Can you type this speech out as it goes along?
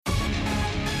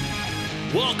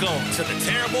Welcome to the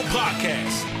Terrible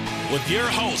Podcast with your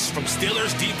hosts from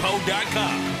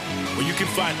SteelersDepot.com, where you can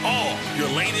find all your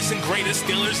latest and greatest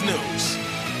Steelers news.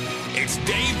 It's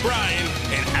Dave Bryan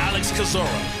and Alex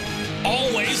Kozora,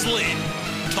 always lit,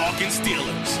 talking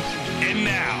Steelers. And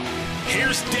now,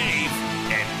 here's Dave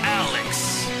and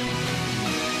Alex.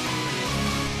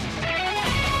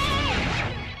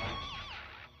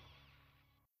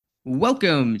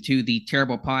 Welcome to the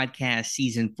Terrible Podcast,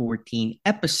 Season 14,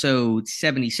 Episode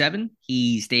 77.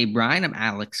 He's Dave Bryan. I'm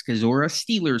Alex Kozora,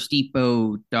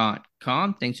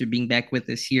 SteelersDepot.com. Thanks for being back with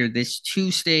us here this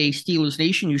Tuesday. Steelers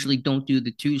Nation usually don't do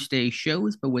the Tuesday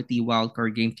shows, but with the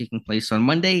wildcard game taking place on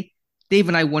Monday, Dave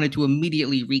and I wanted to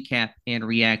immediately recap and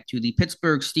react to the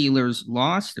Pittsburgh Steelers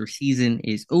loss. Their season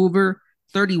is over,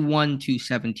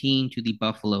 31-17 to the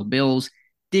Buffalo Bills,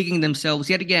 digging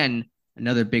themselves yet again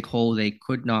another big hole they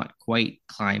could not quite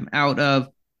climb out of.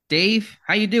 Dave,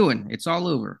 how you doing? It's all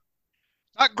over.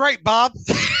 Not great, Bob.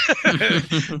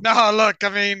 No, look, I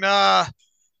mean,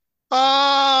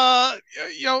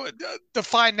 the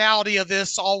finality of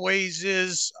this always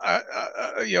is,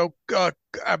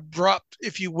 abrupt,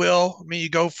 if you will. I mean, you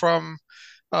go from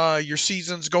your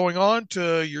season's going on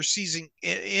to your season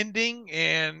ending,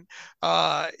 and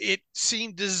it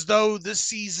seemed as though this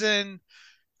season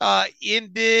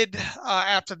ended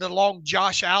after the long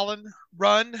Josh Allen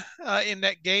run in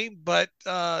that game, but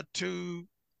to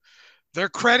their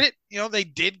credit, they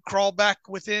did crawl back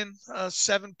within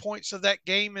 7 points of that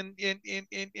game in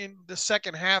the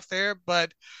second half there.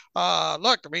 But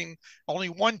look, I mean, only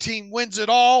one team wins it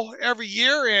all every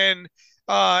year, and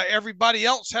everybody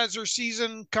else has their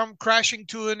season come crashing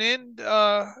to an end,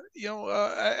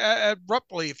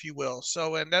 abruptly, if you will.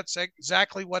 So, and that's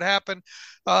exactly what happened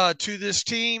to this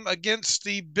team against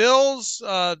the Bills.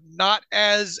 Not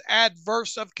as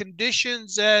adverse of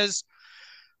conditions as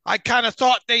I kind of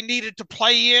thought they needed to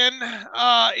play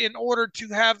in order to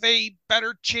have a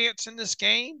better chance in this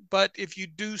game. But if you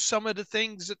do some of the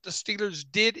things that the Steelers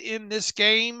did in this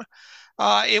game,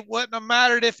 it wouldn't have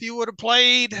mattered if you would have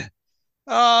played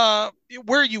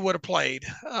where you would have played.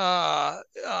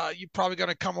 You're probably going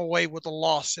to come away with a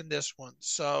loss in this one.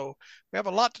 So we have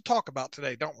a lot to talk about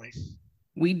today, don't we?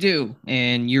 We do.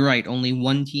 And you're right. Only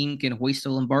one team can hoist the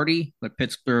Lombardi, but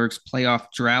Pittsburgh's playoff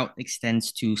drought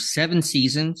extends to 7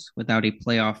 seasons without a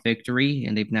playoff victory.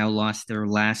 And they've now lost their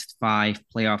last 5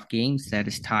 playoff games. That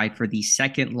is tied for the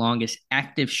second longest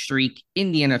active streak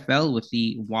in the NFL with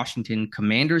the Washington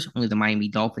Commanders. Only the Miami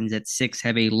Dolphins at 6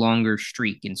 have a longer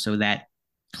streak. And so that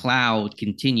cloud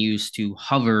continues to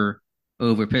hover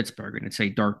over Pittsburgh. And it's a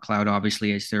dark cloud,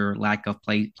 obviously, as their lack of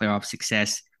playoff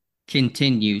success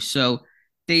continues. So,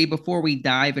 Dave, before we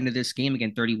dive into this game,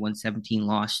 again, 31-17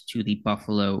 loss to the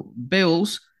Buffalo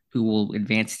Bills, who will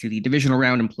advance to the divisional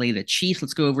round and play the Chiefs.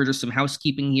 Let's go over just some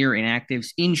housekeeping here. Inactives,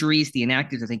 injuries. The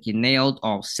inactives, I think you nailed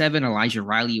all 7. Elijah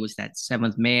Riley was that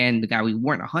 7th man, the guy we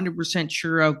weren't 100%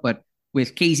 sure of, but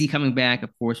with Casey coming back,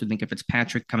 of course, we think if it's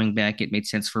Patrick coming back, it made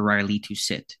sense for Riley to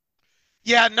sit.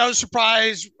 Yeah, no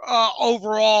surprise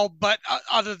overall, but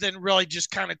other than really just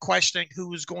kind of questioning who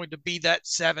was going to be that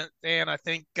 7th, and I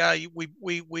think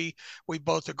we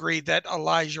both agreed that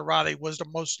Elijah Riley was the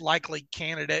most likely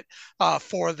candidate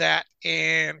for that,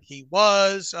 and he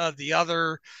was. The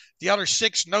other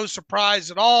 6, no surprise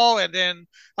at all. And then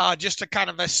just a kind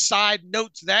of a side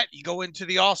note to that, you go into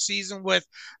the offseason with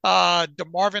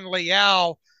DeMarvin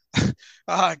Leal.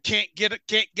 Can't get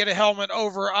a helmet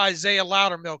over Isaiah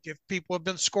Loudermilk. If people have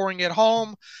been scoring at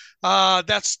home,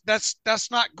 that's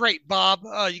not great, Bob.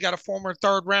 You got a former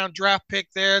 3rd round draft pick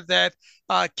there that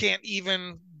can't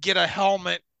even get a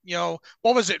helmet.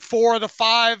 What was it, 4 of the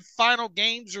 5 final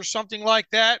games or something like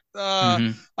that?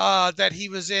 That he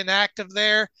was inactive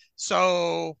there.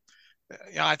 So,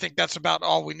 I think that's about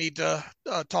all we need to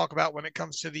talk about when it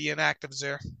comes to the inactives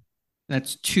there.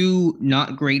 That's 2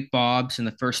 not great Bobs in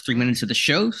the first 3 minutes of the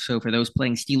show. So for those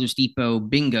playing Steelers Depot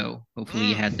bingo, hopefully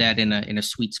you had that in a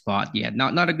sweet spot. Yeah,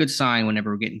 not a good sign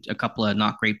whenever we're getting a couple of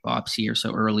not great Bobs here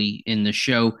so early in the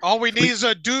show. All we need is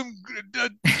a gloom,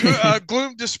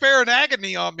 despair, and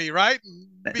agony on me, right?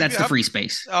 That's the free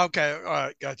space. Okay, all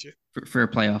right, got you. For a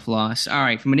playoff loss. All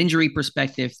right, from an injury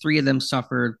perspective, 3 of them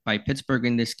suffered by Pittsburgh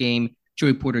in this game.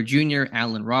 Joey Porter Jr.,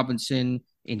 Allen Robinson,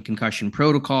 in concussion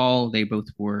protocol. They both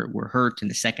were hurt in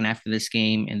the second half of this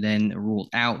game and then ruled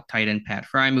out. Tight end Pat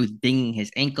Frymuth dinging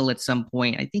his ankle at some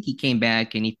point. I think he came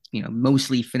back and he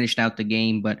mostly finished out the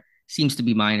game, but seems to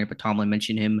be minor. But Tomlin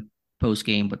mentioned him post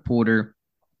game. But Porter,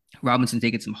 Robinson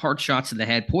taking some hard shots to the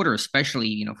head. Porter,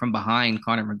 especially from behind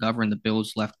Connor McGovern, the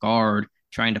Bills left guard,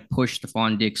 trying to push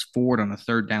Stephon Diggs forward on a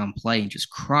 3rd down play and just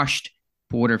crushed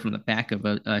Porter from the back of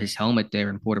his helmet there,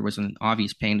 and Porter was in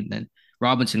obvious pain. And then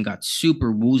Robinson got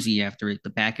super woozy after the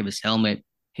back of his helmet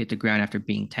hit the ground after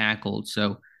being tackled.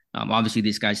 So obviously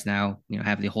these guys now,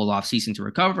 have the whole offseason to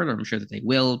recover. I'm sure that they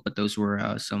will, but those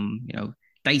were some,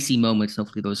 dicey moments.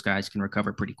 Hopefully those guys can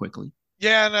recover pretty quickly.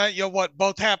 Yeah, and what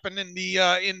both happened in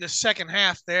the second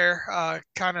half there,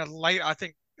 kind of late. I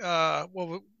think.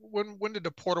 When did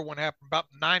the Porter one happen? About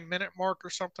 9 minute mark or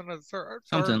something of the third.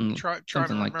 Trying something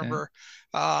to like remember.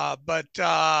 But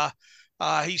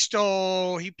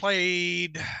he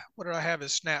played. What did I have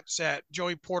his snaps at?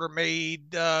 Joey Porter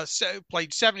played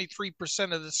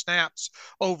 73% of the snaps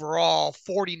overall,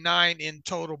 49 in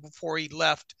total before he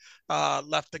left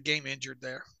the game injured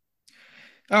there.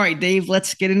 All right, Dave,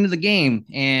 let's get into the game.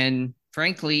 And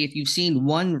frankly, if you've seen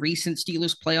one recent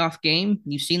Steelers playoff game,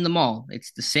 you've seen them all.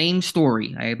 It's the same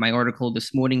story. I had my article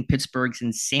this morning, Pittsburgh's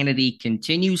insanity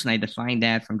continues, and I defined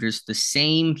that from just the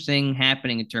same thing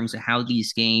happening in terms of how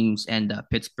these games end up.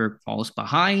 Pittsburgh falls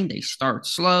behind, they start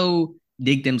slow,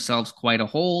 dig themselves quite a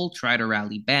hole, try to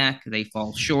rally back, they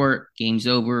fall short, game's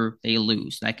over, they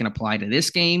lose. That can apply to this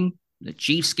game, the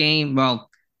Chiefs game. Well,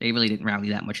 they really didn't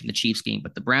rally that much in the Chiefs game,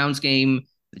 but the Browns game,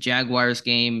 the Jaguars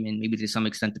game, and maybe to some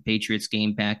extent the Patriots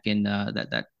game back in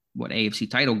that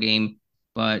AFC title game.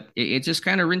 But it just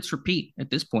kind of rinse repeat at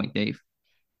this point, Dave.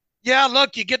 Yeah,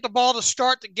 look, you get the ball to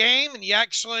start the game, and you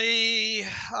actually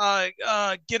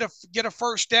get a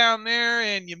first down there,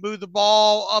 and you move the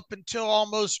ball up until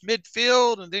almost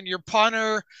midfield, and then your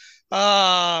punter,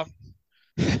 man,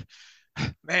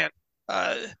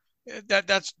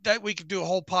 that we could do a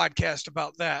whole podcast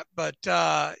about that. But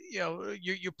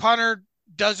your punter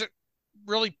doesn't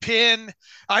really pin.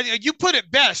 You put it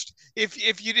best.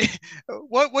 If you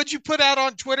what you put out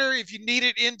on Twitter, if you need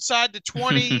it inside the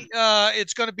 20,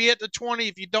 it's going to be at the 20.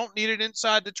 If you don't need it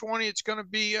inside the 20, it's going to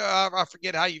be I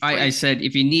forget how you I said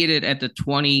if you need it at the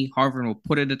 20, Harvard will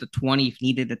put it at the 20. If you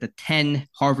need it at the 10,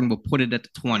 Harvard will put it at the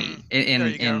 20.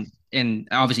 And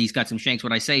obviously he's got some shanks.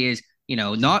 What I say is,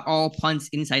 not all punts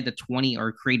inside the 20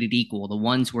 are created equal. The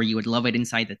ones where you would love it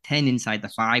inside the 10, inside the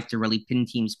 5 to really pin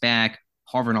teams back,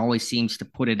 Harvard always seems to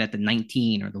put it at the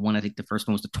 19, or the one, I think the first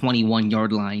one was the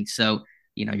 21-yard line. So,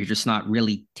 you're just not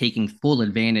really taking full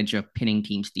advantage of pinning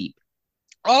teams deep.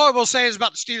 All I will say is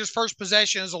about the Steelers' first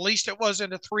possession is at least it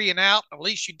wasn't a 3 and out. At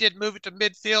least you did move it to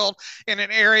midfield in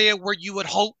an area where you would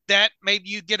hope that maybe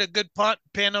you get a good punt,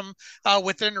 pin them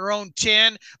within their own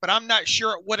 10. But I'm not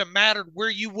sure it would have mattered where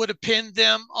you would have pinned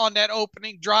them on that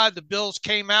opening drive. The Bills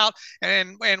came out,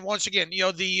 and once again,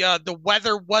 the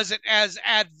weather wasn't as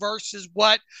adverse as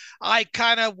what I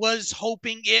kind of was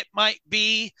hoping it might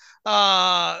be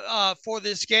for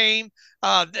this game.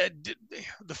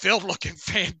 The field looking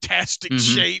fantastic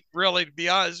shape, really, to be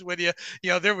honest with you.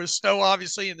 There was snow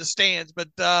obviously in the stands, but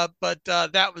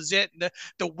that was it. And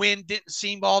the wind didn't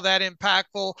seem all that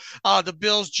impactful. The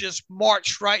Bills just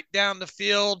marched right down the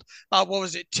field. What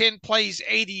was it? 10 plays,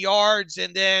 80 yards,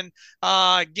 and then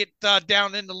get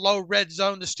down in the low red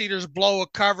zone. The Steelers blow a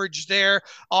coverage there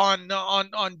on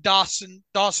Dawson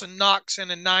Knox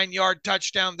and a 9-yard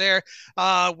touchdown there.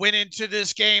 Went into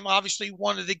this game, obviously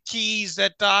one of the keys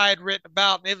that I had written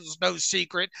about, and it was no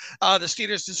secret. The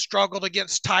Steelers have struggled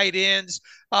against tight ends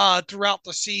throughout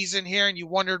the season here, and you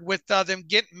wondered with them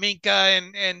getting Minka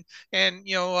and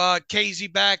Casey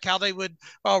back, how they would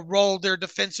roll their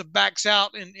defensive backs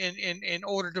out in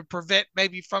order to prevent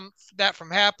maybe from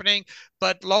happening.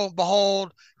 But lo and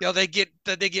behold, they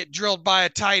get drilled by a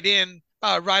tight end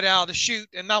right out of the chute.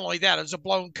 And not only that, it was a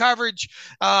blown coverage,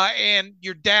 and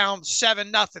you're down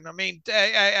 7-0. I mean,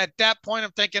 at that point,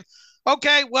 I'm thinking,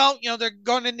 okay, well, they're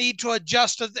going to need to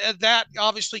adjust to that.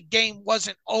 Obviously, game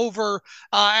wasn't over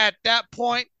at that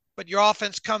point, but your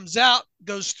offense comes out,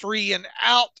 goes 3 and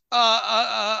out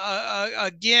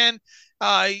again.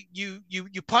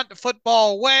 You punt the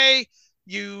football away.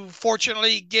 You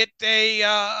fortunately get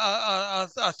a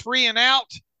 3 and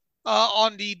out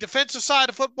on the defensive side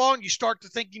of football, and you start to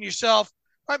thinking yourself,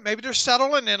 all right, maybe they're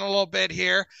settling in a little bit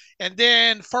here. And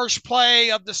then first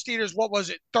play of the Steelers, what was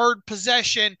it? Third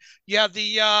possession, you have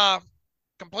the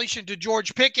completion to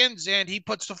George Pickens, and he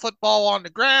puts the football on the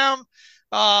ground.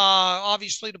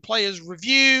 Obviously, the play is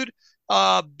reviewed.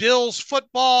 Bills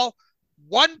football.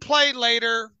 One play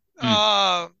later,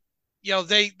 they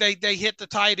hit the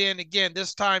tight end again.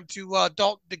 This time to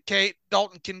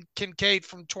Dalton Kincaid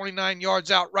from 29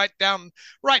 yards out, right down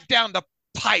the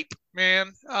pipe,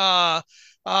 man.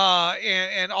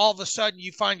 And all of a sudden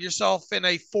you find yourself in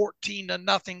a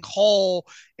 14-0 hole,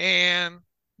 and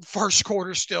first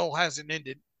quarter still hasn't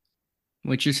ended.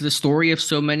 Which is the story of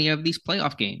so many of these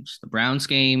playoff games. The Browns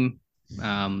game,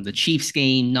 The Chiefs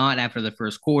game, not after the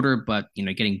first quarter, but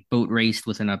getting boat raced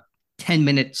within a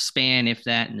 10-minute span, if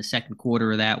that, in the second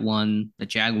quarter of that one. The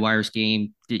Jaguars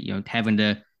game, having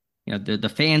to,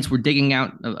 the fans were digging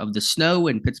out of the snow,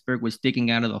 and Pittsburgh was digging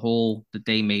out of the hole that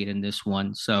they made in this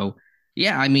one. So,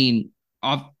 yeah, I mean,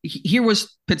 here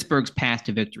was Pittsburgh's path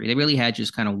to victory. They really had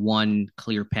just kind of one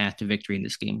clear path to victory in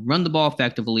this game: run the ball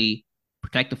effectively,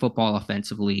 protect the football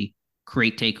offensively,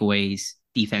 create takeaways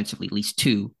defensively, at least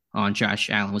two on Josh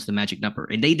Allen was the magic number.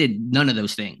 And they did none of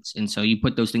those things. And so you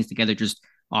put those things together just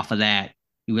off of that,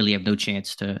 you really have no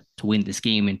chance to win this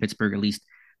game. And Pittsburgh at least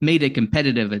made it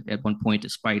competitive at one point,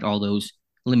 despite all those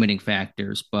limiting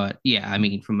factors. But yeah, I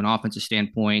mean, from an offensive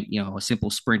standpoint, a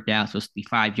simple sprint out supposed to be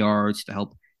 5 yards to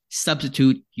help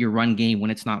substitute your run game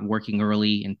when it's not working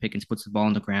early, and Pickens puts the ball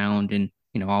on the ground. And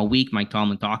all week, Mike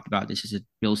Tomlin talked about this is a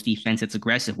Bills defense that's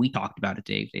aggressive. We talked about it,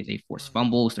 Dave. They force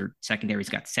fumbles. Their secondary's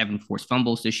got 7 forced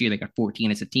fumbles this year. They got 14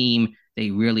 as a team.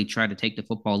 They really try to take the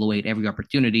football away at every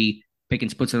opportunity.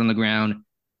 Pickens puts it on the ground.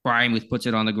 Freiermuth puts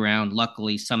it on the ground.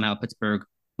 Luckily, somehow Pittsburgh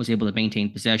was able to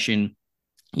maintain possession.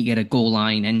 You get a goal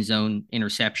line end zone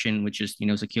interception, which is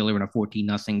a killer in a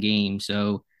 14-0 game.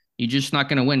 So you're just not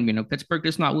going to win. Pittsburgh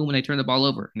does not win when they turn the ball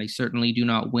over, and they certainly do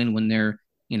not win when they're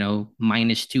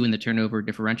 -2 in the turnover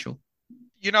differential.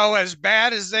 As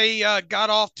bad as they got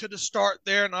off to the start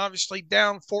there, and obviously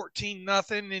down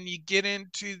 14-0, and you get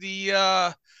into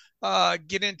the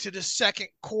second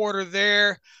quarter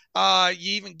there.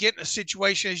 You even get in a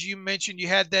situation, as you mentioned, you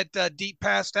had that deep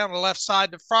pass down the left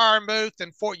side to Freiermuth,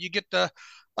 and you get the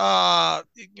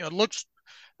looks.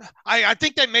 I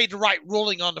think they made the right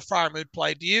ruling on the Freiermuth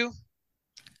play. Do you?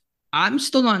 I'm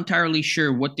still not entirely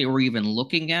sure what they were even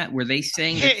looking at. Were they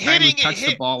saying that Freiermuth touched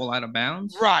the ball out of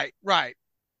bounds? Right.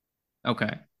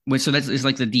 Okay. So it's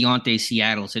like the Deontay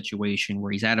Seattle situation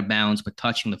where he's out of bounds but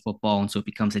touching the football, and so it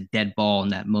becomes a dead ball in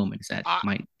that moment. Is that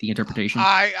the interpretation?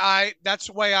 That's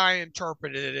the way I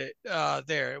interpreted it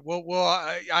there.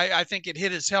 I think it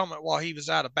hit his helmet while he was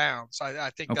out of bounds.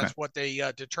 I think that's what they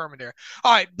determined there.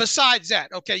 All right. Besides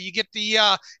that, okay, you get the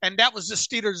and that was the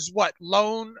Steelers'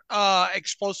 lone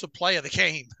explosive play of the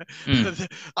game.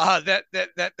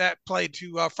 That play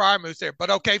to Freiermuth there.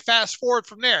 But okay, fast forward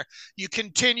from there. You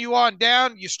continue on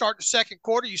down. You start the second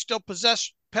quarter. You still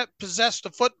possess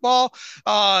the football.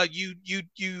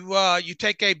 You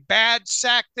take a bad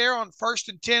sack there on 1st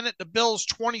and 10 at the Bills'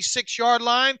 26-yard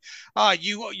line.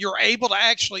 You're able to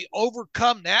actually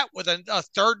overcome that with a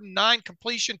 3rd and 9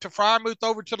 completion to Freiermuth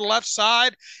over to the left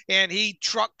side, and he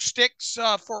truck sticks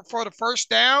for the first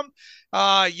down.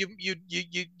 You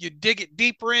dig it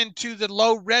deeper into the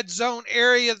low red zone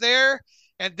area there,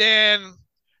 and then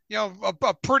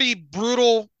a pretty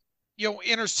brutal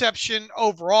interception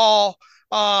overall.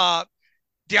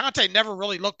 Deontay never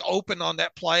really looked open on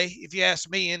that play, if you ask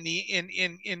me, in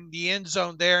the end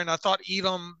zone there. And I thought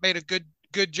Elam made a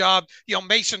good job.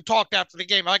 Mason talked after the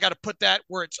game. I got to put that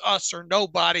where it's us or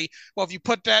nobody. Well, if you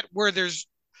put that where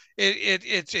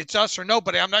it's us or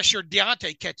nobody, I'm not sure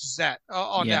Deontay catches that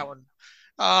on that one.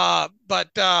 All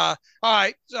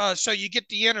right. So you get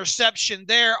the interception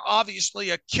there, obviously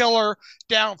a killer,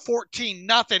 down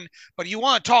 14-0. But you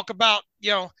want to talk about,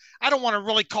 I don't want to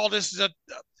really call this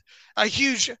a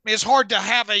huge, it's hard to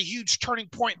have a huge turning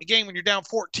point in the game when you're down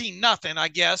 14-0, I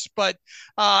guess. But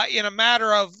in a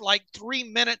matter of like 3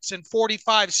 minutes and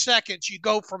 45 seconds, you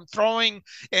go from throwing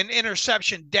an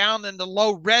interception down in the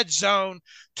low red zone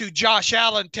to Josh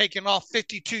Allen taking off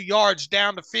 52 yards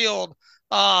down the field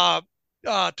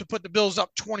to put the Bills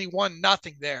up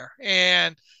 21-0 there.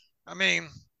 And I mean,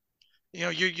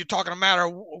 you're talking a matter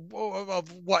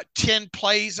of what, 10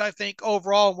 plays, I think,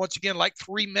 overall. And once again, like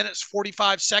 3 minutes,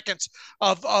 45 seconds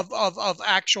of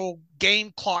actual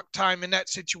game clock time in that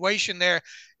situation there.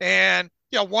 And,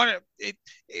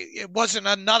 it wasn't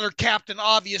another captain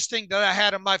obvious thing that I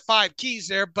had in my 5 keys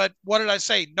there, but what did I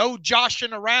say? No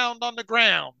joshing around on the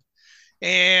ground.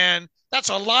 And that's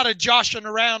a lot of joshing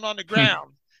around on the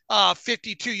ground.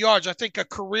 52 yards, I think a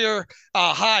career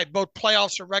high, both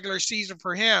playoffs and regular season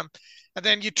for him. And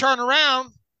then you turn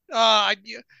around. I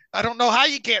don't know how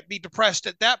you can't be depressed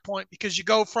at that point, because you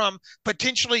go from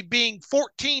potentially being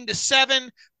 14-7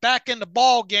 back in the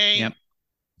ball game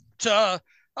to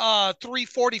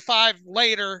 3:45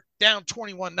 later down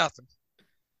 21-0.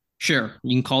 Sure,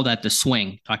 you can call that the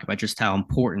swing. Talk about just how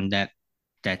important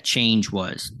that change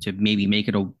was to maybe make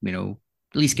it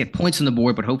at least get points on the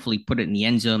board, but hopefully put it in the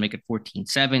end zone, make it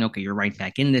 14-7. Okay, you're right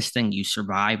back in this thing. You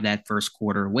survived that first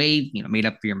quarter wave, made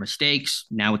up for your mistakes.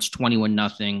 Now it's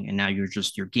 21-0, and now your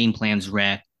game plan's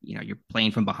wrecked. You're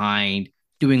playing from behind,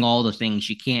 doing all the things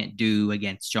you can't do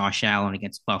against Josh Allen,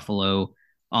 against Buffalo.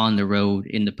 on the road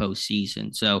in the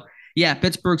postseason. So, yeah,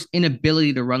 Pittsburgh's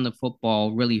inability to run the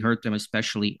football really hurt them,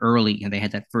 especially early. And they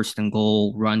had that first and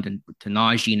goal run to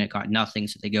Najee, and it got nothing.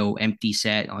 So they go empty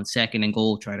set on second and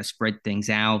goal, try to spread things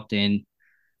out. And,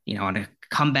 on a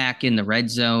comeback in the red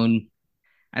zone,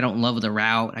 I don't love the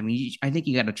route. I mean, I think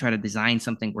you got to try to design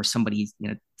something where somebody's,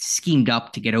 schemed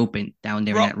up to get open down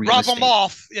there in that real rub estate. them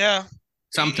off. Yeah.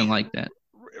 Something like that.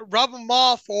 Rub them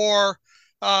off, or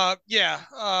you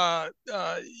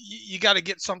got to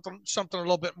get something a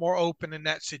little bit more open in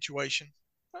that situation.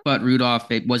 But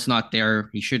Rudolph, it was not there.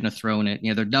 He shouldn't have thrown it.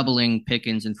 They're doubling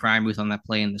Pickens and Freiermuth on that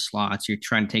play in the slots. You're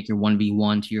trying to take your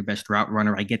 1v1 to your best route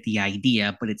runner. I get the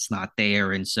idea, but it's not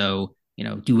there. And so,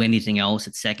 do anything else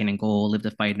at second and goal, live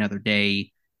to fight another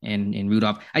day. And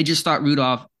Rudolph, I just thought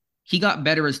Rudolph, he got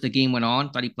better as the game went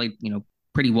on. Thought he played,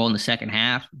 pretty well in the second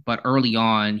half, but early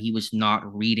on, he was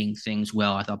not reading things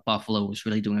well. I thought Buffalo was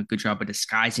really doing a good job of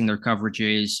disguising their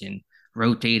coverages and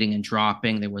rotating and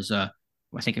dropping. There was I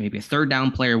think maybe a third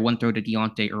down player, one throw to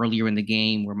Deontay earlier in the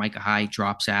game where Micah Hyde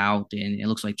drops out and it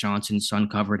looks like Johnson's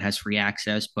uncovered, has free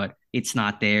access, but it's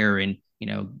not there. And,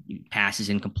 passes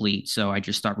incomplete. So I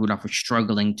just thought Rudolph was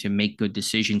struggling to make good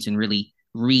decisions and really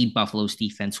read Buffalo's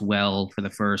defense well for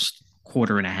the first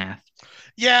quarter and a half.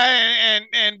 Yeah,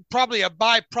 and probably a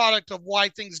byproduct of why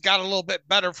things got a little bit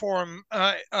better for him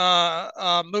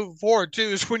moving forward too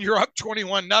is when you're up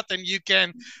 21-0, you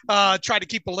can try to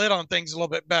keep a lid on things a little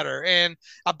bit better. And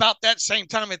about that same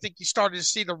time, I think you started to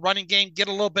see the running game get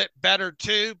a little bit better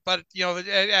too. But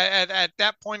at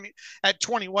that point, at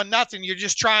 21-0, you're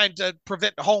just trying to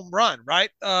prevent a home run,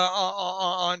 right,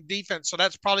 on defense. So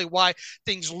that's probably why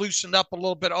things loosened up a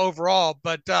little bit overall.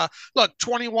 But look,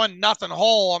 21-0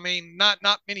 hole. I mean, not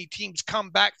many teams come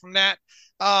back from that,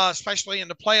 especially in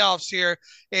the playoffs here.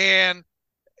 And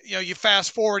you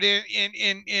fast forward in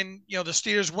the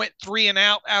Steelers went 3 and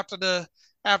out after the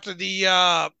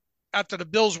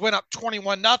Bills went up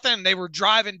 21-0. They were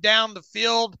driving down the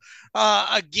field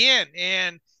again,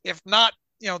 and if not,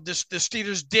 the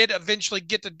Steelers did eventually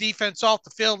get the defense off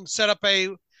the field and set up a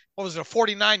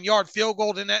 49-yard field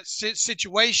goal in that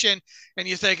situation. And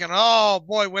you're thinking, oh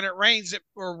boy, when it rains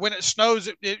or when it snows,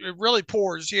 it really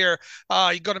pours here.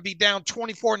 You're going to be down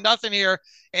 24-0 here.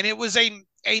 And it was a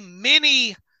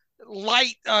mini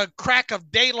light crack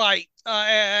of daylight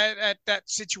at that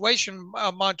situation.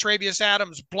 Montravius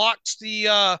Adams blocks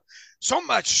the so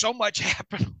much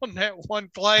happened on that one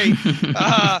play.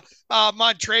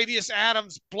 Montravius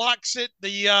Adams blocks it.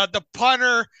 The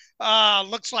punter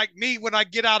looks like me when I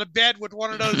get out of bed with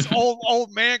one of those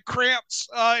old man cramps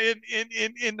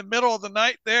in the middle of the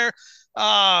night there.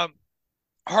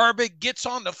 Harbaugh gets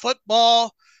on the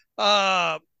football.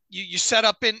 You set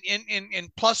up in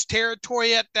plus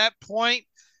territory at that point.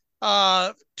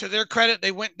 To their credit,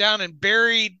 they went down and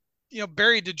buried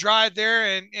the drive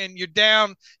there, and you're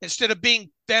down, instead of being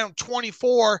down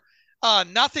 24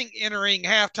 nothing entering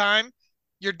halftime,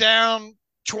 you're down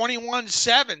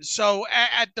 21-7. So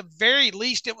at the very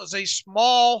least, it was a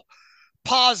small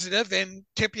positive, and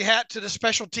tip your hat to the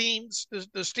special teams, the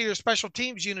Steelers special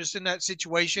teams units in that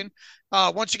situation.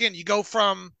 Once again, you go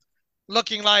from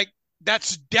looking like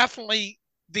that's definitely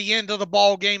the end of the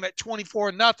ball game at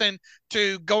 24-0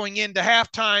 to going into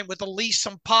halftime with at least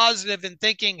some positive and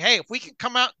thinking, hey, if we can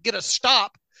come out and get a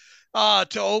stop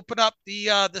to open up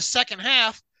the second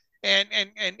half and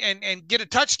get a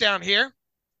touchdown here,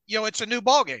 it's a new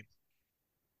ball game.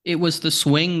 It was the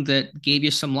swing that gave you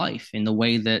some life in the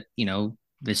way that,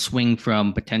 the swing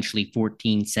from potentially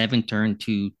 14-7 turned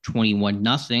to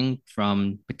 21-0,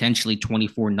 from potentially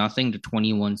 24-0 to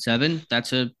 21-7.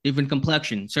 That's a different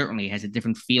complexion. Certainly has a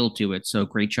different feel to it. So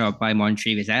great job by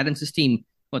Montravius Adams' team.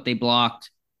 But they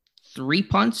blocked 3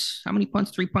 punts. How many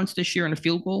punts? 3 punts this year and a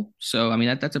field goal. So I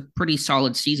mean that's a pretty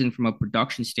solid season from a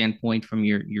production standpoint from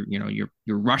your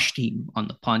rush team on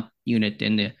the punt unit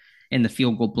and the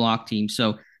field goal block team.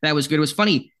 So that was good. It was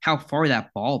funny how far that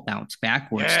ball bounced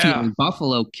backwards too. I mean,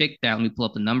 Buffalo kicked that. Let me pull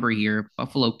up the number here.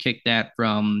 Buffalo kicked that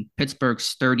from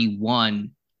Pittsburgh's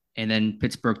 31, and then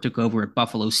Pittsburgh took over at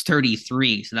Buffalo's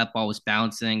 33. So that ball was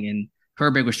bouncing, and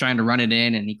Herbig was trying to run it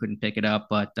in, and he couldn't pick it up.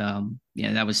 But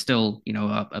that was still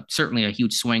certainly a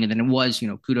huge swing. And then it was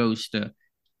kudos to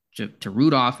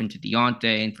Rudolph and to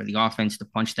Deontay and for the offense to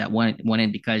punch that one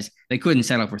in, because they couldn't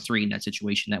settle for 3 in that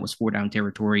situation. That was 4 down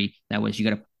territory. That was, you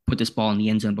got to put this ball in the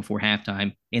end zone before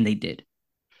halftime, and they did.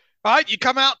 All right, you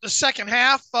come out the second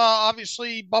half.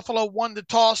 Obviously, Buffalo won the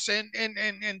toss and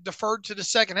deferred to the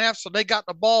second half, so they got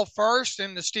the ball first,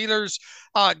 and the Steelers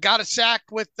got a sack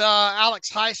with Alex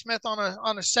Highsmith on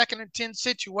a 2nd and 10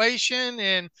 situation,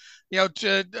 and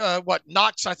to what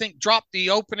Knox I think dropped the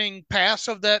opening pass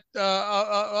of that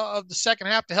of the second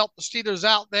half to help the Steelers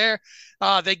out there.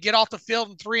 They get off the field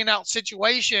in 3-and-out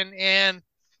situation, and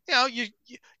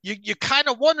you're kind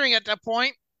of wondering at that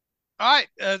point, all right,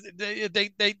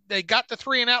 they got the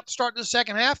 3-and-out to start the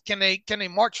second half. Can they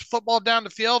march football down the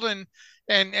field and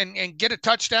get a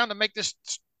touchdown to make this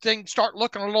thing start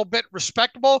looking a little bit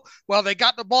respectable? Well, they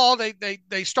got the ball.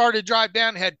 They started to drive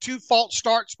down. Had 2 false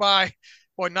starts by,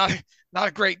 boy, not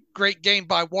a great game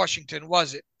by Washington,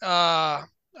 was it?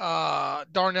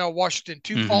 Darnell Washington,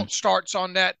 2 false starts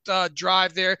on that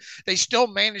drive there. They still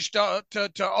managed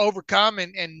to overcome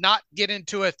and not get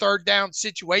into a 3rd down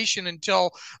situation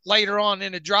until later on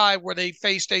in the drive where they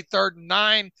faced a 3rd and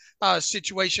 9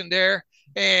 situation there,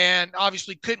 and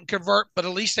obviously couldn't convert, but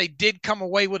at least they did come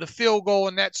away with a field goal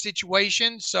in that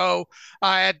situation. So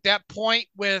at that point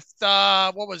with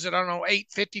what was it? I don't know,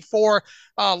 8:54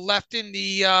 left in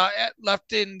the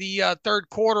 3rd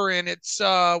quarter, and it's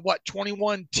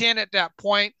 21-10 at that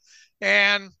point,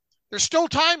 and there's still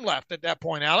time left at that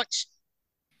point, Alex.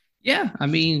 Yeah, I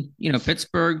mean,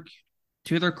 Pittsburgh,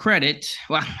 to their credit,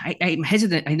 well, I'm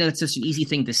hesitant. I know that's such an easy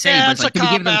thing to say, but it's like, do we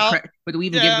give them credit? But do we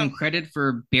even give them credit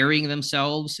for burying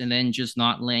themselves and then just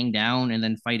not laying down and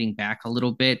then fighting back a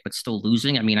little bit, but still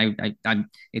losing? I mean, I'm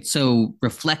it's so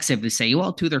reflexive to say,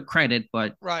 well, to their credit,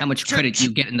 but how much credit do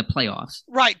you get in the playoffs?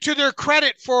 Right, to their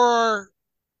credit for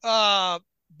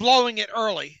blowing it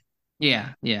early.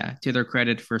 Yeah. To their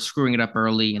credit for screwing it up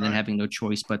early and then having no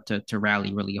choice but to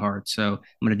rally really hard. So I'm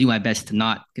going to do my best to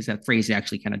not, because that phrase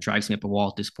actually kind of drives me up a wall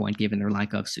at this point, given their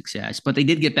lack of success. But they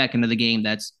did get back into the game.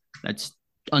 That's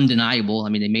undeniable. I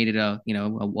mean, they made it a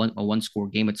one score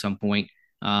game at some point,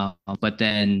 but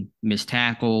then missed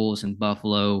tackles, and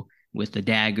Buffalo with the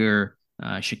dagger.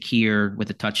 Shakir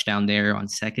with a touchdown there on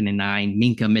 2nd and 9.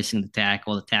 Minka missing the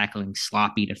tackling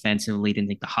sloppy defensively. Didn't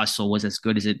think the hustle was as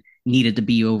good as it needed to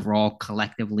be overall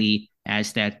collectively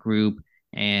as that group.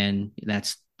 And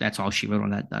that's all she wrote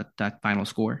on that final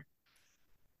score.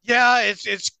 Yeah,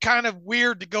 it's kind of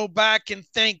weird to go back and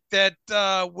think that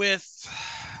with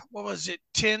what was it,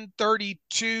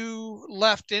 10:32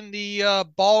 left in the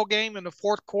ball game in the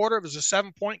 4th quarter, it was a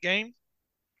 7-point game.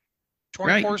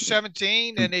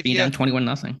 24-17, and if you down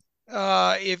 21-0,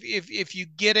 if you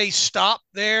get a stop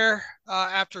there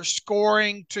after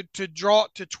scoring to draw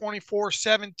it to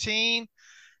 24-17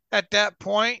 at that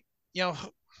point, you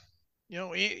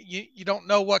don't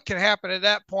know what can happen at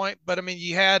that point. But I mean,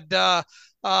 you had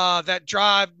that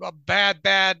drive, a bad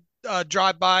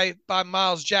drive by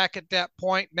Miles Jack at that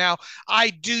point. Now,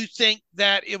 I do think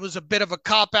that it was a bit of a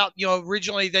cop-out.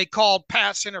 Originally they called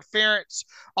pass interference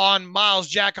on Miles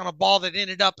Jack on a ball that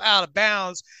ended up out of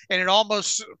bounds, and it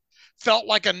almost felt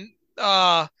like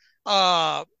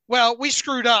well, we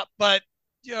screwed up, but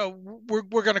we're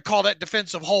going to call that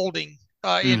defensive holding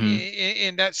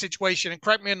in that situation. And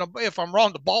correct me if I'm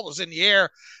wrong, the ball was in the air.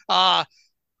 Why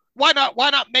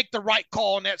not make the right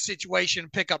call in that situation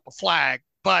and pick up a flag?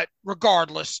 But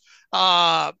regardless,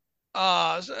 a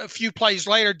few plays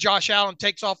later, Josh Allen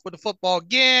takes off with the football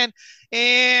again,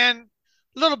 and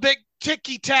a little bit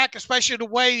ticky-tack, especially the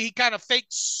way he kind of fake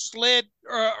slid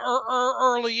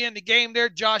early in the game there.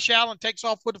 Josh Allen takes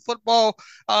off with the football,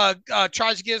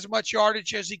 tries to get as much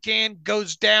yardage as he can,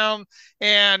 goes down,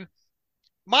 and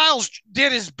Miles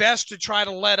did his best to try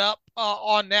to let up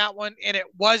on that one, and it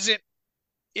wasn't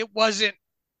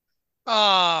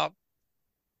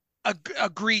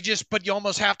egregious, but you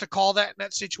almost have to call that in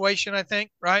that situation, I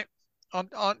think, right? On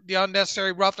the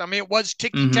unnecessary rough. I mean, it was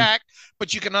ticky-tack,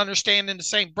 but you can understand in the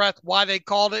same breath why they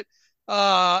called it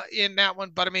in that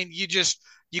one. But I mean, you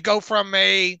go from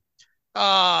a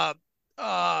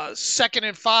 2nd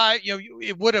and 5,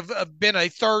 it would have been a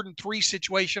 3rd and 3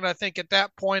 situation, I think, at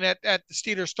that point at the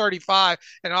Steelers 35.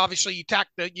 And obviously you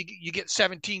get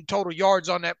 17 total yards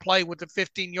on that play with the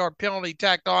 15-yard penalty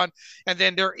tacked on. And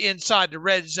then they're inside the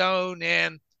red zone,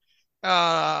 and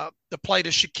the play to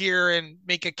Shakir, and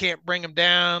Minka can't bring him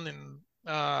down. And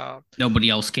nobody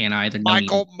else can either.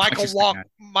 Michael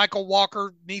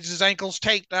Walker needs his ankles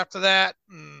taped after that.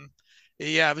 And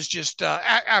yeah, it was just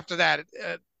after that,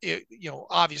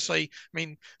 obviously, I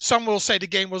mean, some will say the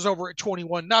game was over at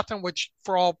 21-0, which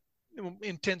for all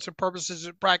intents and purposes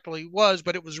it practically was,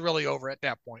 but it was really over at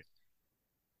that point.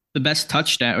 The best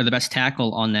touchdown, or the best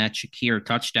tackle on that Shakir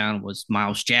touchdown, was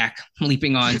Miles Jack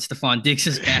leaping on Stephon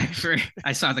Diggs' back.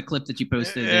 I saw the clip that you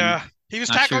posted. Yeah. He was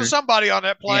Not tackling sure. somebody on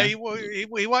that play. Yeah,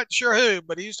 He wasn't sure who,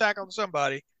 but he was tackling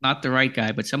somebody. not the right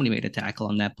guy, but somebody made a tackle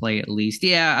on that play at least.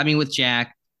 Yeah, I mean, with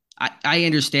Jack, I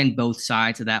understand both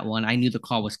sides of that one. I knew the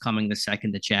call was coming the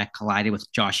second that Jack collided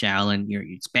with Josh Allen.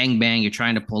 It's bang bang. You're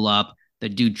trying to pull up. The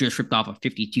dude just ripped off a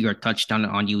 52-yard touchdown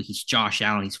on you. He's Josh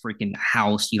Allen. He's freaking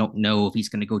house. You don't know if he's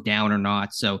going to go down or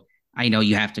not. So I know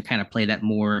you have to kind of play that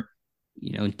more,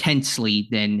 intensely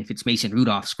than if it's Mason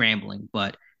Rudolph scrambling.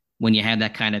 But when you have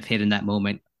that kind of hit in that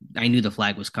moment, I knew the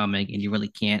flag was coming, and you really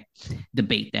can't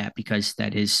debate that because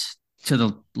that is to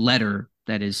the letter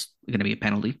that is going to be a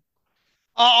penalty.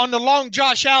 On the long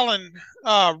Josh Allen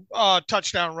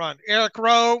touchdown run, Eric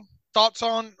Rowe, thoughts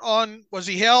on was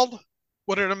he held?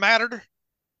 Would it have mattered?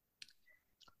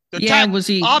 Yeah, was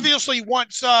he? Obviously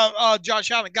once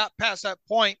Josh Allen got past that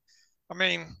point, I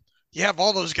mean, you have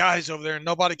all those guys over there, and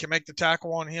nobody can make the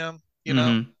tackle on him.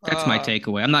 That's my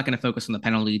takeaway. I'm not going to focus on the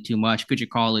penalty too much. Could you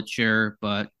call it? Sure,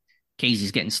 but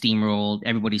Casey's getting steamrolled.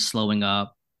 Everybody's slowing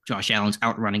up. Josh Allen's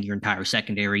outrunning your entire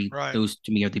secondary. Right. Those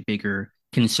to me are the bigger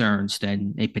concerns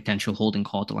than a potential holding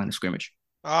call at the line of scrimmage.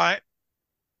 All right.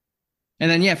 And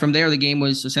then, yeah, from there, the game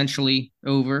was essentially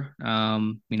over.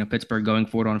 Pittsburgh going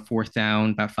for it on fourth down,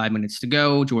 about 5 minutes to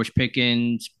go. George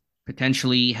Pickens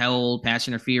potentially held pass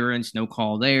interference, no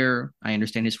call there. I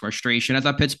understand his frustration. I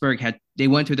thought Pittsburgh they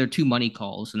went through their two money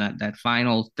calls, and that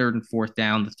final third and fourth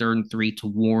down, the 3rd and 3 to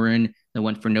Warren that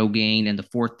went for no gain, and the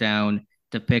fourth down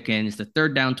to Pickens, the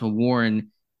third down to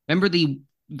Warren. Remember the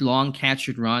long catch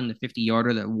and run, the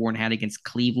 50-yarder that Warren had against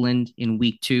Cleveland in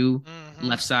week 2,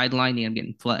 left sideline, they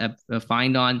ended up getting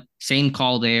fined on. Same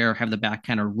call there, have the back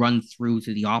kind of run through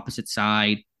to the opposite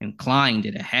side, and Klein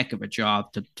did a heck of a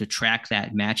job to track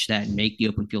that, match that, and make the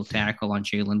open field tackle on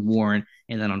Jaylen Warren.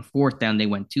 And then on fourth down, they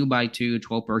went 2x2,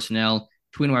 12 personnel,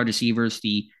 twin wide receivers,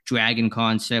 the dragon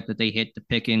concept that they hit the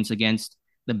Pickens against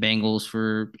the Bengals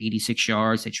for 86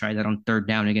 yards. They tried that on third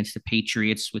down against the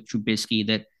Patriots with Trubisky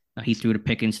that he threw to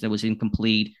Pickens that was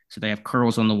incomplete. So they have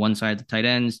curls on the one side of the tight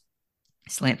ends,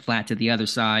 slant flat to the other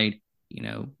side.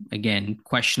 Again,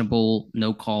 questionable,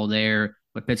 no call there.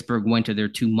 But Pittsburgh went to their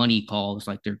two money calls,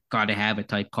 like they're got to have it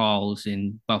type calls.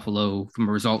 In Buffalo, from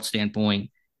a result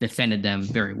standpoint, defended them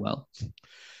very well.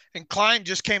 And Klein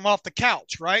just came off the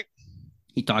couch, right?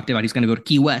 He talked about he's going to go to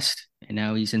Key West, and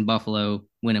now he's in Buffalo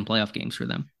winning playoff games for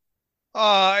them.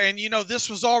 And this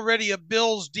was already a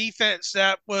Bills defense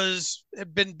that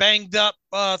had been banged up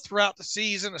throughout the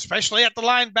season, especially at the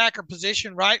linebacker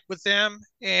position, right, with them.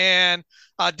 And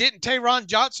didn't Taron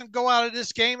Johnson go out of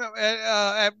this game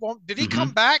did he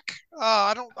come back?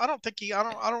 I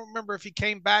don't remember if he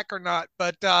came back or not,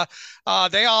 but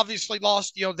they obviously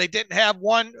lost. They didn't have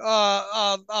one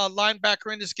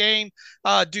linebacker in this game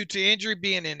due to injury,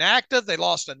 being inactive. They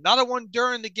lost another one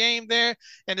during the game there,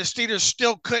 and the Steelers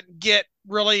still couldn't get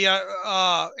really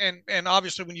and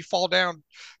obviously when you fall down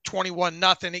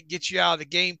 21-0, it gets you out of the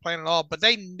game plan and all, but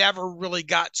they never really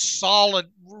got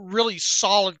really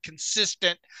solid,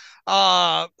 consistent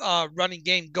running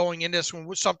game going in this one,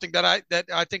 was something that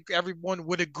I think everyone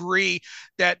would agree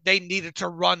that they needed to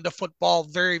run the football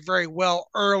very, very well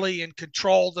early and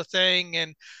control the thing.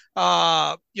 And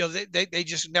they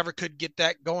just never could get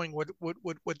that going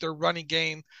with their running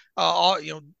game.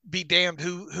 Be damned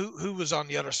who was on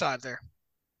the other side there.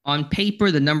 On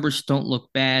paper, the numbers don't look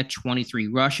bad. 23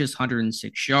 rushes,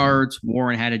 106 yards.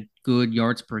 Warren had a good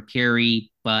yards per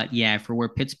carry. But yeah, for where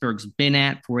Pittsburgh's been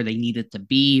at, for where they needed to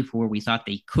be, for where we thought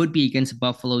they could be against a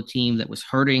Buffalo team that was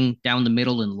hurting down the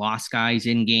middle and lost guys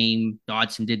in game.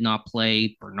 Dodson did not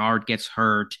play. Bernard gets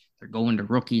hurt. They're going to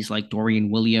rookies like Dorian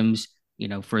Williams,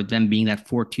 for them being that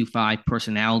 4-2-5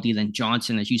 personality. Then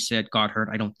Johnson, as you said, got hurt.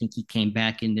 I don't think he came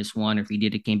back in this one. Or if he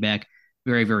did, it came back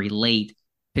very, very late.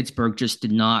 Pittsburgh just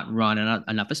did not run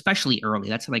enough, especially early.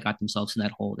 That's how they got themselves in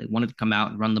that hole. They wanted to come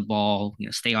out and run the ball,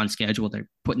 stay on schedule. They're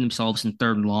putting themselves in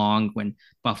third and long when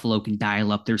Buffalo can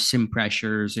dial up their sim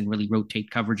pressures and really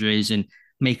rotate coverages and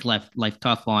make life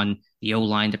tough on the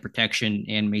O-line, the protection,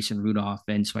 and Mason Rudolph.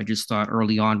 And so I just thought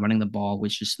early on running the ball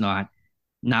was just not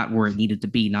where it needed to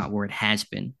be, not where it has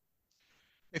been.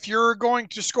 If you're going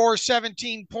to score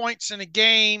 17 points in a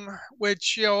game,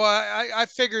 which, I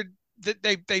figured that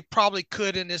they probably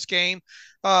could in this game.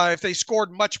 If they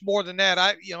scored much more than that,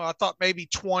 I thought maybe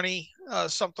 20,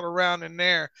 something around in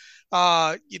there.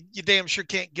 You damn sure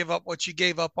can't give up what you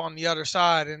gave up on the other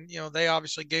side, and they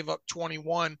obviously gave up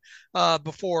 21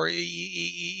 before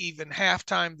even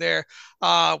halftime there.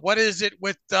 What is it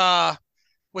with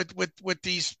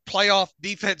these playoff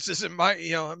defenses and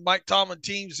Mike Tomlin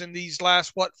teams in these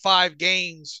last 5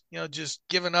 games? Just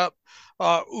giving up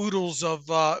oodles of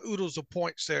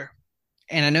points there.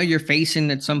 And I know you're facing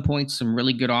at some point some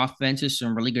really good offenses,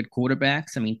 some really good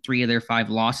quarterbacks. I mean, 3 of their 5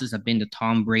 losses have been to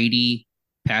Tom Brady,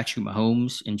 Patrick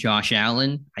Mahomes, and Josh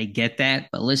Allen. I get that,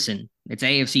 but listen, it's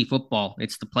AFC football.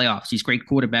 It's the playoffs. These great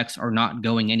quarterbacks are not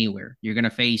going anywhere. You're going to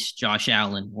face Josh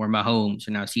Allen or Mahomes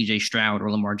or now CJ Stroud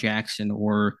or Lamar Jackson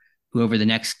or whoever the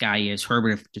next guy is,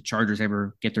 Herbert, if the Chargers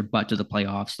ever get their butt to the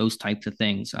playoffs, those types of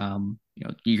things.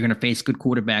 You're going to face good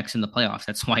quarterbacks in the playoffs.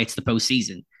 That's why it's the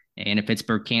postseason. And if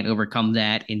Pittsburgh can't overcome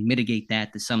that and mitigate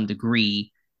that to some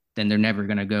degree, then they're never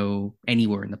going to go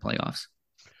anywhere in the playoffs.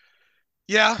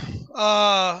 Yeah,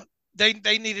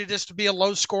 they needed this to be a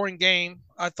low scoring game.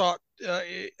 I thought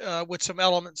with some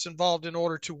elements involved in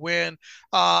order to win.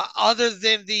 Other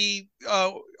than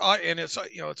and it's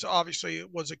obviously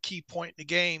it was a key point in the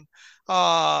game.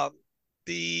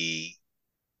 The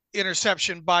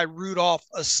interception by Rudolph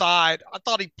aside, I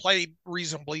thought he played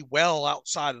reasonably well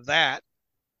outside of that.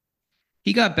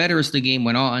 He got better as the game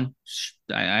went on.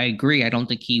 I agree. I don't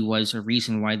think he was a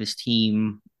reason why this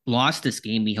team lost this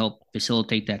game. He helped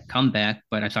facilitate that comeback,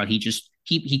 but I thought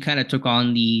he kind of took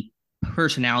on the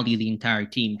personality of the entire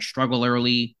team. Struggle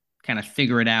early, kind of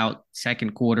figure it out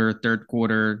second quarter, third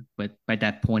quarter, but by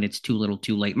that point it's too little,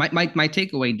 too late. My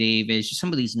takeaway, Dave, is just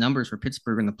some of these numbers for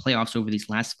Pittsburgh in the playoffs over these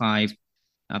last 5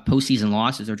 postseason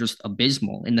losses are just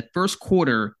abysmal. In the first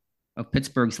quarter of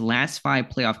Pittsburgh's last 5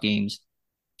 playoff games,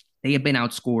 they have been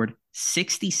outscored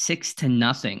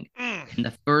 66-0 in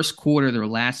the first quarter of their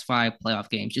last 5 playoff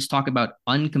games. Just talk about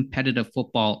uncompetitive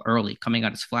football early, coming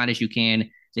out as flat as you can.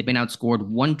 They've been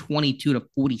outscored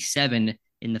 122-47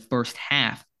 in the first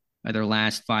half of their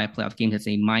last 5 playoff games. That's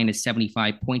a minus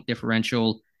 75 point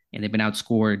differential. And they've been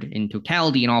outscored in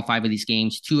totality in all 5 of these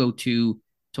games,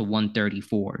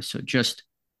 202-134. So just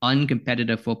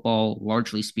uncompetitive football,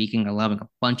 largely speaking, allowing a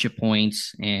bunch of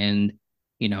points. And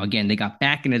again, they got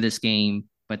back into this game,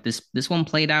 but this one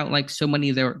played out like so many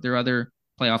of their other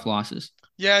playoff losses.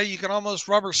 Yeah, you can almost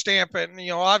rubber stamp it.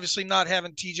 And, obviously not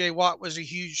having TJ Watt was a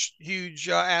huge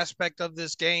aspect of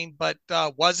this game, but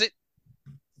was it?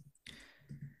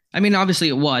 I mean, obviously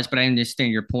it was, but I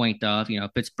understand your point of,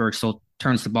 Pittsburgh still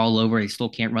turns the ball over. They still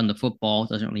can't run the football. It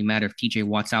doesn't really matter if TJ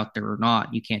Watt's out there or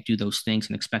not. You can't do those things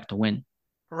and expect to win.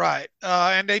 Right.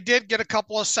 And they did get a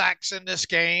couple of sacks in this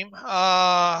game.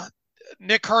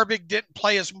 Nick Herbig didn't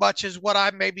play as much as what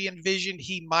I maybe envisioned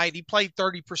he might. He played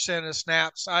 30% of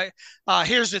snaps.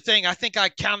 Here's the thing. I think I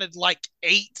counted like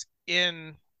 8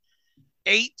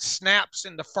 snaps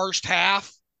in the first half.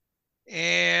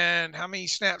 And how many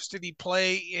snaps did he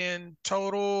play in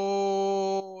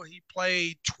total? He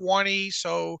played 20.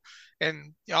 So,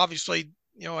 and obviously,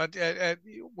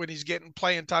 when he's getting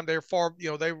playing time, they're far,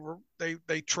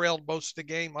 they trailed most of the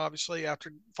game, obviously,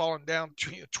 after falling down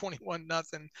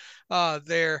 21-0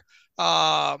 there.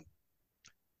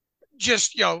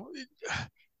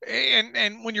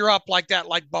 And when you're up like that,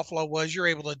 like Buffalo was, you're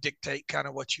able to dictate kind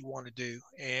of what you want to do.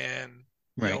 And,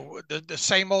 right. The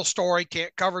same old story,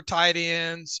 can't cover tight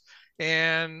ends.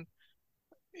 And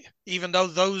even though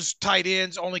those tight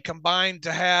ends only combined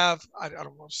to have, I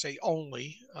don't want to say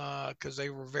only, because they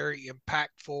were very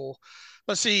impactful.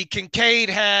 Let's see, Kincaid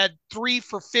had 3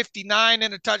 for 59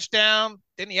 and a touchdown.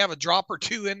 Didn't he have a drop or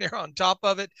 2 in there on top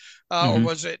of it? Or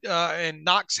was it, and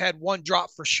Knox had 1 drop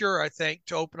for sure, I think,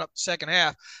 to open up the second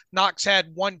half. Knox had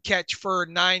 1 catch for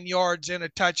 9 yards and a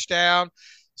touchdown.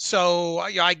 So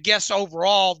I guess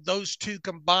overall, those 2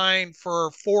 combined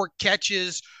for 4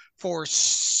 catches for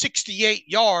 68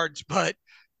 yards, but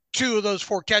 2 of those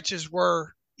 4 catches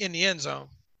were in the end zone.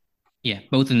 Yeah,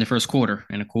 both in the first quarter.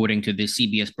 And according to the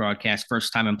CBS broadcast,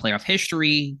 first time in playoff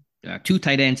history, 2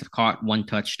 tight ends have caught 1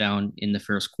 touchdown in the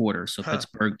first quarter. So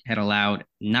Pittsburgh had allowed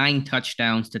 9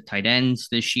 touchdowns to tight ends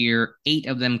this year, 8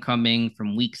 of them coming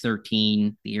from week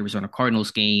 13, the Arizona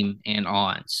Cardinals game, and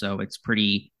on. So it's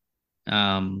pretty,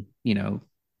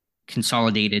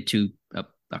 consolidated to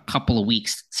a couple of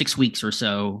weeks, 6 weeks or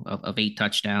so of 8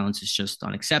 touchdowns. Is just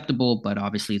unacceptable. But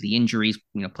obviously the injuries,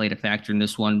 played a factor in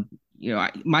this one.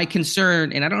 My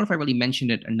concern, and I don't know if I really mentioned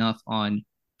it enough on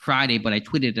Friday, but I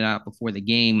tweeted it out before the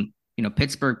game.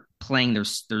 Pittsburgh playing their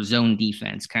zone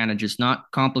defense, kind of just not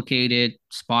complicated,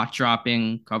 spot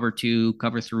dropping, cover 2,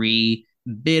 cover 3,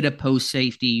 bit of post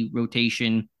safety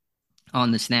rotation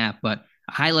on the snap. But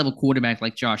a high level quarterback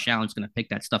like Josh Allen is going to pick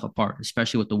that stuff apart,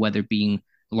 especially with the weather being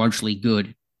largely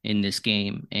good in this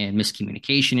game and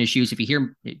miscommunication issues. If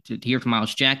you hear from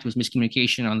Miles Jack, there was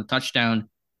miscommunication on the touchdown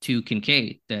to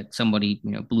Kincaid that somebody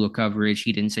blew a coverage.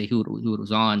 He didn't say who it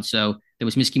was on. So there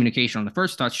was miscommunication on the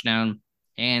first touchdown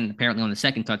and apparently on the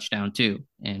second touchdown too.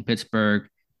 And Pittsburgh,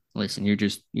 listen,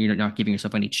 you're not giving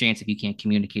yourself any chance if you can't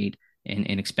communicate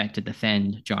and expect to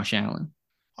defend Josh Allen.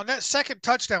 On that second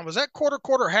touchdown, was that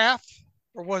quarter half,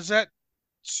 or was that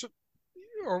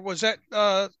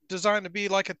designed to be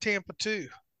like a Tampa 2?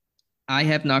 I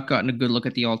have not gotten a good look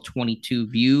at the all 22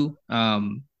 view.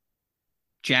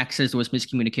 Jack says there was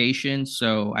miscommunication,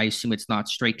 so I assume it's not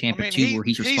straight I Tampa mean, 2 where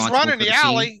he's he's responsible running for the the seam.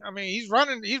 alley. I mean, he's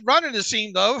running the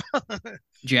seam though.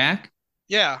 Jack,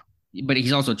 Yeah, but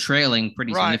he's also trailing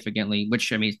pretty right. significantly,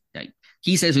 which I mean,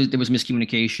 he says there was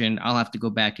miscommunication. I'll have to go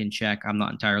back and check. I'm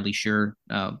not entirely sure,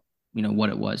 what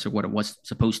it was or what it was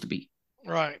supposed to be.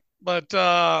 Right. But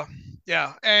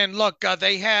yeah, and look,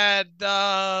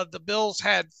 the Bills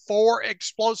had four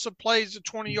explosive plays of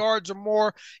 20 yards or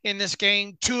more in this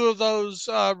game. Two of those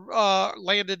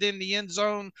landed in the end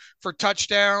zone for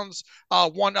touchdowns.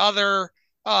 One other,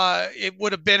 it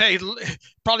would have been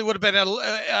probably would have been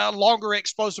a longer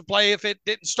explosive play if it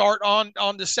didn't start on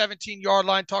the 17-yard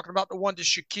line. Talking about the one to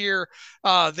Shakir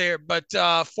there, but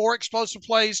four explosive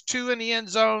plays, two in the end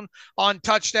zone on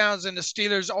touchdowns, and the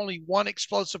Steelers only one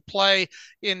explosive play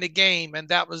in the game, and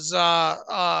that was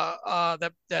that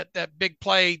big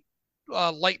play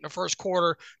late in the first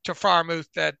quarter to Freiermuth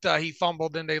that he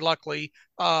fumbled, and they luckily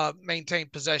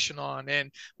maintained possession on.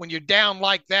 And when you're down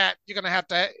like that, you're gonna have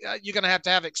to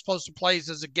have explosive plays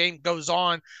as the game goes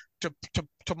on to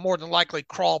more than likely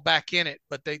crawl back in it,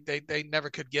 but they never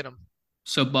could get them.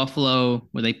 So Buffalo,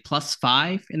 were they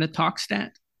 +5 in the talk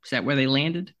stat? Is that where they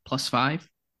landed? +5?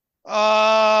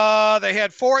 They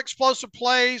had four explosive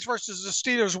plays versus the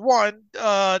Steelers one.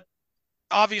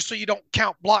 Obviously, you don't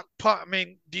count block punt. I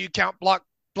mean, do you count block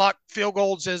field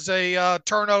goals as a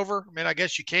turnover? I mean, I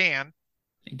guess you can.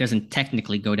 It doesn't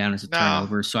technically go down as a No,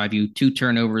 turnover. So I view two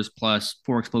turnovers plus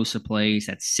four explosive plays.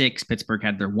 That's six. Pittsburgh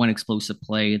had their one explosive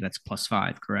play. That's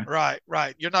 +5, correct?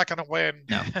 right. You're not going to win.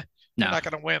 No, You're no. not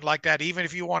going to win like that, even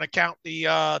if you want to count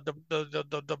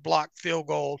the block field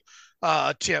goal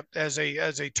attempt as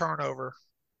a turnover.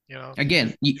 You know,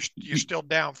 Again, you're still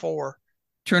down four.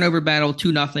 turnover battle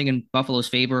 2-0 in Buffalo's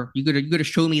favor. You could have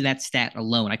shown me that stat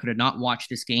alone. I could have not watched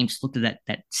this game, just looked at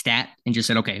that stat and just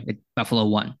said, okay, Buffalo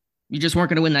won. You just weren't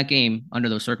going to win that game under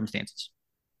those circumstances.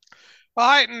 All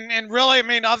right, and really, I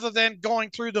mean, other than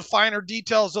going through the finer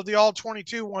details of the All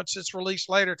 22 once it's released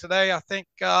later today, I think,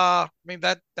 I mean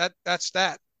that's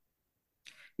that.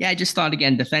 Yeah, I just thought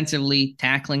again defensively,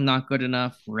 tackling not good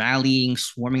enough, rallying,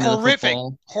 swarming to the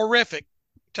football. Horrific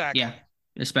Yeah, tackling.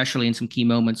 especially in some key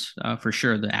moments, for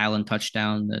sure. The Allen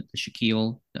touchdown, the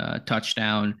Shaquille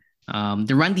touchdown.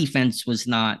 The run defense was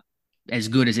not as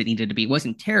good as it needed to be. It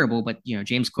wasn't terrible, but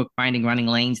James Cook finding running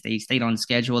lanes. They stayed on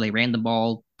schedule. They ran the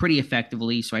ball pretty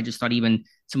effectively. So I just thought even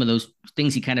some of those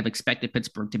things he kind of expected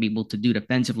Pittsburgh to be able to do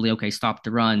defensively. Okay, stop the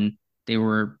run. They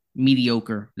were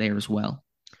mediocre there as well.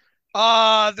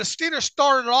 The Steelers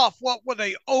started off, what were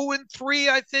they, 0-3,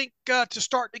 I think, to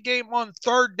start the game on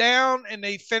third down, and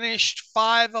they finished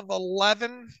 5 of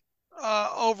 11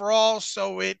 overall.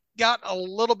 So it got a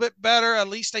little bit better. At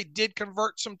least they did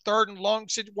convert some third and long.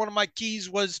 One of my keys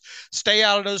was stay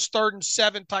out of those 3rd and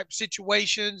 7 type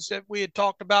situations that we had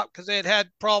talked about because they had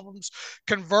problems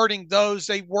converting those.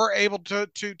 They were able to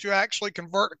actually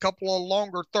convert a couple of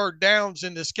longer third downs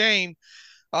in this game.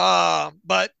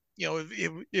 But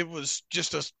it was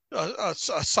just a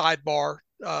sidebar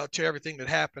to everything that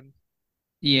happened.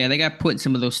 Yeah, they got put in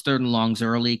some of those third and longs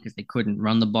early because they couldn't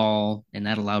run the ball, and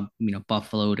that allowed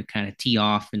Buffalo to kind of tee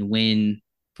off and win.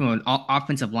 From an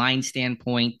offensive line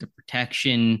standpoint, the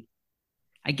protection,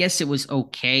 I guess it was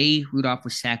okay. Rudolph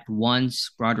was sacked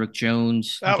once. Broderick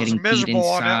Jones That was getting beat miserable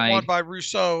on that one inside. by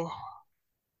Rousseau.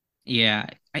 Yeah,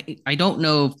 I don't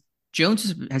know if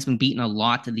Jones has been beaten a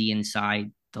lot to the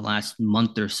inside the last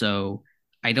month or so.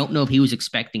 I don't know if he was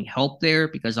expecting help there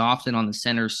because often on the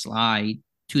center slide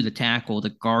to the tackle, the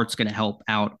guard's going to help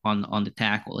out on the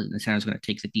tackle, and the center's going to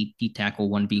take the deep tackle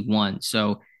 1v1.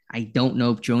 So I don't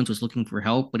know if Jones was looking for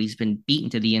help, but he's been beaten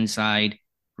to the inside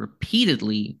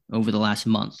repeatedly over the last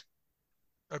month.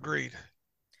 Agreed.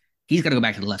 He's got to go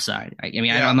back to the left side. I mean,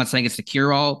 Yeah. I'm not saying it's the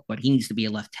cure all, but he needs to be a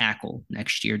left tackle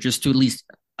next year just to at least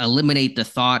eliminate the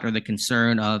thought or the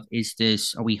concern of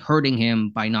are we hurting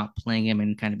him by not playing him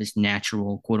in kind of his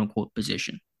natural quote unquote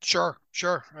position? Sure.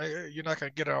 You're not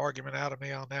going to get an argument out of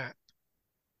me on that.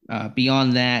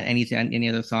 Beyond that, any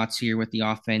other thoughts here with the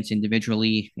offense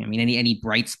individually? I mean, any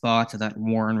bright spots? I thought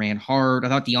Warren ran hard. I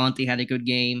thought Deontay had a good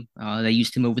game. They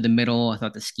used him over the middle. I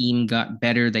thought the scheme got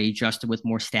better. They adjusted with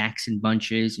more stacks and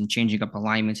bunches and changing up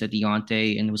alignments at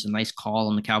Deontay. And it was a nice call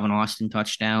on the Calvin Austin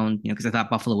touchdown, because I thought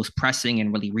Buffalo was pressing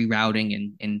and really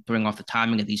rerouting and throwing off the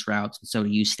timing of these routes. And so to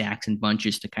use stacks and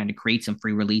bunches to kind of create some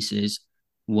free releases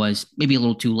was maybe a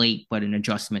little too late, but an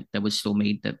adjustment that was still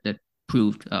made that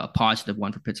proved a positive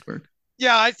one for Pittsburgh.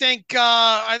 Yeah, I think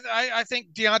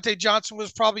Deontay Johnson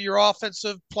was probably your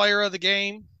offensive player of the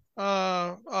game.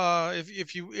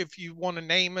 If you want to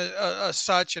name a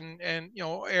such, and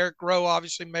Eric Rowe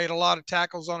obviously made a lot of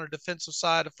tackles on the defensive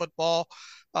side of football,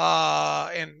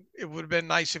 and it would have been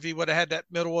nice if he would have had that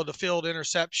middle of the field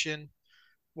interception.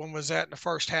 When was that in the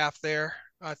first half? There,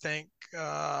 I think.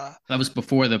 That was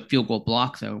before the field goal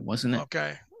block, though, wasn't it?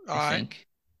 Okay, all I right. think.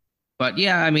 But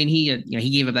yeah, I mean, he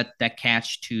gave up that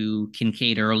catch to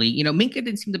Kincaid early. Minka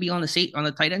didn't seem to be on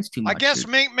the tight ends too I much. guess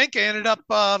Minka ended up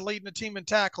leading the team in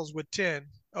tackles with 10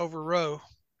 over Rowe.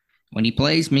 When he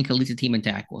plays, Minka leads the team in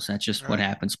tackles. That's just what Right.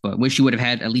 happens. But wish you would have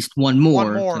had at least one One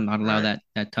more to more, not allow right?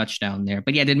 that touchdown there.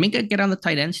 But yeah, did Minka get on the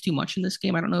tight ends too much in this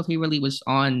game? I don't know if he really was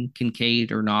on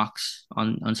Kincaid or Knox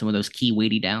on some of those key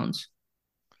weighty downs.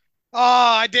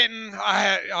 I didn't.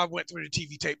 I went through the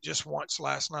TV tape just once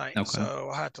last night, Okay.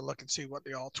 so I had to look and see what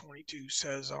the all 22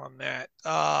 says on that.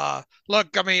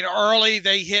 Look, I mean, early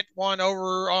they hit one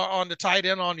over on the tight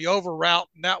end on the over route,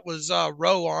 and that was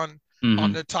Rowe on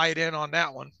Mm-hmm. the tight end on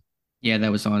that one. Yeah,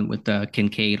 that was on with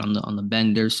Kincaid on the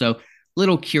bender. So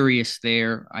little curious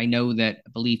there. I know that I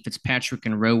believe Fitzpatrick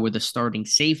and Rowe were the starting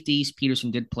safeties.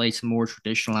 Peterson did play some more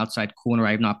traditional outside corner.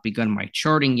 I have not begun my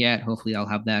charting yet. Hopefully, I'll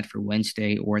have that for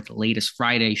Wednesday or at the latest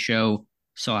Friday show.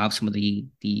 So I'll have some of the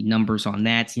numbers on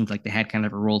that. Seems like they had kind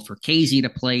of a role for KZ to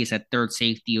play as that third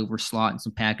safety over slot and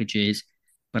some packages.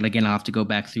 But again, I'll have to go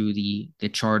back through the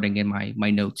charting and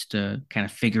my notes to kind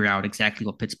of figure out exactly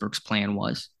what Pittsburgh's plan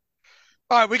was.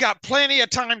 All right, we got plenty of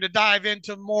time to dive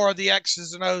into more of the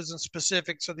X's and O's and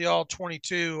specifics of the all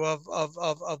 22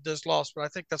 of this loss, but I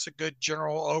think that's a good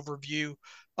general overview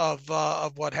of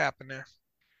what happened there.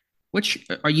 Which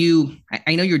are you?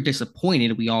 I know you're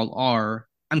disappointed. We all are.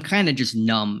 I'm kind of just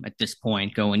numb at this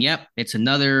point, going, yep, it's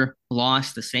another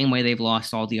loss, the same way they've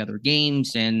lost all the other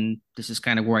games. And this is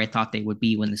kind of where I thought they would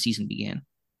be when the season began.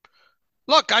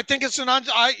 Look, I think it's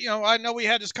I know we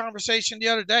had this conversation the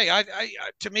other day.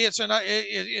 To me,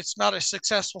 it's not a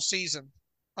successful season.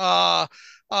 Uh,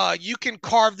 you can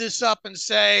carve this up and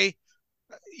say,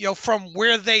 from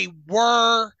where they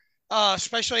were,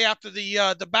 especially after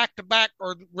the back to back,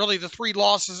 or really the three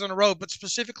losses in a row, but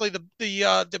specifically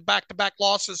the back to back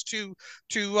losses to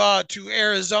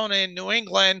Arizona and New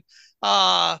England.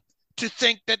 To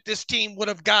think that this team would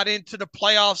have got into the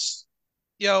playoffs,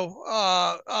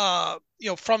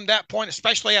 from that point,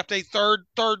 especially after a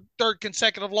third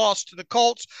consecutive loss to the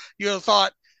Colts, you would have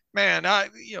thought, man,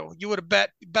 you would have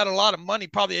bet a lot of money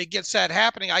probably against that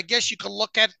happening. I guess you could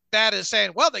look at that as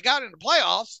saying, well, they got into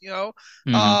playoffs,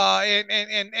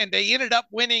 Mm-hmm. and they ended up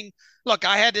winning. Look,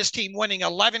 I had this team winning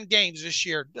 11 games this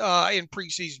year in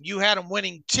preseason. You had them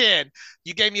winning 10.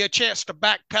 You gave me a chance to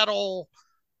backpedal.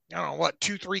 I don't know what,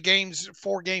 2, 3 games,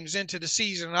 4 games into the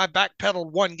season, and I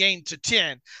backpedaled one game to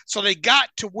 10. So they got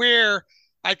to where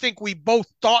I think we both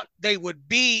thought they would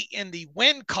be in the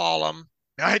win column.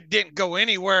 I didn't go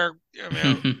anywhere. I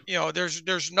mean,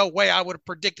 there's no way I would have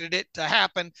predicted it to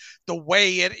happen the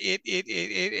way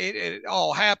it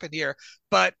all happened here.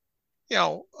 But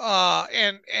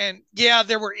and yeah,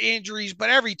 there were injuries, but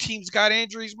every team's got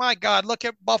injuries. My God, look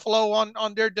at Buffalo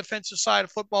on their defensive side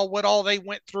of football, what all they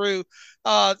went through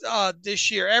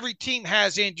this year. Every team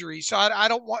has injuries, so I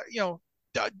don't want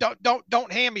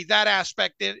don't hand me that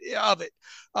aspect of it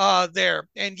there.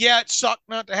 And yeah, it sucked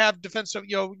not to have defensive,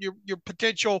 your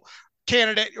potential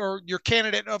candidate or your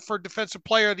candidate for defensive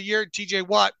player of the year, TJ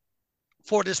Watt,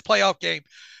 for this playoff game.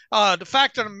 The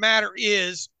fact of the matter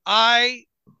is, I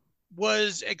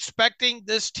was expecting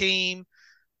this team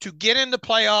to get in the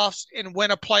playoffs and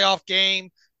win a playoff game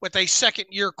with a second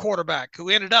year quarterback who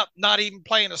ended up not even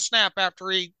playing a snap after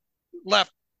he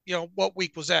left. What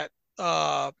week was that?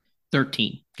 13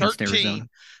 against 13 Arizona.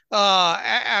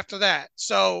 After that.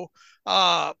 So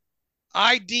I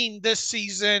deemed this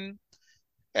season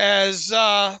as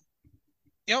not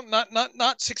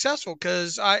successful,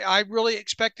 because I really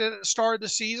expected at the start of the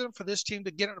season for this team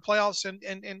to get in the playoffs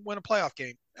and win a playoff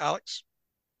game. Alex?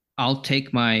 I'll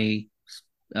take my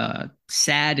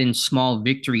sad and small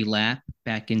victory lap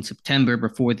back in September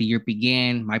before the year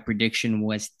began. My prediction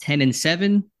was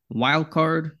 10-7, wild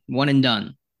card, one and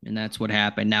done. And that's what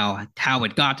happened. Now, how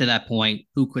it got to that point,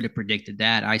 who could have predicted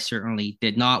that? I certainly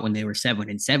did not when they were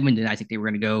 7-7. Did I think they were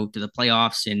going to go to the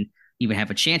playoffs and even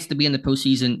have a chance to be in the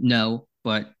postseason? No,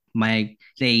 but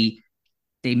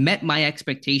they met my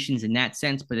expectations in that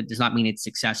sense, but it does not mean it's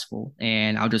successful.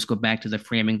 And I'll just go back to the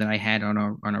framing that I had on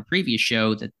our previous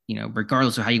show that,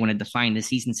 regardless of how you want to define the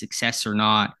season success or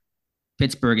not,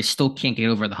 Pittsburgh is still can't get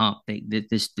over the hump.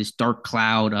 This dark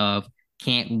cloud of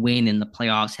can't win in the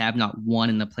playoffs, have not won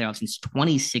in the playoffs since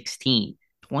 2016.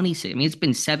 26. I mean, it's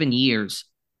been 7 years.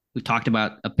 We've talked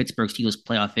about a Pittsburgh Steelers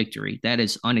playoff victory. That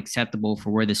is unacceptable for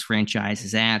where this franchise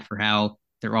is at, for how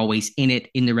they're always in it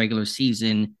in the regular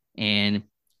season. And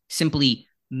simply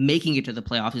making it to the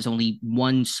playoffs is only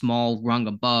one small rung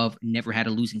above, never had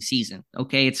a losing season.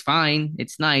 Okay, it's fine.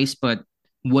 It's nice, but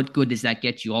what good does that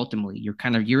get you ultimately?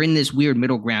 You're in this weird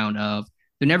middle ground of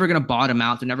they're never going to bottom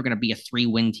out. They're never going to be a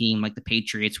 3-win team like the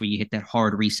Patriots where you hit that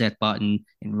hard reset button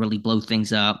and really blow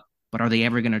things up. But are they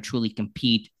ever going to truly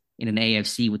compete in an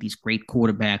AFC with these great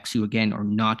quarterbacks who, again, are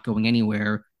not going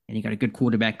anywhere? And you got a good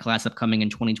quarterback class upcoming in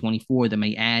 2024 that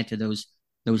may add to those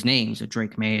names,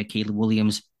 Drake May, Caleb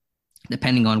Williams,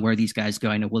 depending on where these guys go.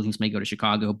 I know Williams may go to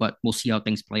Chicago, but we'll see how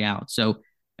things play out. So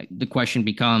the question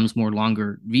becomes, more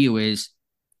longer view, is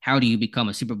how do you become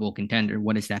a Super Bowl contender?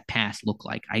 What does that path look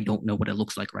like? I don't know what it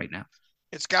looks like right now.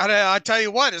 It's got to, I tell you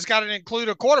what, it's got to include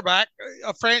a quarterback.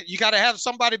 You got to have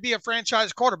somebody be a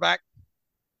franchise quarterback.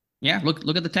 Yeah,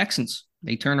 look at the Texans.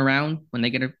 They turn around when they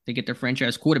get their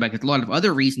franchise quarterback. There's a lot of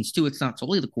other reasons too. It's not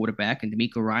solely the quarterback, and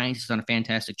DeMeco Ryans has done a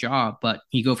fantastic job. But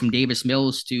you go from Davis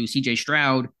Mills to C.J.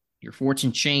 Stroud, your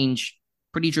fortune change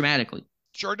pretty dramatically.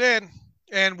 Sure did.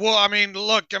 And well, I mean,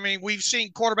 look, I mean, we've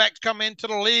seen quarterbacks come into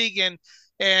the league and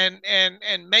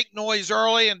make noise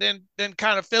early and then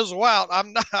kind of fizzle out. I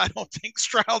don't think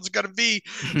Stroud's going to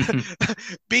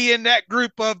be in that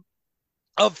group of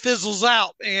fizzles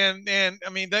out, and I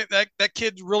mean that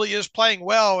kid really is playing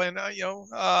well, and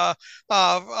to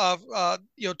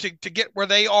get where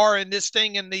they are in this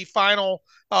thing in the final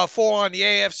four on the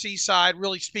AFC side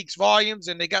really speaks volumes,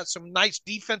 and they got some nice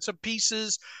defensive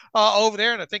pieces over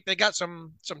there, and I think they got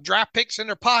some draft picks in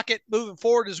their pocket moving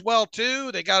forward as well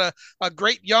too. They got a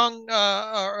great young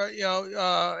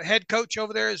head coach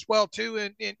over there as well too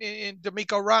in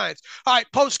DeMeco Ryans. All right,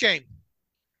 post game.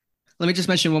 Let me just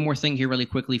mention one more thing here really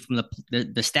quickly from the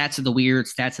stats of the weird,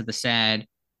 stats of the sad.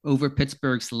 Over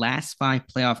Pittsburgh's last 5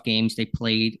 playoff games, they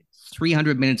played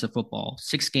 300 minutes of football,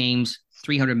 6 games,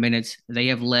 300 minutes. They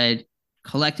have led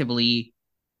collectively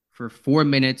for 4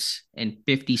 minutes and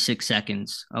 56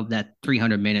 seconds of that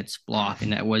 300 minutes block.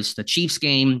 And that was the Chiefs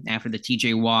game after the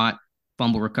TJ Watt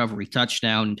fumble recovery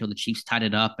touchdown until the Chiefs tied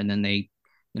it up. And then they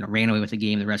ran away with the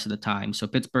game the rest of the time. So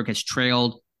Pittsburgh has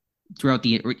trailed throughout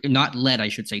not led, I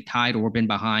should say, tied or been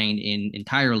behind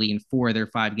entirely in 4 of their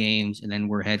 5 games. And then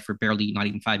we're ahead for barely not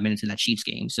even 5 minutes in that Chiefs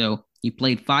game. So you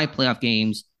played 5 playoff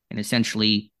games and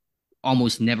essentially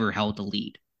almost never held the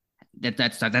lead.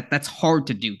 That's hard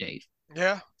to do, Dave.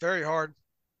 Yeah, very hard.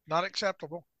 Not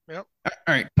acceptable. Yep. All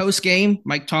right. Post game,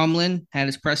 Mike Tomlin had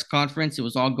his press conference. It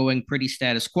was all going pretty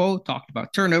status quo. Talked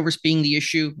about turnovers being the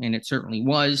issue, and it certainly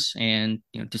was. And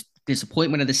just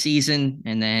disappointment of the season.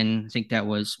 And then I think that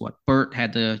was what Bert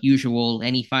had the usual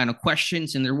any final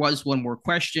questions, and there was one more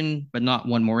question, but not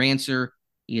one more answer.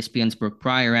 ESPN's Brooke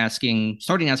Pryor starting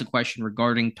to ask a question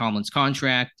regarding Tomlin's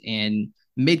contract, and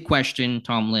mid-question,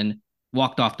 Tomlin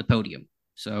walked off the podium.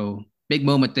 So big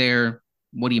moment there.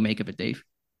 What do you make of it, Dave?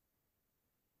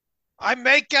 I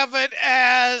make of it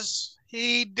as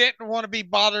he didn't want to be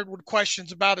bothered with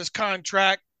questions about his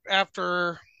contract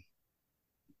after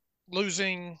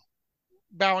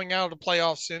bowing out of the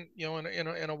playoffs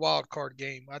in a wild card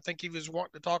game. I think he was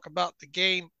wanting to talk about the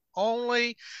game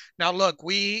only. Now, look,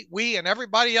 we and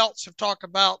everybody else have talked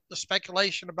about the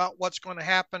speculation about what's going to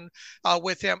happen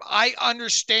with him. I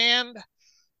understand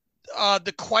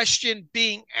the question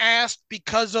being asked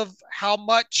because of how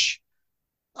much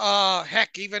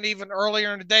even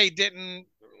earlier in the day, didn't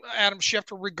Adam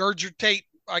Schefter regurgitate,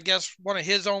 I guess, one of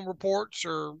his own reports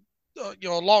or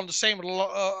along the same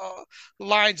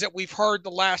lines that we've heard the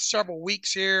last several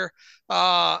weeks here.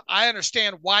 I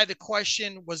understand why the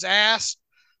question was asked.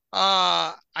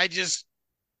 I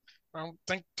don't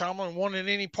think Tomlin wanted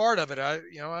any part of it.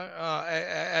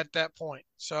 At that point.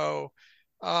 So,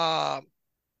 I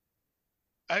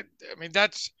mean,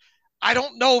 I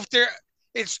don't know if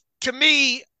it's, to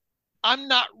me, I'm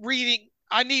not reading.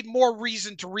 I need more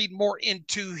reason to read more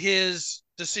into his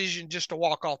decision just to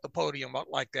walk off the podium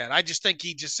like that. I just think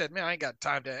he just said, man, I ain't got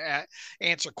time to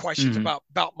answer questions about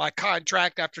my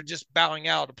contract after just bowing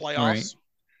out of the playoffs. Right.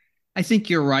 I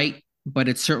think you're right, but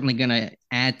it's certainly going to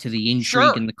add to the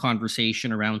intrigue in the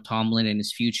conversation around Tomlin and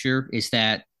his future. Is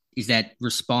that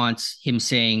response him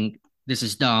saying, this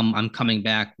is dumb, I'm coming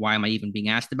back, why am I even being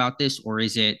asked about this? Or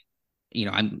is it,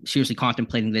 I'm seriously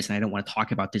contemplating this and I don't want to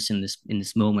talk about this in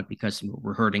this moment because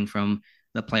we're hurting from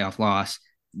the playoff loss.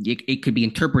 It could be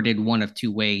interpreted one of 2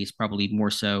 ways, probably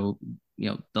more so,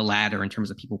 the latter in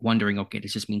terms of people wondering, okay,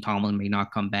 does this mean Tomlin may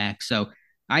not come back? So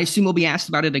I assume he'll be asked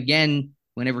about it again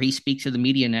whenever he speaks to the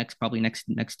media next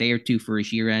day or 2 for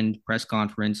his year-end press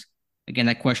conference. again,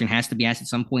 that question has to be asked at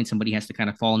some point. Somebody has to kind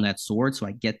of fall on that sword. So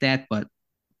I get that, but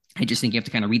I just think you have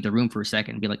to kind of read the room for a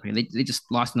second and be like, okay, they just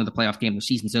lost another playoff game. The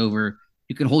season's over.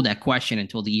 You can hold that question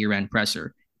until the year end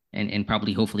presser and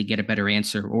probably hopefully get a better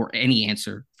answer or any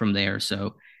answer from there.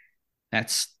 So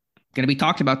that's going to be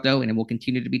talked about, though, and it will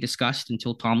continue to be discussed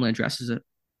until Tomlin addresses it.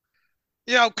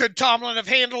 Could Tomlin have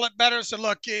handled it better? So,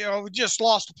 look, we just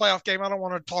lost a playoff game. I don't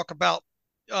want to talk about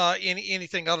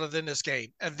anything other than this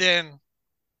game, and then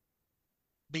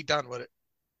be done with it.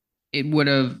 It would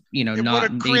have,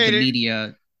 not made created the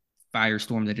media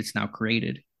firestorm that it's now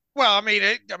created. Well, I mean,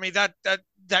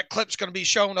 that clip's going to be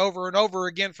shown over and over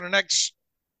again for the next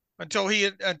until he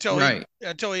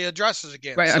addresses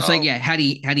again. Right. So, I was like, yeah, had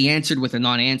he answered with a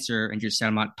non-answer and just said,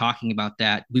 I'm not talking about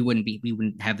that, we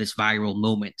wouldn't have this viral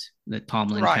moment that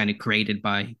Tomlin kind of created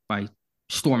by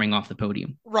storming off the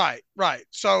podium. Right.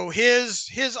 So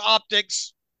his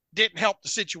optics didn't help the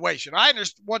situation. I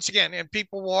understand, once again, and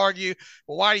people will argue,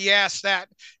 well, why do you ask that?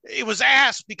 It was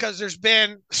asked because there's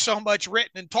been so much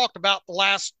written and talked about the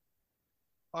last,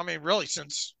 really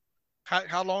since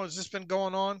how long has this been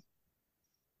going on?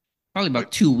 Probably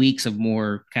about 2 weeks of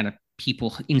more kind of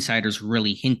people, insiders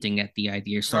really hinting at the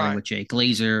idea, starting with Jay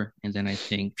Glazer, and then I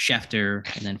think Schefter,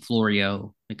 and then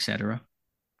Florio, etc.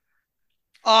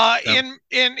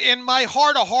 In my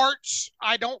heart of hearts,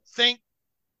 I don't think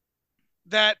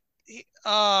that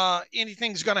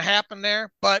anything's going to happen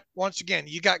there. But once again,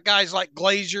 you got guys like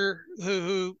Glazer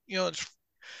who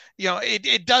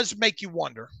it does make you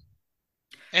wonder,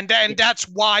 and that's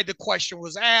why the question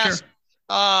was asked. Sure.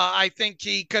 I think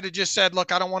he could have just said,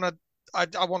 look, I don't want to,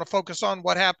 I want to focus on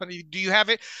what happened. Do you have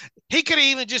it? He could have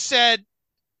even just said,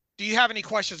 do you have any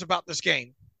questions about this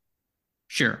game?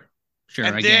 Sure.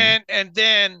 And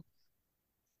then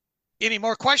any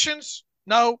more questions?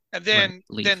 No. And then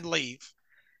leave.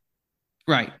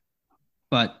 Right.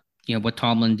 But, what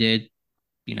Tomlin did,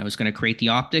 is going to create the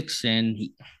optics. And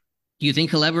do you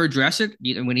think he'll ever address it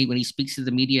when he speaks to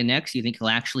the media next? Do you think he'll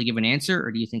actually give an answer,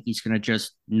 or do you think he's going to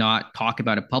just not talk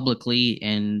about it publicly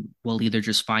and we'll either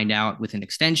just find out with an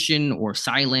extension or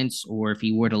silence, or if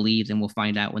he were to leave, then we'll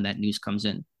find out when that news comes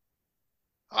in?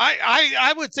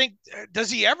 I would think,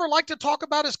 does he ever like to talk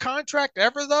about his contract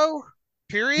ever, though?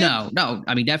 Period? No,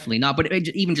 definitely not. But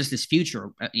even just his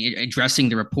future, addressing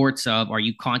the reports of, are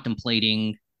you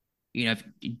contemplating,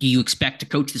 do you expect to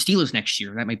coach the Steelers next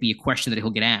year? That might be a question that he'll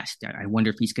get asked. I wonder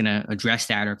if he's going to address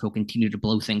that or if he'll continue to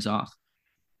blow things off.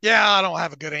 Yeah, I don't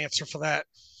have a good answer for that.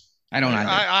 I don't either.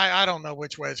 I don't know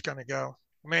which way it's going to go.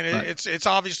 It's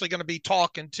obviously going to be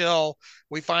talk until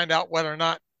we find out whether or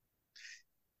not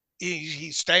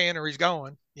he's staying or he's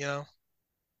going, Yeah.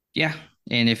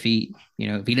 And if he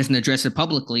doesn't address it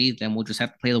publicly, then we'll just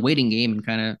have to play the waiting game and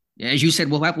kind of, as you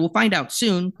said, we'll find out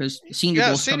soon because Senior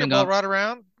Bowl's coming up. Right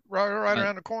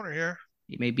around the corner here.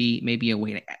 Maybe a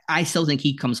wait. I still think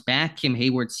he comes back. Kim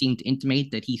Hayward seemed to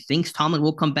intimate that he thinks Tomlin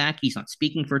will come back. He's not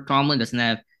speaking for Tomlin, doesn't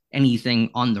have anything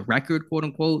on the record, quote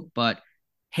unquote, but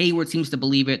Hayward seems to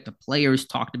believe it. The players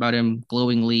talked about him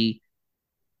glowingly.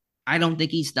 I don't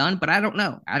think he's done, but I don't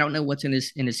know. I don't know what's in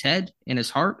his head, in his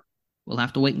heart. We'll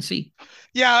have to wait and see.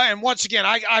 Yeah, and once again,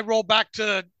 I roll back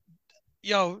to,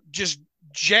 just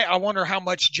Jay. I wonder how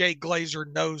much Jay Glazer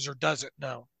knows or doesn't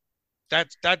know.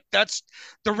 That's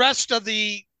the rest of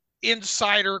the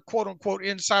insider, quote unquote,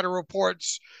 insider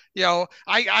reports.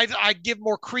 I give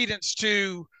more credence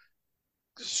to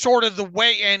sort of the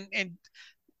way, and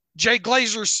Jay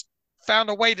Glazer's found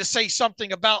a way to say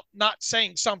something about not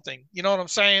saying something. You know what I'm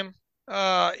saying?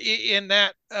 In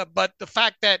that, but the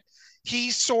fact that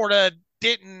he sort of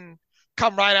didn't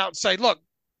come right out and say, look,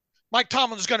 Mike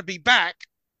Tomlin's going to be back,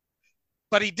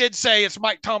 but he did say it's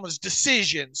Mike Tomlin's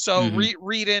decision. So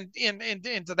read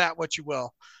into that what you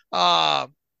will.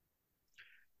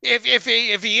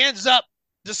 If he ends up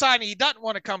deciding he doesn't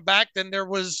want to come back, then there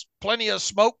was plenty of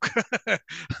smoke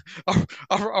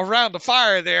around the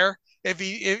fire there.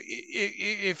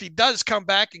 If he does come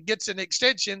back and gets an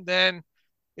extension, then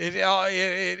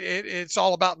it's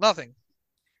all about nothing.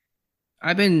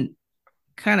 I've been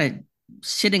kind of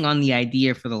sitting on the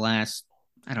idea for the last,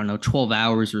 12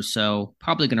 hours or so.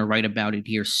 Probably going to write about it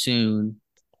here soon.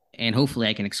 And hopefully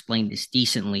I can explain this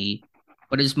decently.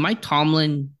 But is Mike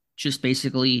Tomlin just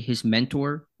basically his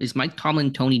mentor? Is Mike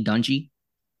Tomlin Tony Dungy?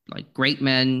 Like, great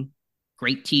men,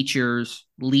 great teachers,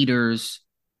 leaders,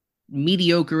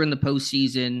 mediocre in the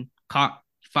postseason, caught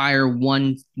fire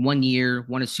one year,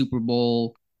 won a Super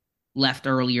Bowl, left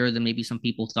earlier than maybe some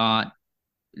people thought.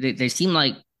 They seem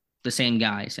like the same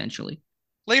guy, essentially.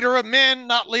 Leader of men,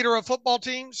 not leader of football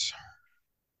teams?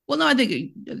 Well, no, I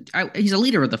think he's a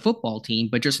leader of the football team,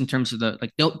 but just in terms of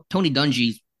Tony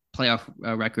Dungy playoff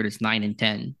record is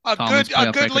 9-10. A Tomlin's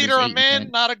playoff good record is leader of 8-10. men,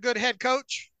 not a good head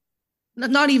coach.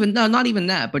 Not even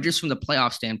that, but just from the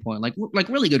playoff standpoint, like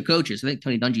really good coaches. I think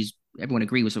Tony Dungy's, everyone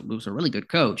agreed, was a really good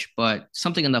coach, but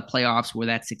something in the playoffs where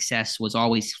that success was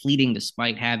always fleeting,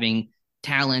 despite having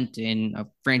talent in a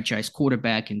franchise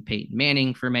quarterback in Peyton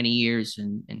Manning for many years,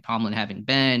 and Tomlin having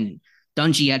been.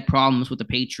 Dungy had problems with the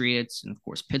Patriots, and of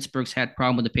course Pittsburgh's had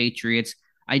problem with the Patriots.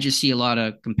 I just see a lot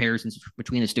of comparisons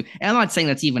between the two. And I'm not saying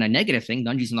that's even a negative thing.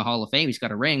 Dungy's in the Hall of Fame. He's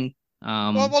got a ring.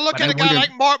 Well, look But at I a guy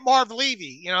wonder, like Marv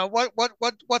Levy. You know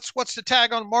what's the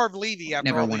tag on Marv Levy after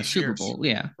never all won a these Super years? Bowl.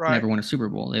 Yeah, Right. never won a Super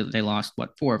Bowl. They lost,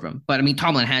 what, 4 of them. But I mean,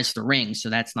 Tomlin has the ring, so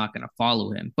that's not going to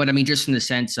follow him. But I mean, just in the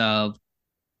sense of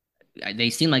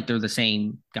they seem like they're the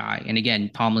same guy. And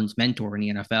again, Tomlin's mentor in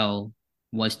the NFL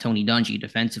was Tony Dungy,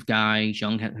 defensive guy,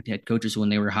 young head coaches when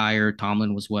they were hired.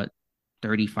 Tomlin was what,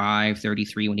 35,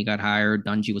 33 when he got hired.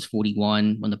 Dungy was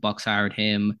 41 when the Bucs hired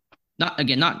him. Not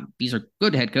these are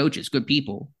good head coaches, good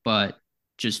people, but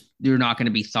just they're not going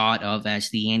to be thought of as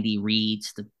the Andy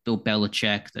Reids, the Bill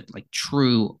Belichick, the like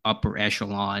true upper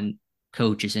echelon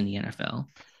coaches in the NFL.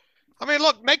 I mean,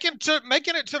 look, making it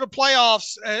to the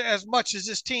playoffs as much as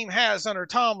this team has under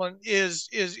Tomlin is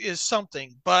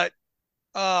something, but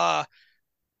uh,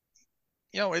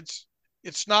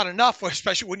 it's not enough,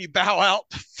 especially when you bow out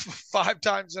 5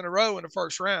 times in a row in the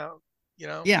first round.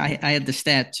 Yeah, I had the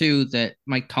stat too that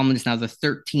Mike Tomlin is now the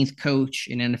 13th coach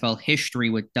in NFL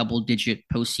history with double-digit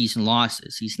postseason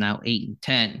losses. He's now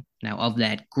 8-10. Now, of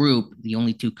that group, the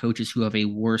only 2 coaches who have a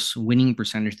worse winning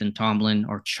percentage than Tomlin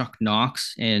are Chuck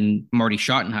Knox and Marty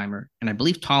Schottenheimer. And I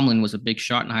believe Tomlin was a big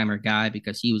Schottenheimer guy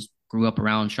because he grew up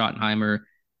around Schottenheimer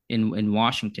in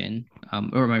Washington.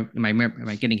 Or am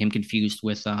I getting him confused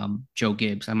with Joe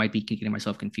Gibbs? I might be getting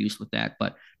myself confused with that.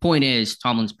 But point is,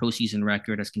 Tomlin's postseason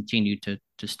record has continued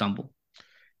to stumble.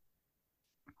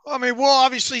 I mean, we'll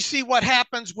obviously see what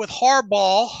happens with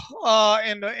Harbaugh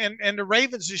and the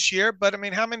Ravens this year. But I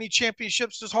mean, how many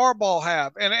championships does Harbaugh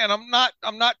have? And I'm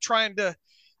not trying to.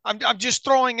 I'm just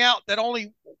throwing out that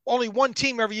only one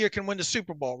team every year can win the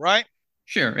Super Bowl, right?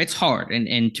 Sure, it's hard,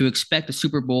 and to expect a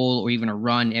Super Bowl or even a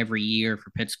run every year for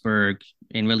Pittsburgh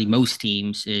and really most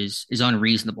teams is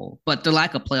unreasonable. But the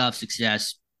lack of playoff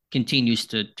success continues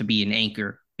to be an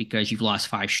anchor because you've lost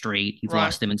 5 straight. You've Right.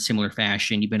 lost them in similar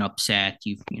fashion. You've been upset.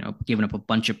 You've given up a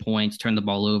bunch of points, turned the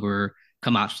ball over,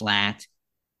 come out flat.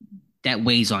 That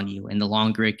weighs on you, and the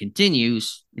longer it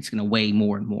continues, it's going to weigh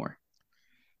more and more.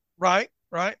 Right.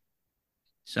 Right.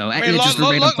 So I mean, it's just a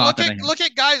random thought that I had. look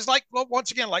at guys like,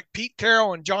 once again, like Pete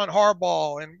Carroll and John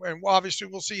Harbaugh, and obviously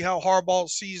we'll see how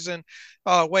Harbaugh's season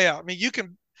way out. I mean,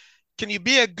 can you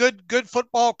be a good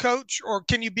football coach, or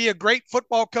can you be a great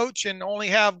football coach and only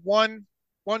have one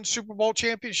Super Bowl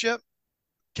championship?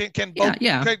 Can both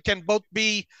Yeah. can both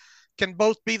be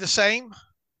the same?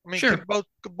 I mean, Sure. can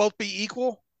both be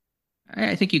equal?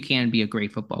 I think you can be a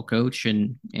great football coach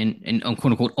and quote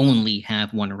unquote only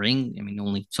have one ring. I mean,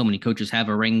 only so many coaches have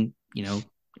a ring,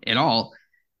 at all.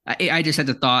 I just had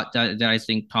the thought that I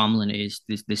think Tomlin is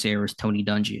this era's Tony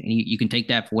Dungy, and you can take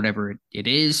that for whatever it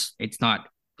is. It's not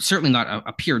certainly not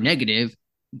a pure negative,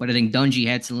 but I think Dungy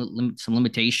had some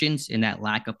limitations in that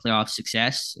lack of playoff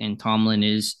success, and Tomlin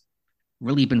is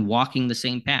really been walking the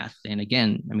same path. And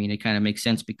again, I mean, it kind of makes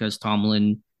sense because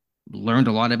Tomlin learned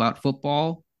a lot about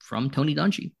football from Tony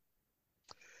Dungy.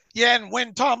 Yeah, and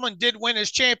when Tomlin did win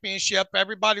his championship,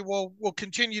 everybody will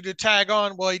continue to tag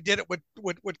on. Well, he did it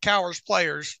with Cowher's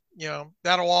players.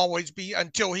 That'll always be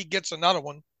until he gets another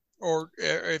one, or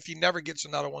if he never gets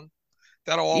another one,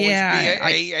 that'll always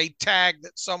be a tag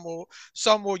that some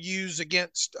will use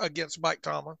against Mike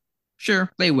Tomlin. Sure,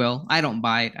 they will. I don't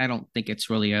buy it. I don't think it's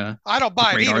really I don't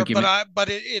buy it either, argument. but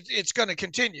it's going to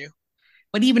continue.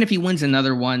 But even if he wins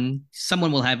another one,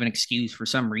 someone will have an excuse for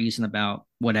some reason about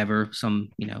whatever, some,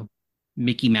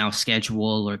 Mickey Mouse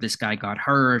schedule, or this guy got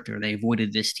hurt, or they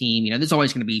avoided this team. There's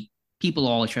always going to be people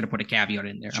always try to put a caveat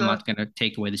in there. Sure. I'm not going to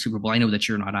take away the Super Bowl. I know that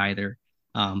you're not either.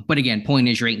 But again, point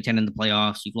is, you're 8-10 in the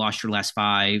playoffs. You've lost your last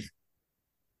 5.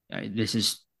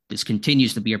 This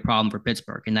continues to be a problem for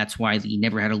Pittsburgh, and that's why the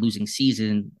never had a losing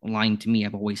season line to me.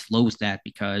 I've always loathed that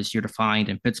because you're defined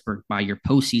in Pittsburgh by your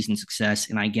postseason success.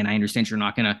 And again, I understand you're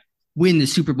not going to win the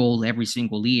Super Bowl every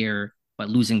single year, but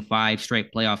losing 5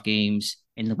 straight playoff games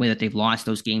and the way that they've lost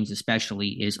those games especially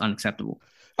is unacceptable.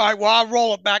 All right, well, I'll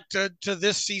roll it back to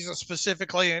this season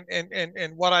specifically,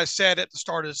 and what I said at the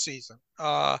start of the season.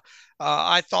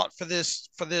 I thought for this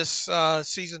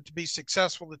season to be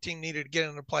successful, the team needed to get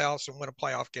into the playoffs and win a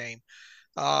playoff game,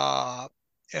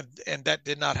 and that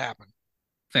did not happen.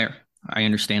 Fair. I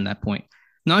understand that point.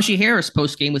 Najee Harris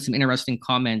post game with some interesting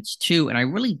comments too, and I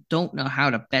really don't know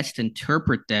how to best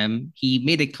interpret them. He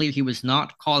made it clear he was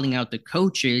not calling out the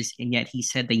coaches, and yet he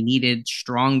said they needed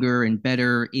stronger and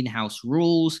better in-house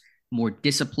rules, more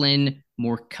discipline,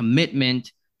 more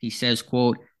commitment. He says,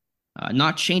 quote,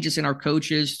 not changes in our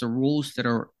coaches, the rules that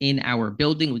are in our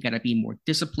building. We got to be more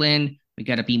disciplined. We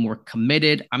got to be more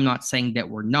committed. I'm not saying that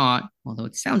we're not, although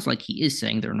it sounds like he is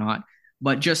saying they're not.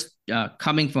 But just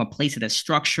coming from a place that has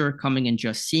structure, coming and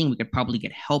just seeing, we could probably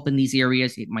get help in these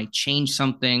areas. It might change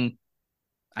something.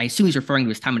 I assume he's referring to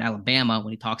his time in Alabama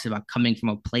when he talks about coming from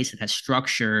a place that has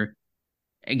structure.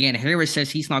 Again, Harris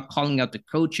says he's not calling out the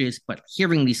coaches, but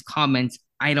hearing these comments,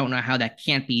 I don't know how that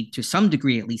can't be, to some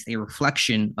degree at least, a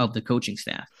reflection of the coaching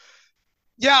staff.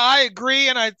 Yeah, I agree,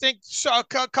 and I think a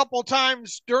couple of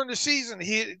times during the season,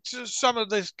 some of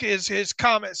his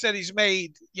comments that he's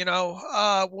made,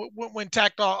 when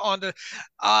tacked on to,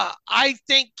 I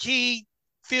think he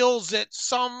feels that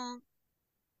some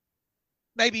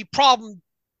maybe problem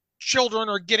children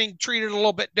are getting treated a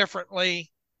little bit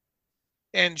differently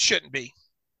and shouldn't be.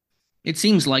 It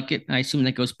seems like it. I assume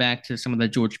that goes back to some of the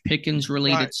George Pickens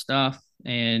related stuff,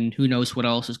 and who knows what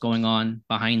else is going on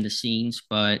behind the scenes,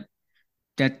 but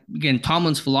that, again,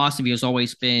 Tomlin's philosophy has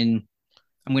always been,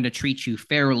 I'm going to treat you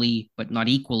fairly, but not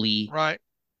equally. Right.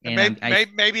 And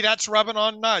maybe that's rubbing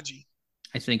on Najee.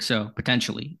 I think so,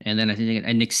 potentially. And then I think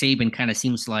and Nick Saban kind of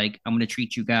seems like, I'm going to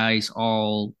treat you guys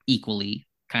all equally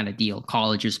kind of deal.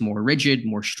 College is more rigid,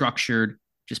 more structured,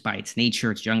 just by its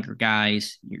nature. It's younger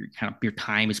guys. Your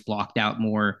time is blocked out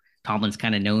more. Tomlin's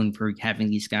kind of known for having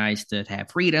these guys to have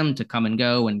freedom to come and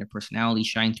go and their personalities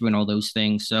shine through and all those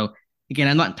things. So again,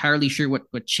 I'm not entirely sure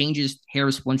what changes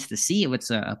Harris wants to see, if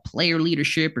it's a player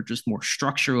leadership or just more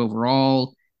structure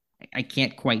overall. I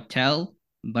can't quite tell,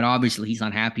 but obviously he's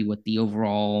not happy with the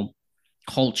overall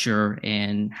culture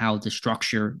and how the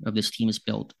structure of this team is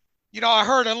built. I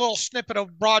heard a little snippet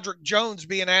of Broderick Jones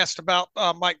being asked about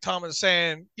Mike Tomlin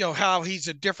saying, how he's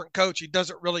a different coach. He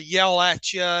doesn't really yell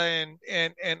at you. And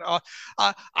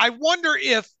I wonder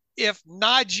if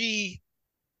Najee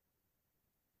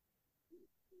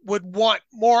would want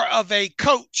more of a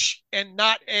coach and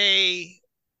not a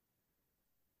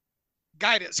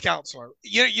guidance counselor.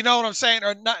 You know what I'm saying?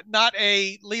 Or not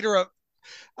a leader of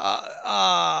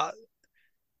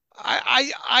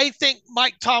I think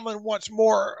Mike Tomlin wants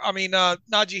more. I mean,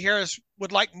 Najee Harris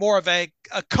would like more of a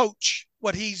coach.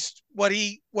 What he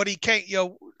came,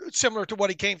 similar to what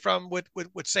he came from with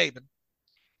Saban.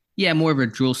 Yeah, more of a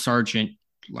drill sergeant,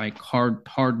 like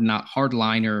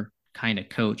hardliner kind of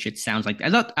coach. It sounds like. I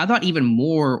thought even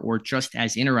more, or just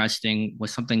as interesting,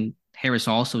 was something Harris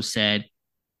also said.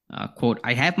 Quote,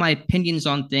 I have my opinions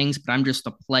on things, but I'm just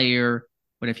a player.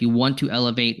 But if you want to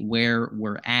elevate where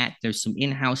we're at, there's some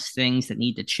in-house things that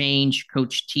need to change.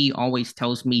 Coach T always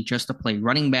tells me just to play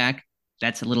running back.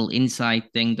 That's a little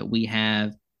inside thing that we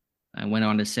have. I went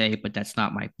on to say, but that's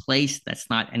not my place. That's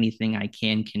not anything I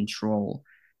can control.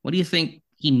 What do you think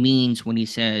he means when he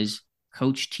says,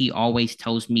 Coach T always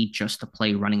tells me just to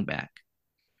play running back?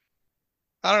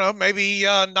 I don't know. Maybe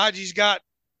Najee's got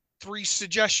 3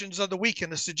 suggestions of the week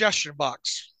in the suggestion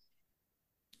box.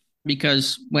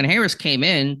 Because when Harris came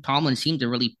in, Tomlin seemed to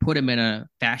really put him in a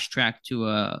fast track to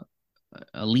a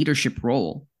leadership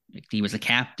role. He was a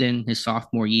captain his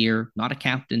sophomore year, not a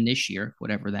captain this year,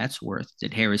 whatever that's worth.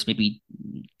 Did Harris maybe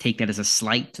take that as a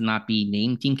slight to not be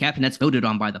named team captain? That's voted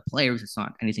on by the players. It's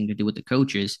not anything to do with the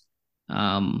coaches.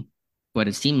 But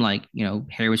it seemed like,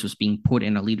 Harris was being put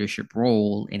in a leadership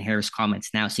role, and Harris'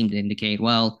 comments now seem to indicate,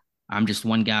 well, I'm just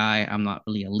one guy. I'm not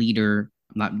really a leader.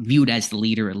 I'm not viewed as the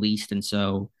leader, at least. And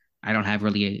so I don't have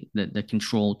really the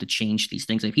control to change these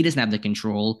things. If he doesn't have the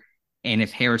control, and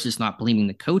if Harris is not blaming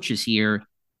the coaches here,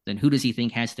 then who does he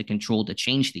think has the control to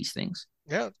change these things?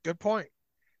 Yeah, good point.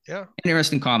 Yeah.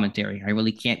 Interesting commentary. I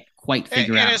really can't quite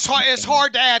figure out. And it's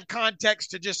hard to add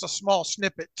context to just a small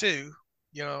snippet too,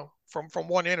 from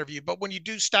one interview. But when you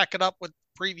do stack it up with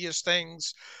previous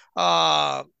things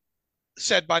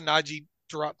said by Najee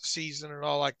throughout the season and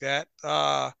all like that,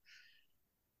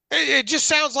 it just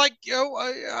sounds like,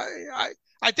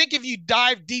 I think if you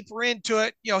dive deeper into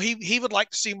it, he would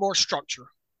like to see more structure.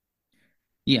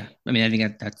 Yeah. I mean, I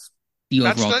think that's the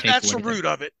overall takeaway. That's the root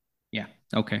of it. Yeah.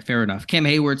 Okay. Fair enough. Cam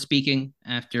Hayward speaking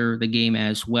after the game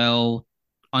as well.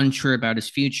 Unsure about his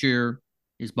future.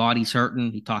 His body's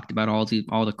hurting. He talked about all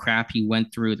the crap he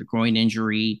went through, the groin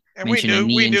injury. And we knew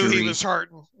he was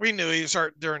hurting. We knew he was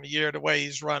hurting during the year, the way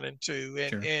he's running too.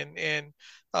 And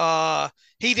sure.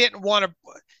 He didn't want to.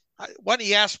 When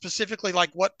he asked specifically,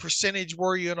 like, what percentage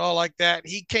were you and all like that,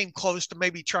 he came close to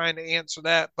maybe trying to answer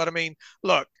that. But I mean,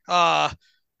 look,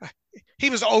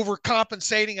 was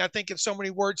overcompensating. I think in so many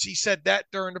words he said that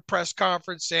during the press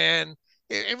conference, and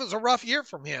it was a rough year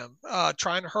from him,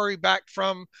 trying to hurry back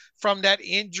from that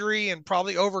injury and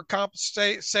probably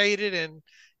overcompensated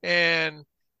and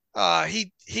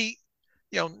he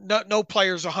no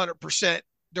player's 100%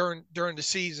 during the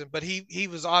season, but he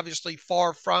was obviously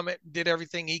far from it and did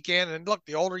everything he can. And look,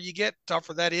 the older you get,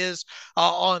 tougher that is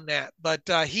on that. But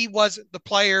he wasn't the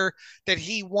player that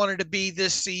he wanted to be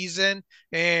this season,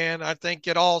 and I think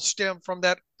it all stemmed from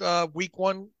that week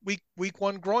one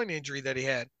groin injury that he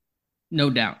had. No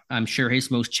doubt. I'm sure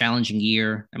his most challenging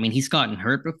year. I mean, he's gotten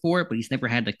hurt before, but he's never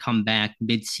had to come back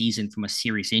mid-season from a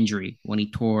serious injury when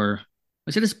he tore,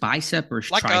 was it his bicep or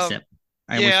his tricep?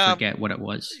 I always forget what it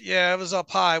was. Yeah, it was up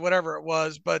high, whatever it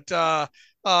was. But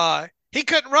he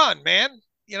couldn't run, man.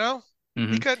 He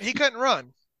couldn't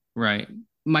run. Right.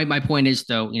 My point is,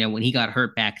 though, when he got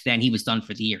hurt back then, he was done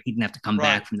for the year. He didn't have to come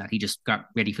back from that. He just got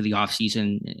ready for the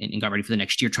offseason and got ready for the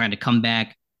next year, trying to come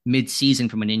back mid-season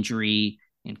from an injury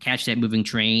and catch that moving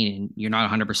train. And you're not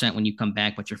 100% when you come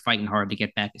back, but you're fighting hard to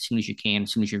get back as soon as you can.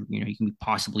 As soon as you can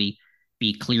possibly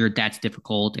be cleared, that's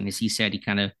difficult. And as he said, he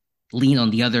kind of leaned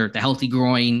on the healthy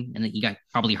groin, and then he got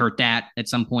probably hurt that at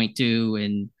some point too.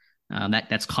 And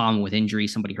that's common with injury.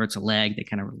 Somebody hurts a leg, they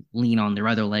kind of lean on their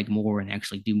other leg more and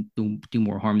actually do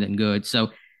more harm than good. So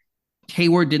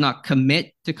Hayward did not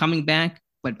commit to coming back,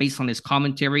 but based on his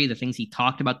commentary, the things he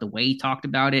talked about, the way he talked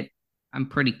about it, I'm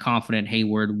pretty confident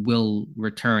Hayward will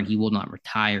return. He will not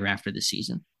retire after the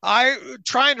season.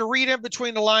 Trying to read in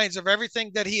between the lines of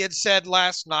everything that he had said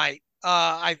last night.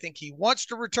 I think he wants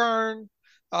to return.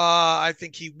 I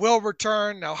think he will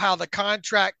return. Now, how the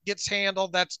contract gets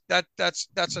handled, that's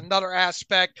another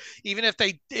aspect. Even if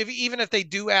they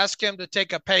do ask him to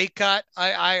take a pay cut,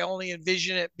 I only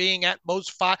envision it being at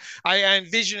most 5. I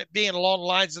envision it being along the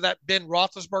lines of that Ben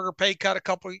Roethlisberger pay cut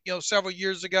several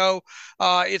years ago.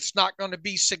 It's not going to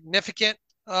be significant.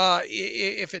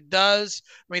 If it does,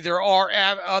 I mean, there are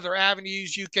other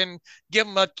avenues. You can give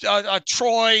him a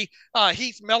Troy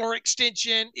Heath Miller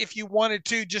extension if you wanted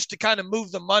to, just to kind of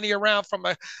move the money around from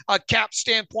a cap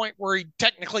standpoint, where he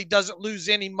technically doesn't lose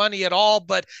any money at all.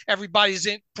 But everybody's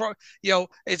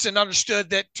it's an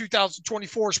understood that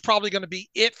 2024 is probably going to be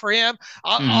it for him.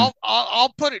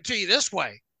 I'll put it to you this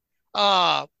way.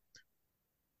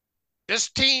 This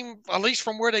team, at least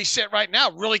from where they sit right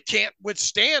now, really can't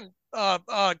withstand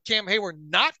Cam Hayward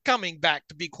not coming back,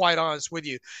 to be quite honest with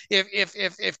you.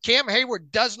 If Cam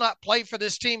Hayward does not play for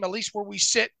this team, at least where we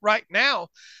sit right now,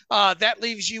 that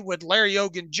leaves you with Larry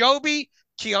Ogunjobi,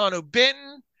 Keanu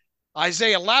Benton,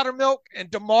 Isaiah Loudermilk, and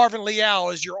DeMarvin Leal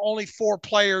as your only 4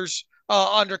 players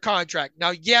under contract.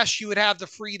 Now, yes, you would have the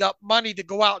freed up money to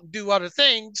go out and do other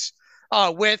things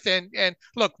with. And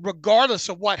look, regardless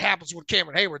of what happens with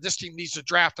Cameron Hayward, this team needs to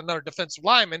draft another defensive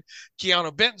lineman.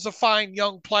 Keanu Benton's a fine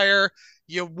young player.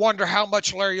 You wonder how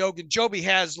much Larry Ogunjobi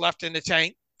has left in the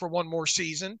tank for one more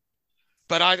season.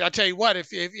 But I tell you what,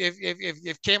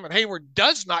 if Cameron Hayward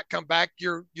does not come back,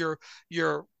 you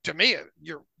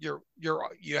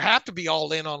have to be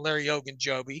all in on Larry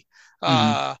Ogunjobi.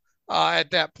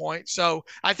 At that point. So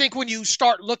I think when you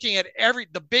start looking at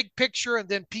the big picture and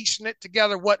then piecing it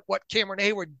together, what Cameron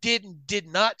Hayward did and did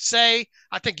not say,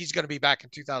 I think he's going to be back in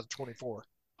 2024.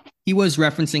 He was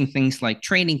referencing things like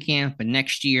training camp and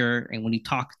next year. And when you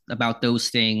talk about those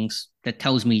things, that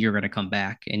tells me you're going to come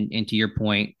back. And to your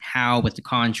point, how with the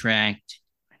contract,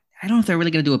 I don't know if they're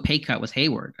really going to do a pay cut with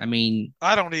Hayward. I mean,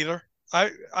 I don't either.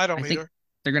 I don't either.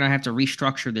 They're going to have to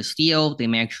restructure this deal. They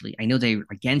may actually, I know they're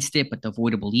against it, but the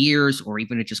avoidable years, or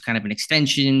even it's just kind of an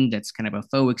extension that's kind of a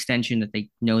faux extension that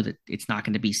they know that it's not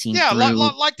going to be seen through.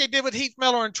 Like they did with Heath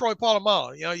Miller and Troy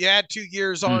Polamalu. You add 2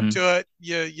 years onto it.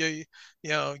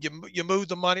 You move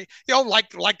the money.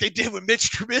 Like they did with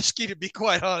Mitch Trubisky, to be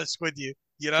quite honest with you.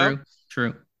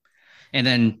 True. And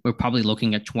then we're probably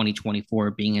looking at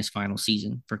 2024 being his final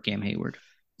season for Cam Hayward.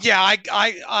 Yeah,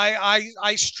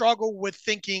 I struggle with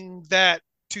thinking that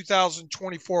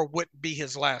 2024 wouldn't be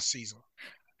his last season.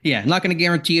 Yeah, I'm not going to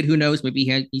guarantee it. Who knows?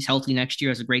 Maybe he's healthy next year,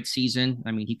 has a great season.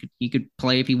 I mean, he could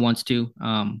play if he wants to.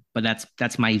 But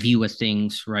that's my view of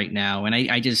things right now. And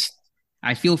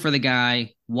I feel for the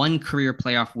guy. 1 career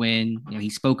playoff win. He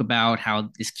spoke about how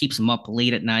this keeps him up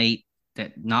late at night.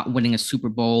 That not winning a Super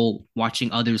Bowl,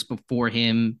 watching others before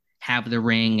him have the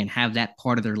ring and have that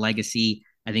part of their legacy.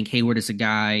 I think Hayward is a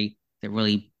guy that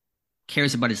really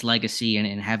cares about his legacy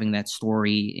and having that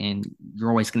story. And you're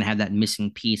always going to have that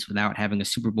missing piece without having a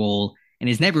Super Bowl. And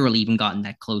he's never really even gotten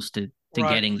that close to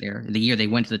getting there. The year they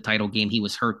went to the title game, he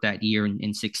was hurt that year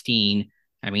in 16.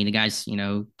 I mean, the guys,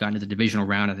 got into the divisional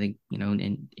round, I think,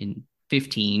 in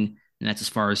 15. and that's as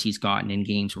far as he's gotten in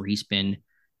games where he's been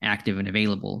active and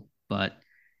available. But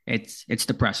it's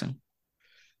depressing.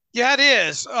 Yeah, it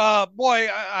is. Boy,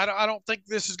 I don't think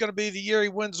this is going to be the year he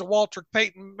wins the Walter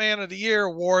Payton Man of the Year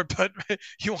award, but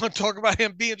you want to talk about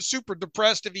him being super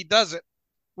depressed if he doesn't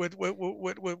with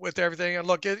everything. And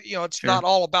look, it's Sure. not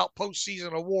all about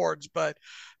postseason awards, but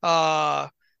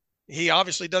he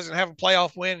obviously doesn't have a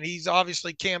playoff win. He's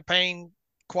obviously campaigned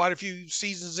quite a few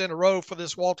seasons in a row for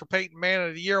this Walter Payton Man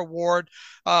of the Year award.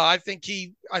 I think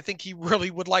he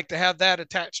really would like to have that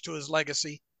attached to his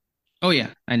legacy. Oh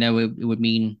yeah, I know it would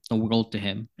mean the world to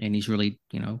him, and he's really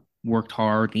worked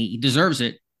hard. He deserves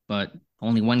it, but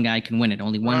only one guy can win it.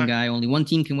 Only one Right. guy, only one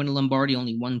team can win a Lombardi.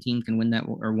 Only one team can win that,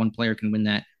 or one player can win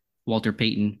that Walter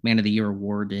Payton Man of the Year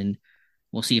award. And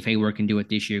we'll see if Hayward can do it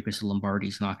this year because the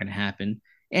Lombardi's not going to happen.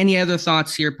 Any other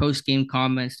thoughts here, post game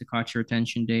comments that caught your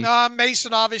attention, Dave?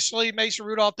 Mason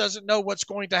Rudolph doesn't know what's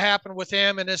going to happen with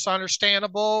him, and it's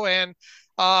understandable. And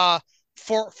uh,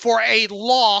 for a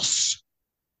loss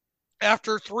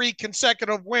after three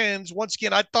consecutive wins, once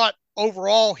again, I thought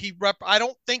overall I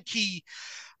don't think he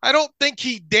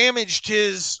damaged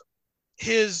his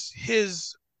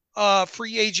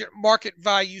free agent market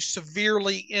value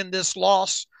severely in this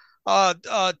loss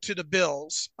to the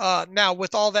Bills. Now,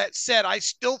 with all that said, I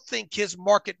still think his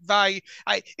market value,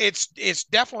 it's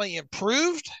definitely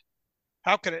improved.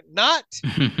 How could it not?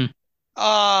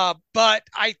 But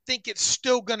I think it's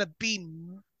still going to be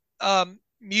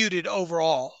muted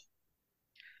overall.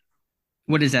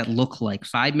 What does that look like?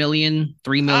 5 million,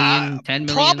 3 Uh, million, 10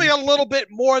 Probably million? a little bit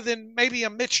more than maybe a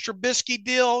Mitch Trubisky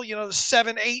deal, the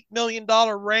 $7-8 million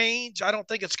range. I don't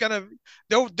think it's going to,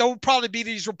 there'll probably be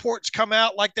these reports come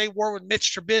out like they were with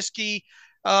Mitch Trubisky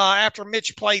after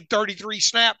Mitch played 33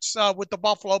 snaps with the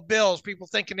Buffalo Bills, people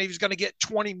thinking he was going to get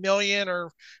 20 million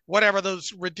or whatever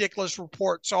those ridiculous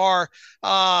reports are.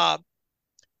 Uh,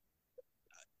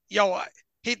 you know,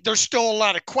 there's still a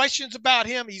lot of questions about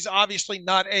him. He's obviously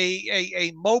not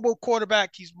a mobile quarterback.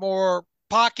 He's more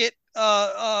pocket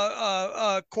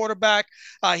quarterback.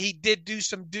 He did do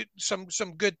some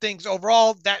good things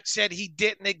overall. That said, he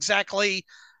didn't exactly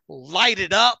light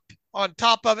it up on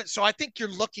top of it. So I think you're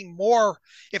looking more,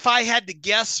 if I had to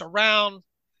guess, around,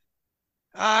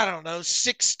 I don't know,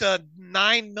 $6 to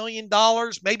 $9 million,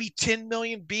 maybe 10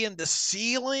 million being the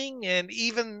ceiling, and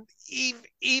even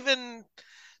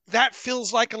that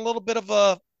feels like a little bit of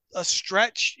a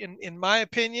stretch in my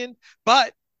opinion.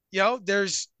 But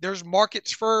there's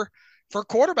markets for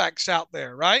quarterbacks out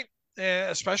there, right?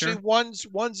 Especially Sure.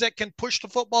 ones that can push the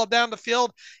football down the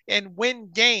field and win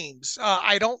games.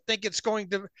 I don't think it's going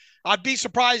to. I'd be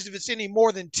surprised if it's any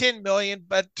more than 10 million,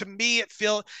 but to me, it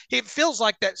feels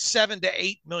like that $7 to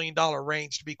 $8 million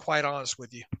range. To be quite honest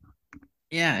with you.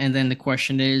 Yeah, and then the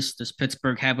question is, does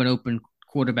Pittsburgh have an open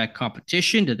quarterback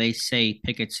competition? Do they say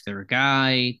Pickett's their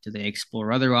guy? Do they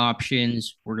explore other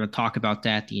options? We're going to talk about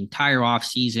that the entire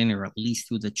offseason, or at least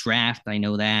through the draft. I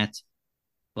know that.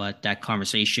 But that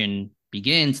conversation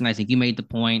begins, and I think you made the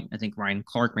point. I think Ryan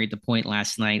Clark made the point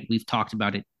last night. We've talked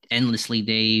about it endlessly,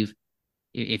 Dave.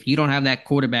 If you don't have that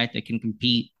quarterback that can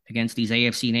compete against these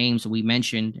AFC names that we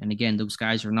mentioned, and again, those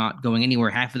guys are not going anywhere.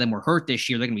 Half of them were hurt this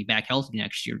year. They're going to be back healthy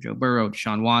next year. Joe Burrow,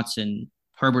 Deshaun Watson,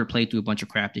 Herbert played through a bunch of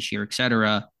crap this year, et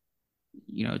cetera.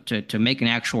 To make an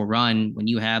actual run when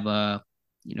you have a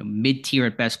mid tier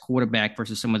at best quarterback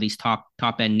versus some of these top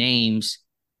end names,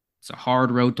 it's a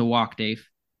hard road to walk, Dave.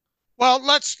 Well,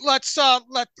 let's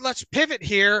pivot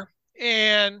here.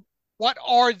 And what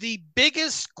are the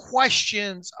biggest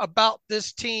questions about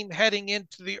this team heading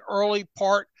into the early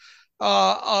part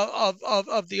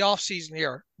of the offseason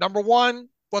here? Number one,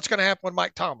 what's going to happen with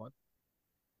Mike Tomlin?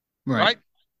 Right.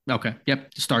 Right. Okay.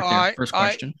 Yep. To All start there. right. First All right.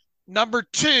 question. Number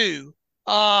two,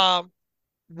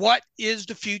 what is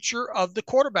the future of the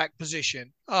quarterback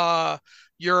position?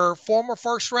 Your former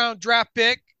first round draft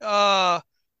pick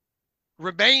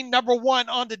remain number one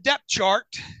on the depth chart,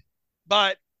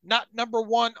 but not number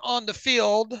one on the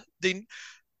field. The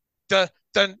the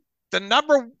the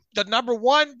number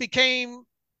one became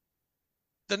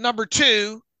the number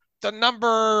two. The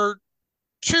number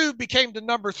two became the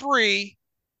number three.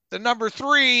 The number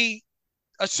three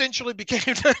essentially became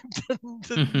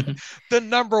the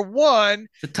number one.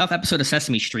 It's a tough episode of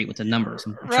Sesame Street with the numbers.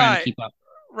 I'm trying to Right, keep up.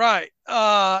 right.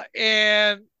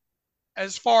 And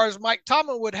as far as Mike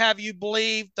Tomlin would have you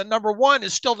believe, the number one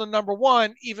is still the number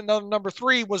one, even though the number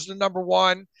three was the number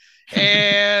one.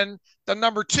 And the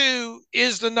number two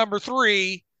is the number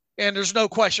three, and there's no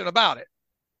question about it.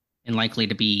 And likely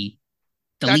to be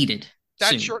That deleted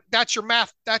that's soon. your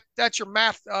math. That's your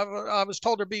math. I was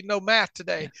told there'd be no math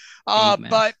today. Dave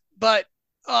But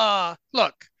math.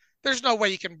 look, there's no way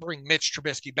you can bring Mitch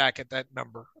Trubisky back at that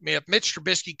number. I mean, if Mitch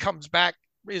Trubisky comes back,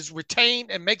 is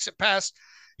retained and makes it past,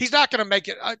 he's not going to make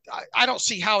it. I don't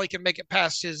see how he can make it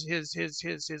past his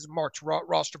March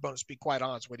roster bonus. To be quite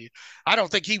honest with you, I don't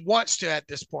think he wants to at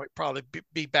this point probably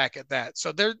be back at that.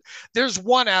 So there's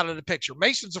one out of the picture.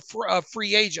 Mason's a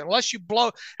free agent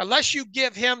unless you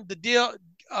give him the deal.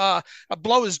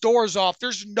 Blow his doors off.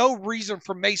 There's no reason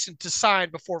for Mason to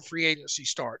sign before free agency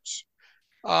starts.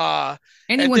 And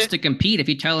he wants to compete. If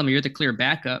you tell him you're the clear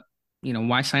backup,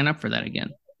 why sign up for that again?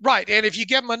 Right. And if you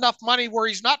give him enough money where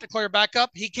he's not the clear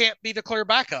backup, he can't be the clear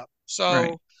backup.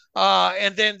 So, right.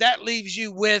 And then that leaves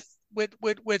you with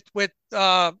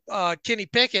Kenny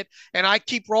Pickett. And I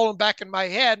keep rolling back in my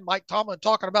head, Mike Tomlin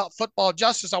talking about football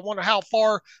justice. I wonder how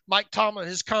far Mike Tomlin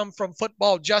has come from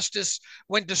football justice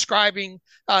when describing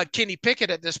Kenny Pickett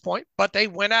at this point. But they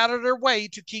went out of their way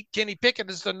to keep Kenny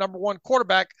Pickett as the number one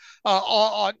quarterback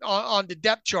on the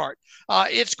depth chart.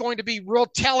 It's going to be real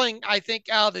telling, I think,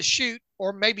 out of the chute,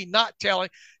 or maybe not telling,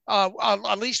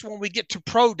 at least when we get to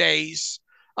pro days.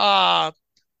 And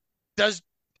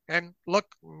look,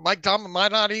 Mike Tomlin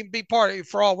might not even be part of it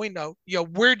for all we know.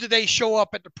 Where do they show up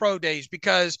at the pro days?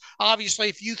 Because obviously,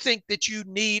 if you think that you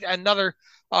need another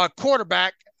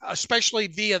quarterback, especially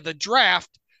via the draft,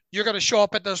 you're going to show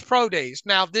up at those pro days.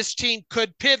 Now, this team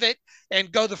could pivot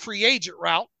and go the free agent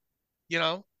route.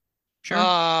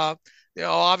 Sure.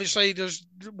 Obviously, it's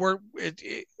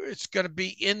going to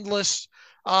be endless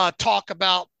talk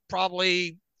about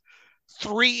probably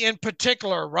three in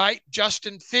particular, right?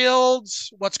 Justin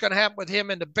Fields, what's going to happen with him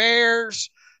and the Bears?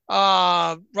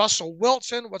 Russell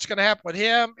Wilson, what's going to happen with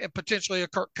him, and potentially a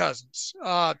Kirk Cousins.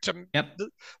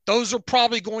 Those are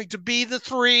probably going to be the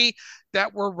three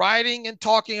that we're writing and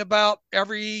talking about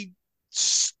every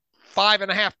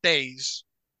 5.5 days.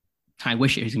 I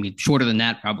wish it was going to be shorter than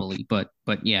that, probably, but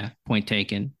yeah, point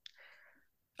taken.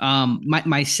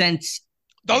 My sense.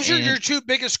 Those are your two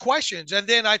biggest questions, and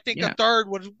then I think the third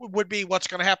would be what's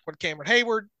going to happen with Cameron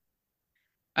Hayward.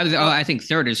 I think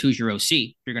third is who's your OC.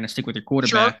 If you're going to stick with your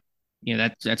quarterback, sure.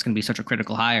 That's going to be such a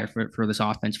critical hire for this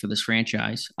offense, for this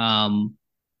franchise.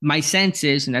 My sense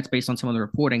is, and that's based on some of the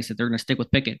reportings, that they're going to stick with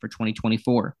Pickett for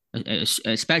 2024,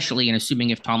 especially and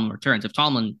assuming if Tomlin returns. If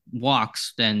Tomlin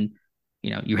walks, then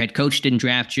your head coach didn't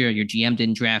draft you, your GM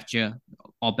didn't draft you,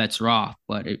 all bets are off.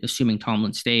 But assuming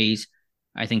Tomlin stays,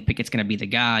 I think Pickett's going to be the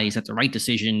guy. Is that the right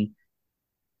decision?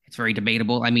 It's very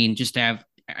debatable. I mean,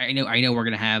 I know we're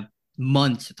going to have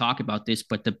months to talk about this,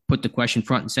 but to put the question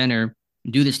front and center,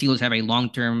 do the Steelers have a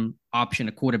long-term option,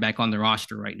 a quarterback on their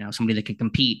roster right now, somebody that can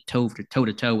compete toe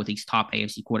to toe with these top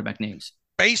AFC quarterback names?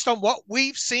 Based on what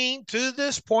we've seen to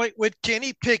this point with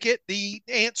Kenny Pickett, the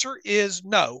answer is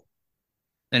no.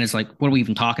 Then it's like, what are we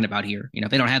even talking about here? If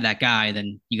they don't have that guy,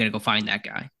 then you got to go find that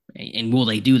guy. And will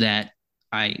they do that?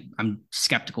 I'm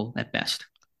skeptical at best.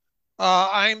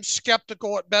 I'm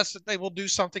skeptical at best that they will do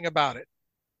something about it.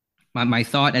 My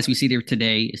thought, as we see there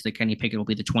today, is that Kenny Pickett will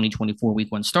be the 2024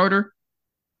 Week 1 starter,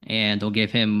 and they'll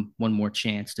give him one more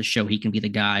chance to show he can be the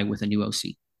guy with a new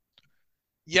OC.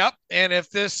 Yep, and if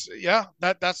that's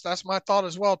my thought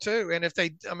as well too. And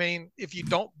if you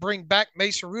don't bring back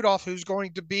Mason Rudolph, who's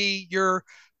going to be your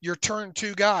turn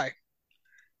two guy?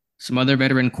 Some other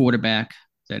veteran quarterback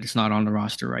that is not on the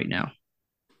roster right now.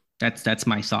 That's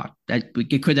my thought.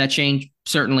 Could that change?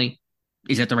 Certainly.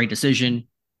 Is that the right decision?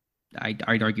 I'd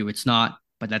argue it's not,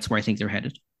 but that's where I think they're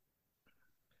headed.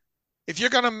 If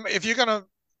you're gonna,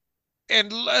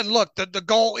 and look, the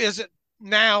goal isn't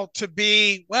now to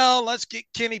be, well, let's get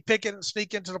Kenny Pickett and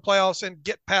sneak into the playoffs and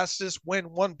get past this, win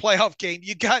one playoff game.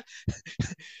 You got,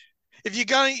 if you're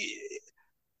going,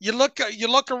 you look,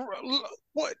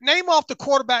 name off the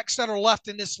quarterbacks that are left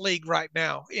in this league right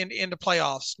now in the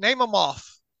playoffs. Name them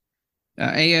off.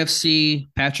 AFC,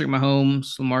 Patrick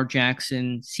Mahomes, Lamar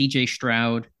Jackson, CJ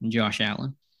Stroud, and Josh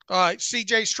Allen. All right,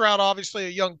 CJ Stroud, obviously a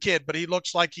young kid, but he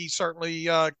looks like he certainly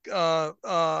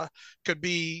could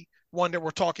be one that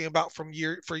we're talking about for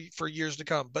years to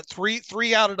come. But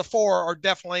three out of the four are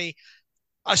definitely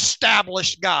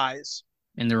established guys,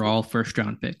 and they're all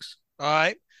first-round picks. All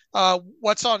right.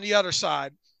 What's on the other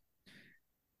side?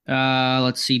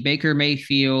 Let's see: Baker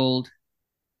Mayfield,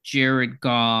 Jared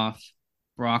Goff,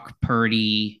 Brock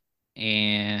Purdy,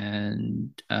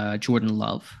 and Jordan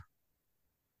Love.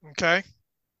 Okay.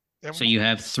 So you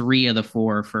have three of the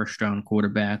four first-round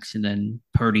quarterbacks, and then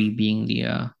Purdy being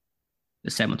the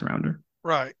seventh rounder.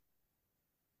 Right.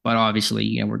 But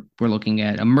obviously, we're looking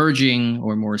at emerging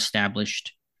or more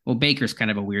established. Well, Baker's kind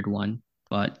of a weird one,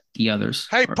 but the others.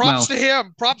 Hey, props to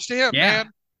him. Props to him, yeah,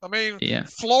 man. I mean, Yeah.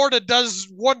 Florida does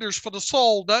wonders for the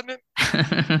soul, doesn't it?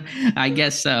 I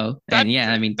guess so. That And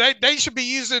yeah, I mean, they should be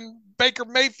using Baker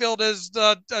Mayfield as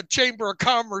the Chamber of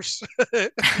Commerce. oh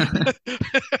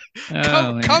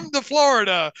Come man. to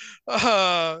Florida.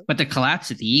 Uh, But the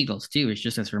collapse of the Eagles too is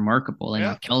just as remarkable. And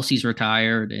now yeah, Kelsey's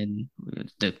retired, and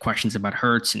the questions about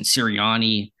Hurts and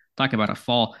Sirianni. Talk about a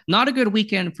fall. Not a good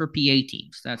weekend for PA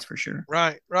teams, that's for sure.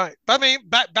 right, right. But I mean,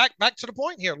 back to the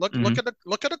point here. Mm-hmm.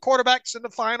 Look at the quarterbacks in the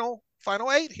final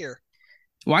eight here.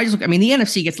 Well, I mean, the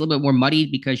NFC gets a little bit more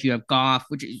muddied because you have Goff,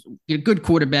 which is a good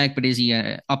quarterback, but is he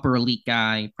an upper elite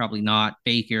guy? Probably not.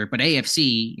 Baker, but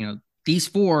AFC, these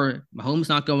four, Mahomes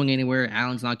not going anywhere,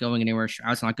 Allen's not going anywhere,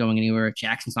 Stroud's not going anywhere,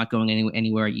 Jackson's not going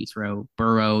anywhere. You throw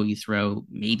Burrow, you throw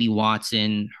maybe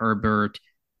Watson, Herbert.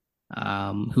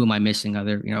 Who am I missing?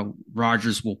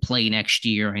 Rodgers will play next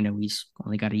year. I know he's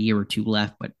only got a year or two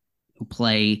left, but he'll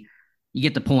play. You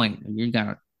get the point. You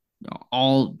got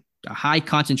a high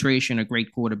concentration of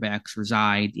great quarterbacks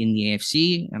reside in the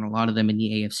AFC, and a lot of them in the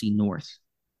AFC North.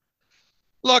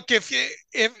 Look, if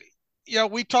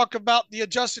we talk about the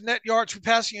adjusted net yards for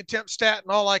passing attempt stat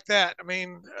and all like that. I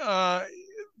mean,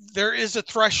 there is a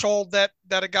threshold that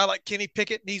a guy like Kenny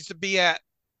Pickett needs to be at,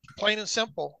 plain and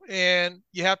simple. And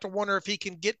you have to wonder if he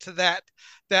can get to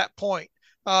that point.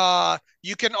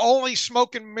 You can only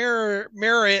smoke and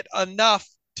mirror it enough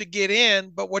to get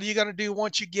in, but what are you going to do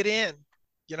once you get in?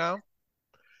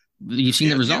 You've seen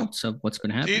the results of what's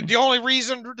been happening. The only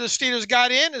reason the Steelers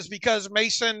got in is because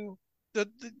Mason,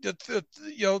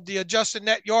 the adjusted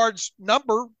net yards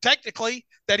number technically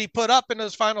that he put up in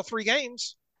those final 3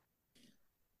 games.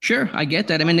 Sure, I get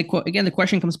that. I mean, the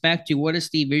question comes back to what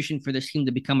is the vision for this team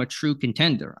to become a true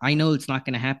contender? I know it's not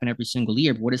going to happen every single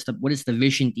year, but what is the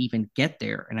vision to even get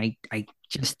there? And I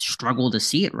just struggle to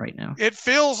see it right now. It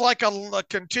feels like a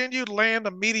continued land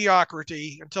of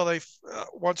mediocrity until they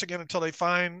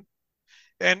find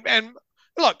and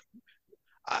look,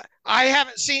 I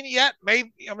haven't seen it yet.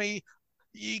 Maybe, I mean,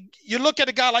 you look at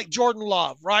a guy like Jordan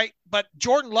Love, right? But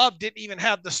Jordan Love didn't even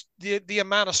have the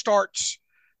amount of starts.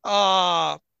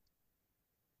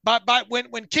 But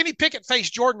when Kenny Pickett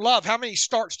faced Jordan Love, how many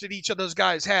starts did each of those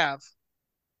guys have?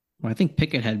 Well, I think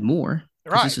Pickett had more.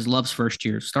 Right. This is Love's first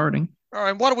year starting. All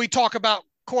right, and what do we talk about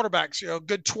quarterbacks?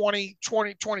 Good 20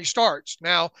 starts.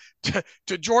 Now, to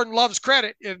Jordan Love's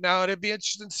credit, now it'd be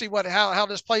interesting to see how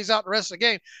this plays out the rest of the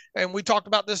game. And we talked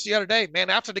about this the other day, man.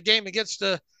 After the game against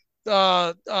the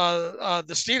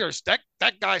Steelers,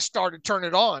 that guy started turning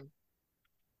it on.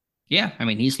 Yeah, I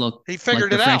mean, he figured like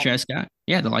the it franchise out. guy.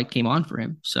 Yeah, the light came on for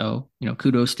him. So,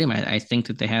 kudos to him. I think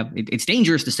that they have it's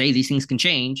dangerous to say these things can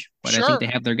change, but sure. I think they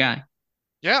have their guy.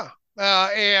 Yeah.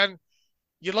 And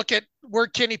you look at where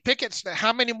Kenny Pickett's now.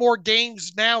 How many more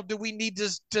games now do we need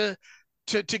to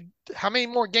how many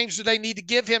more games do they need to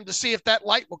give him to see if that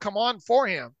light will come on for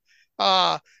him?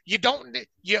 If you're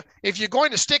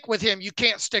going to stick with him, you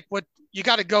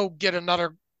got to go get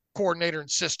another coordinator and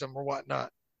system or whatnot.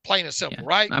 Plain and simple,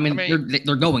 right? I mean,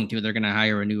 they're going to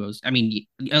hire a new. I mean,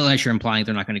 unless you're implying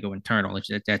they're not going to go internal,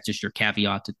 that's just your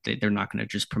caveat that they're not going to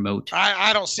just promote.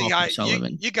 I don't see how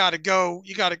you got to go.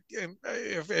 You got to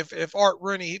if Art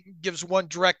Rooney gives one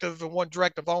directive and one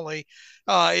directive only,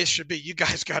 it should be you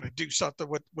guys got to do something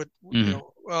with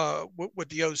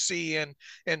the OC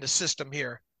and the system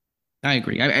here. I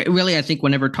agree. I think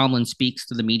whenever Tomlin speaks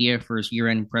to the media for his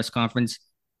year-end press conference,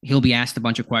 he'll be asked a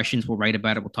bunch of questions. We'll write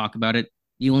about it. We'll talk about it.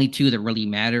 The only two that really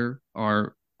matter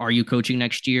are you coaching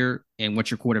next year and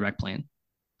what's your quarterback plan?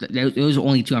 Those are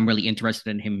only two I'm really interested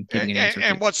in him giving an answer to.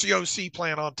 And what's the OC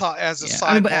plan on top as a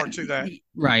sidebar to that?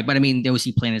 Right. But I mean, the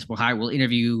OC plan is we'll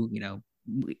interview,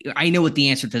 I know what the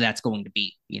answer to that's going to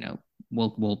be.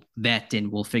 We'll vet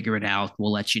and we'll figure it out.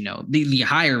 We'll let you know. The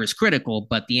hire is critical,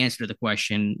 but the answer to the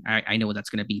question, I know what that's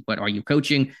going to be. But are you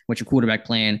coaching? What's your quarterback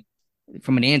plan?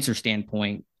 From an answer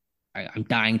standpoint, I'm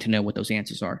dying to know what those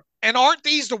answers are. And aren't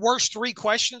these the worst 3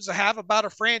 questions to have about a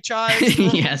franchise?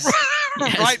 Yes.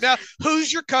 Right now,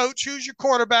 who's your coach? Who's your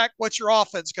quarterback? What's your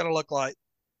offense going to look like?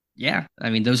 Yeah.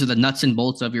 I mean, those are the nuts and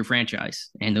bolts of your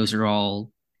franchise. And those are all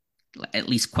at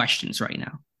least questions right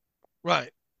now.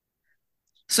 Right.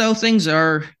 So things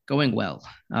are going well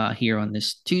here on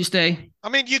this Tuesday. I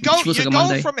mean, you go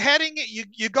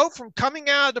from coming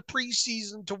out of the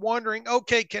preseason to wondering,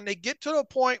 okay, can they get to the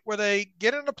point where they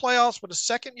get in the playoffs with a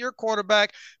second-year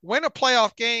quarterback, win a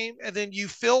playoff game, and then you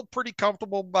feel pretty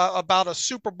comfortable about a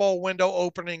Super Bowl window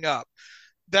opening up.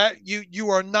 That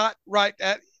you are not right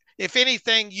at. If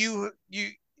anything,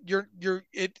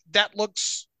 that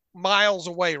looks miles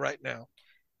away right now.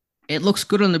 It looks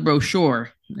good on the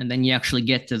brochure, and then you actually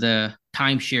get to the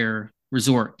timeshare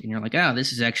resort, and you're like,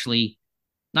 this is actually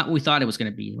not what we thought it was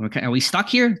going to be. Are we stuck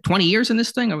here 20 years in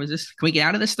this thing? Or can we get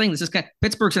out of this thing? This is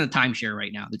Pittsburgh's in a timeshare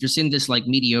right now. They're just in this like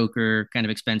mediocre kind of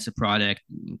expensive product.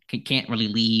 Can't really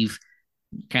leave.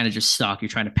 Kind of just stuck. You're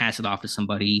trying to pass it off to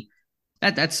somebody.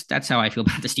 That's how I feel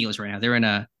about the Steelers right now. They're in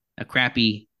a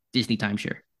crappy Disney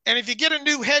timeshare. And if you get a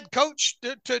new head coach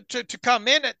to come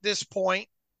in at this point,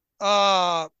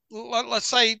 let's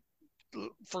say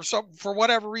for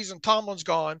whatever reason Tomlin's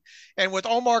gone, and with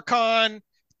Omar Khan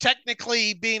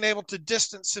technically being able to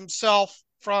distance himself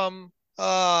from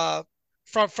the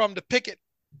Pickett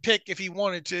pick if he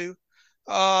wanted to,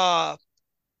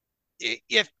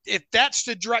 if that's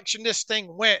the direction this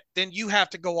thing went, then you have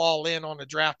to go all in on the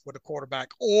draft with a quarterback,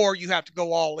 or you have to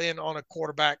go all in on a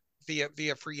quarterback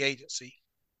via free agency.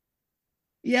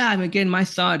 Yeah, I mean, again, my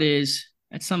thought is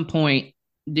at some point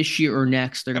this year or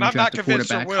next they're going to draft a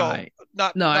quarterback high.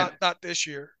 Not this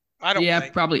year. I don't. Yeah,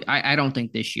 probably. I don't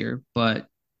think this year, but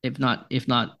if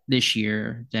not this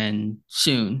year, then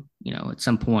soon. At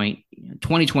some point,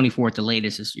 2024 at the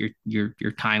latest is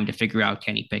your time to figure out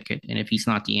Kenny Pickett, and if he's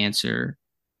not the answer,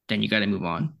 then you got to move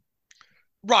on.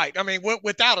 Right. I mean,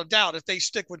 without a doubt, if they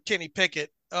stick with Kenny Pickett,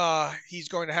 he's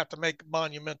going to have to make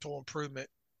monumental improvement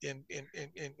in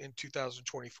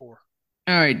 2024.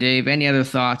 All right, Dave, any other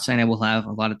thoughts? I know we'll have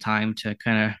a lot of time to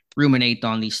kind of ruminate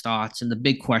on these thoughts and the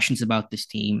big questions about this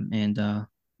team, and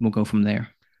we'll go from there.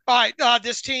 All right,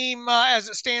 this team, as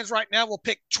it stands right now, will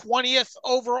pick 20th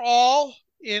overall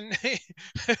in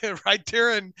right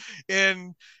there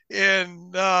in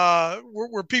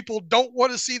where people don't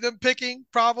want to see them picking,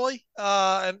 probably.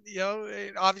 And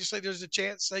obviously there's a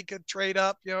chance they could trade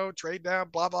up, trade down,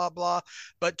 blah blah blah.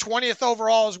 But 20th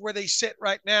overall is where they sit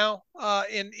right now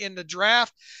in the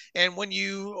draft. And when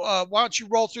you why don't you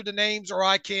roll through the names, or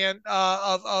I can,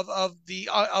 of the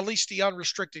at least the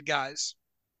unrestricted guys.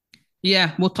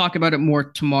 Yeah, we'll talk about it more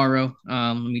tomorrow.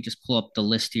 Let me just pull up the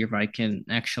list here if I can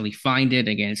actually find it.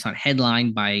 Again, it's not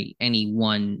headlined by any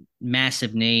one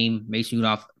massive name. Mason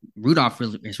Rudolph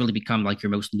has really become like your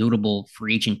most notable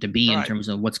free agent to be in terms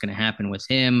of what's going to happen with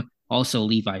him. Also,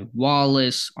 Levi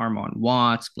Wallace, Armon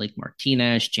Watts, Blake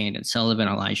Martinez, Jandon Sullivan,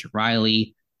 Elijah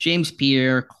Riley, James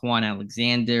Pierre, Quan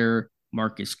Alexander,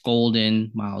 Marcus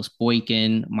Golden, Miles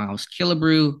Boykin, Miles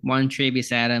Killebrew,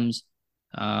 Montravius Adams,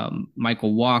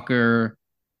 Michael Walker,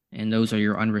 and those are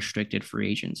your unrestricted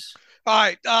free agents. All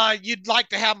right. You'd like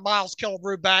to have Miles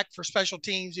Killebrew back for special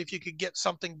teams if you could get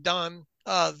something done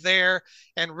there.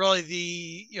 And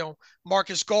really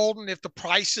Marcus Golden, if the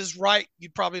price is right,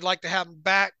 you'd probably like to have him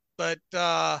back, but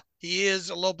he is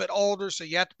a little bit older, so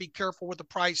you have to be careful with the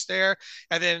price there.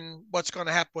 And then what's going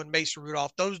to happen with Mason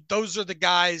Rudolph? Those are the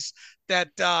guys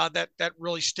that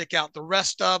really stick out. The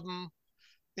rest of them,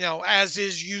 as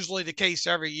is usually the case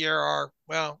every year, are,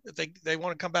 well, if they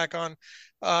want to come back on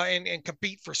and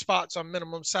compete for spots on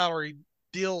minimum salary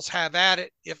deals, have at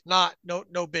it. If not,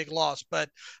 no big loss. But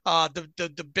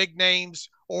the big names,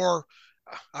 or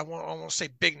I won't say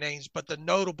big names, but the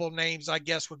notable names, I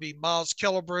guess, would be Miles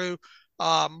Killebrew,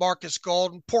 Marcus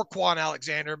Golden, poor Quan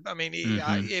Alexander. I mean,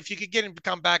 if you could get him to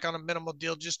come back on a minimal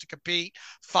deal just to compete,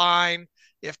 fine.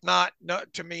 If not,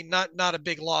 to me, not a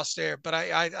big loss there. But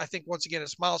I think, once again,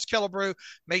 it's Miles Killebrew.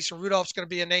 Mason Rudolph's going to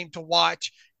be a name to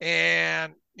watch,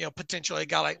 and potentially a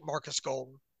guy like Marcus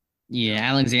Golden. Yeah,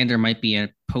 Alexander might be a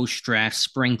post-draft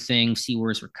spring thing, see where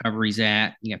his recovery's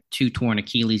at. You have 2 torn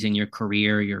Achilles in your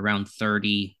career. You're around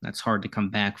 30. That's hard to come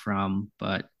back from.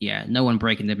 But, yeah, no one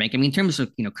breaking the bank. I mean, in terms of,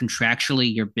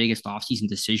 contractually, your biggest offseason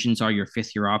decisions are your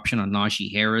 5th-year option on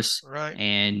Najee Harris, right,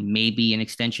 and maybe an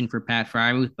extension for Pat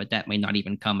Freiermuth, but that may not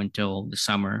even come until the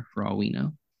summer for all we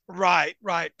know. Right.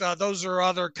 Those are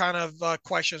other kind of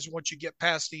questions once you get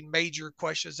past the major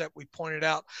questions that we pointed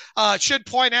out. Should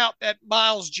point out that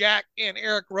Miles Jack and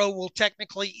Eric Rowe will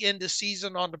technically end the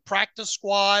season on the practice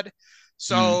squad.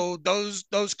 So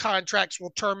those contracts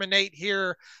will terminate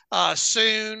here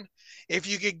soon. If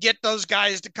you could get those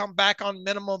guys to come back on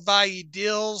minimum value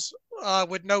deals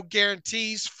with no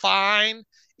guarantees, fine.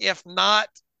 If not,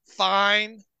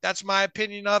 fine. That's my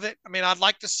opinion of it. I mean, I'd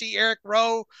like to see Eric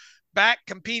Rowe back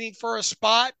competing for a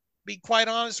spot, be quite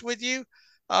honest with you.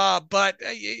 But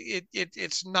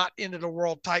it's not end of the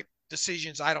world type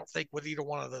decisions, I don't think, with either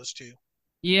one of those two.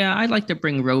 Yeah, I'd like to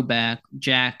bring Rowe back.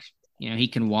 Jack, he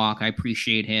can walk. I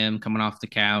appreciate him coming off the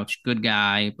couch. Good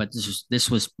guy. But this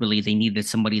was really, they needed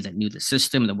somebody that knew the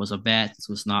system, that was a vet. This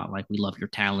was not like we love your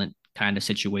talent kind of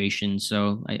situation.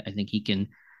 So I think he can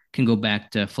go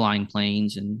back to flying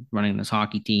planes and running this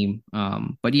hockey team.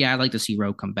 But yeah, I'd like to see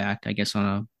Rowe come back, I guess, on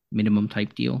a minimum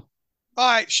type deal.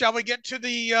 All right, shall we get to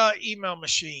the email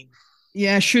machine?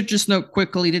 Yeah, I should just note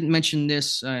quickly, didn't mention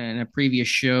this in a previous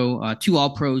show. Two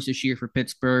All Pros this year for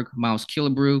Pittsburgh. Miles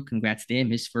Killebrew, congrats to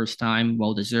him, his first time,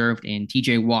 well deserved. And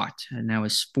TJ Watt, now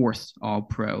his fourth All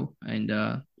Pro.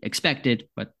 And expected,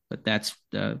 but that's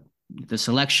the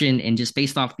selection. And just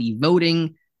based off the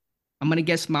voting, I'm going to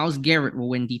guess Myles Garrett will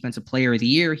win Defensive Player of the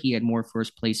Year. He had more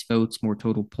first place votes, more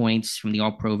total points from the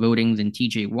All Pro voting than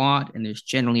TJ Watt. And there's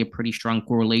generally a pretty strong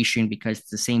correlation because it's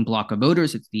the same block of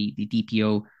voters. It's the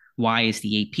DPOY is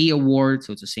the AP award.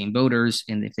 So it's the same voters.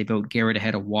 And if they vote Garrett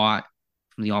ahead of Watt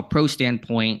from the All Pro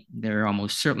standpoint, they're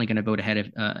almost certainly going to vote ahead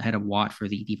of Watt for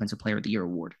the Defensive Player of the Year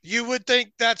award. You would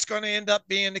think that's going to end up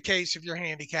being the case if you're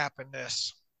handicapping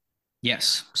this.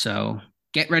 Yes. So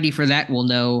get ready for that. We'll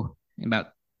know in about,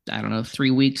 I don't know,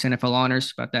 3 weeks NFL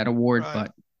honors about that award, right.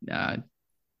 But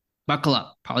buckle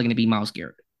up. Probably going to be Myles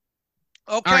Garrett.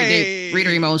 Okay. All right, Dave. Reader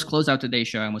emails, close out today's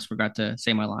show. I almost forgot to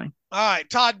say my line. All right.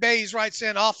 Todd Bays writes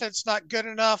in, offense not good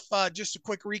enough. Just a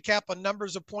quick recap on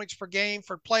numbers of points per game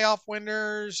for playoff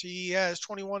winners. He has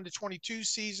 21 to 22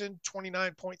 season,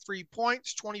 29.3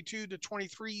 points, 22 to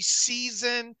 23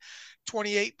 season,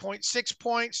 28.6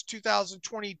 points,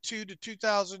 2022 to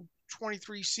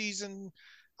 2023 season.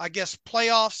 I guess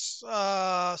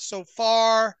playoffs so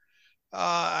far.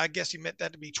 I guess he meant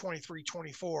that to be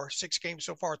 23-24. 6 games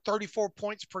so far, 34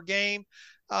 points per game.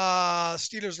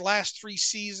 Steelers' last 3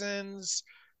 seasons,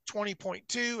 20.2,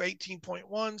 18.1,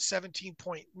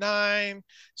 17.9.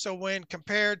 So when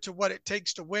compared to what it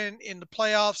takes to win in the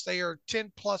playoffs, they are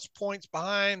 10 plus points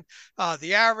behind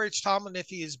the average. Tomlin, if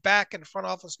he is back in the front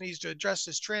office, needs to address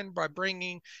this trend by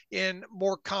bringing in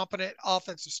more competent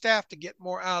offensive staff to get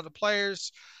more out of the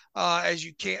players. As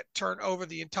you can't turn over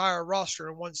the entire roster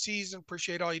in one season.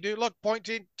 Appreciate all you do. Look, point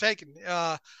taken.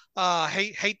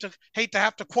 Hate to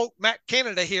have to quote Matt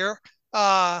Canada here.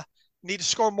 Need to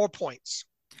score more points.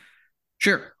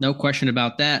 Sure, no question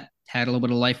about that. Had a little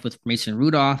bit of life with Mason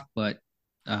Rudolph, but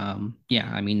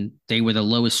yeah, I mean, they were the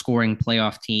lowest scoring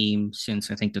playoff team since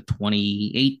I think the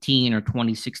 2018 or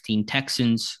 2016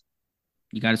 Texans.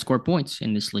 You got to score points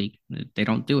in this league. They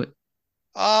don't do it.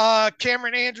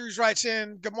 Cameron Andrews writes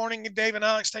in, good morning, Dave and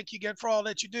Alex. Thank you again for all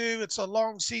that you do. It's a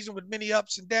long season with many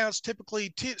ups and downs,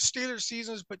 typically Steelers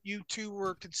seasons, but you two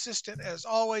were consistent as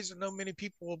always. I know many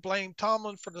people will blame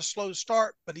Tomlin for the slow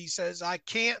start, but he says, I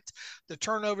can't. The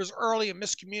turnovers early and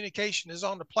miscommunication is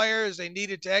on the players. They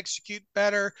needed to execute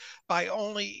better. My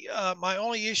only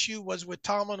issue was with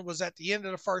Tomlin was at the end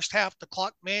of the first half, the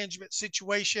clock management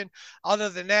situation. Other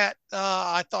than that,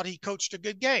 I thought he coached a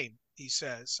good game. He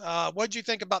says, what do you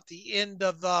think about the end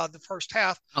of the first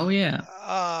half? Oh,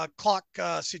 yeah. Clock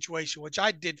situation, which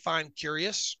I did find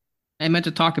curious. I meant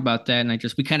to talk about that, and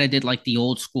we kind of did like the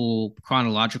old school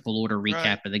chronological order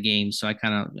recap of the game, so I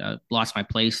kind of lost my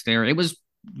place there. It was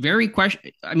very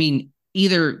question. I mean,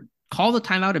 either call the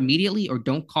timeout immediately or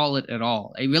don't call it at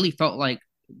all. It really felt like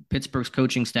Pittsburgh's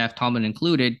coaching staff, Tomlin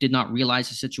included, did not realize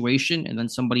the situation, and then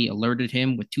somebody alerted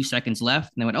him with 2 seconds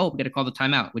left, and they went, "Oh, we got to call the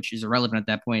timeout," which is irrelevant at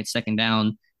that point. It's second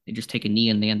down. They just take a knee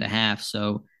in the end of half.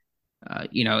 So, I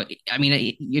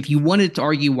mean, if you wanted to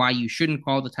argue why you shouldn't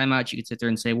call the timeout, you could sit there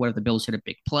and say, "What if the Bills hit a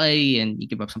big play and you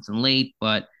give up something late?"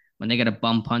 But when they got a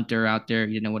bum punter out there,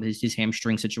 you know what his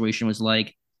hamstring situation was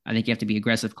like. I think you have to be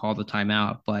aggressive, call the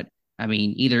timeout. But I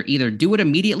mean, either do it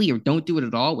immediately or don't do it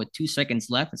at all with 2 seconds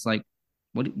left. It's like,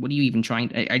 what are you even trying?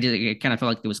 I kind of felt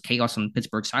like there was chaos on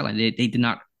Pittsburgh's sideline. They did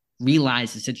not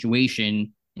realize the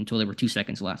situation until there were 2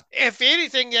 seconds left. If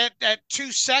anything, at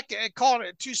 2 seconds, calling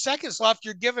it 2 seconds left,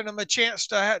 you're giving them a chance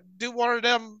to do one of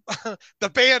them. The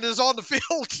band is on the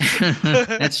field.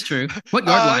 That's true. What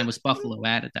yard line was Buffalo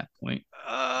at that point?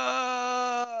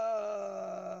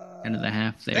 End of the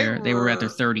half there. They were at their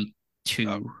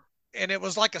 32. And it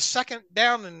was like a second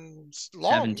down and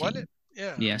long, 17. Wasn't it?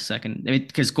 Yeah, second.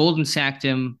 Because Golden sacked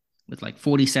him with like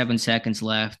 47 seconds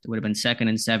left. It would have been 2nd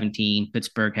and 17.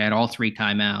 Pittsburgh had all 3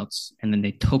 timeouts, and then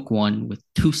they took one with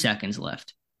 2 seconds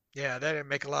left. Yeah, that didn't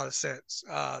make a lot of sense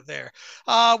there.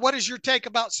 What is your take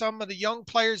about some of the young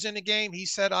players in the game? He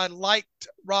said, I liked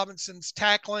Robinson's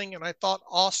tackling, and I thought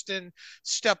Austin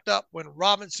stepped up when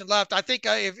Robinson left. I think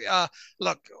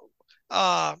look,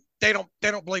 they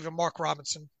don't believe in Mark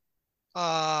Robinson.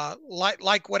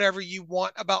 Like whatever you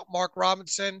want about Mark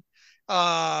Robinson.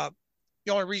 The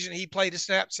only reason he played the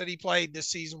snaps that he played this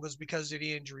season was because of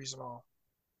the injuries and all.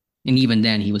 And even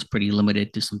then, he was pretty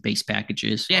limited to some base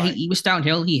packages. Yeah, right. he was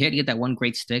downhill. He had that one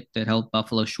great stick that held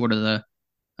Buffalo short of the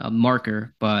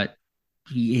marker. But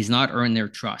he has not earned their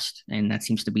trust, and that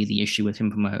seems to be the issue with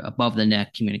him from a above the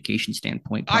neck communication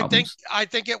standpoint. Problems. I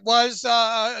think it was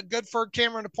good for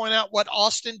Cameron to point out what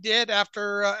Austin did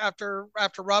after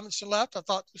Robinson left. I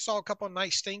thought we saw a couple of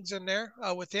nice things in there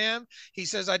with him. He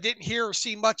says I didn't hear or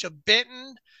see much of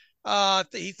Benton.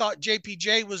 He thought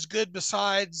JPJ was good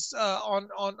besides on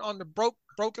the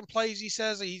broken plays. He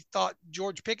says he thought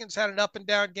George Pickens had an up and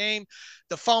down game.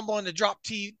 The fumble and the drop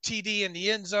TD in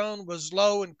the end zone was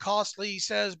low and costly, he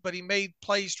says, but he made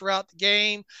plays throughout the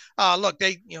game. Look,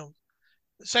 they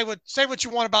say what you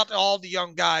want about all the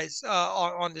young guys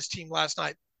on this team last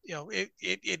night.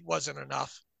 It wasn't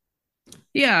enough.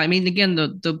 Yeah, I mean, again,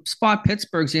 the spot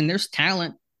Pittsburgh's in, there's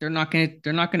talent. They're not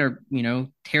gonna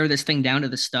tear this thing down to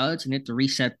the studs and hit the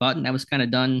reset button. That was kind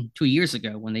of done 2 years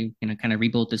ago when they kind of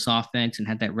rebuilt this offense and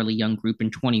had that really young group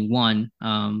in 21.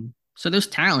 So there's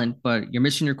talent, but you're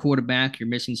missing your quarterback. You're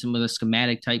missing some of the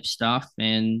schematic type stuff,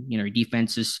 and your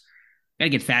defense is got to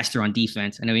get faster on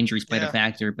defense. I know injuries played a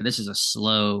factor, but this is a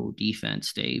slow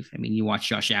defense, Dave. I mean, you watch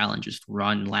Josh Allen just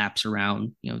run laps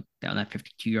around, down that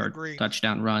 52-yard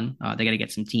touchdown run. They got to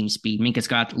get some team speed. Minka's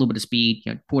got a little bit of speed.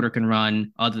 Porter can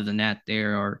run. Other than that, they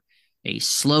are a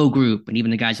slow group, and even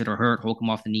the guys that are hurt,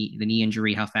 Holcomb off the knee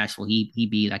injury, how fast will he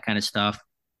be? That kind of stuff.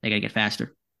 They got to get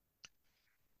faster.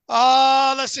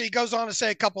 Let's see. He goes on to say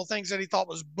a couple of things that he thought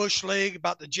was bush league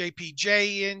about the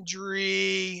JPJ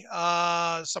injury,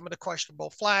 some of the questionable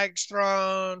flags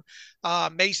thrown,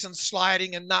 Mason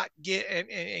sliding and not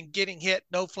getting hit.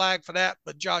 No flag for that,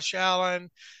 but Josh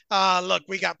Allen. Look,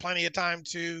 we got plenty of time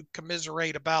to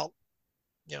commiserate about,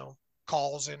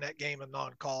 calls in that game and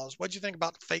non-calls. What'd you think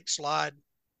about the fake slide?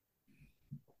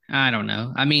 I don't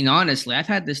know. I mean, honestly, I've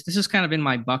had this. This is kind of in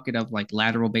my bucket of like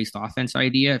lateral based offense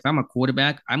idea. If I'm a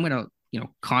quarterback, I'm gonna,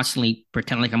 constantly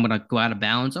pretend like I'm gonna go out of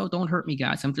bounds. Oh, don't hurt me,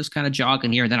 guys. I'm just kind of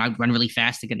jogging here, and then I run really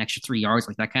fast to get an extra 3 yards,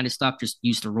 like that kind of stuff. Just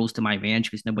use the rules to my advantage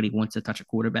because nobody wants to touch a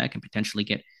quarterback and potentially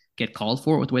get called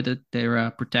for it with the way that they're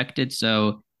protected.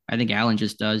 So I think Allen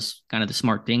just does kind of the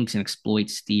smart things and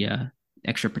exploits the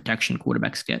extra protection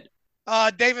quarterbacks get.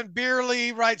 David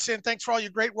Beerley writes in, thanks for all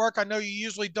your great work. I know you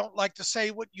usually don't like to say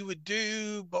what you would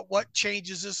do, but what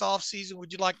changes this offseason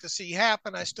would you like to see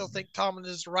happen? I still think Tomlin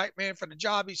is the right man for the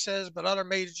job, he says, but other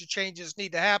major changes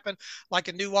need to happen, like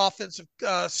a new offensive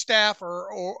staff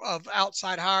or of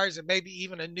outside hires and maybe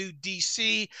even a new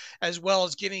DC, as well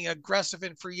as getting aggressive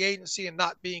in free agency and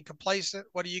not being complacent.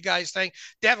 What do you guys think?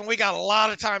 Devin, we got a lot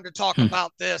of time to talk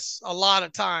about this, a lot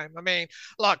of time. I mean,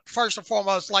 look, first and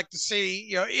foremost, like to see,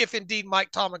 if indeed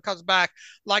Mike Tomlin comes back,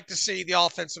 like to see the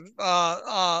offensive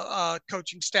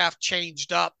coaching staff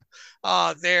changed up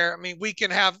there. I mean, we can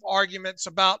have arguments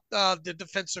about the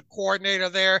defensive coordinator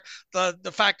there.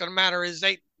 The fact of the matter is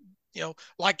they,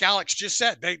 like Alex just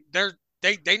said,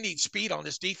 they need speed on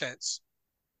this defense.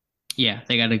 Yeah,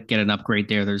 they got to get an upgrade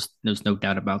there. There's no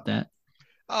doubt about that.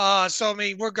 So, I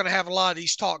mean, we're going to have a lot of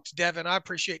these talks, Devin. I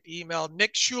appreciate the email.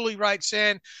 Nick Shuley writes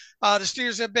in, the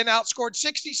Steelers have been outscored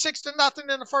 66-0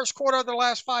 in the first quarter of their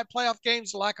last 5 playoff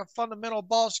games. The lack of fundamental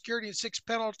ball security and 6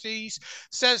 penalties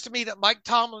says to me that Mike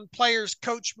Tomlin players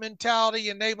coach mentality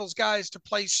enables guys to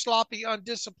play sloppy,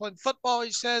 undisciplined football.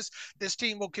 He says this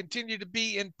team will continue to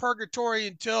be in purgatory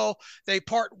until they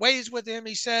part ways with him.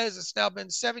 He says it's now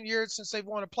been 7 years since they've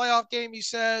won a playoff game. He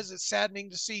says it's saddening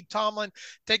to see Tomlin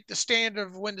take the stand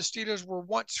of when the Steelers were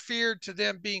once feared to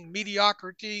them being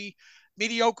mediocre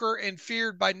and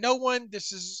feared by no one.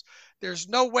 There's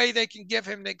no way they can give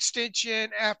him an extension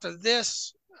after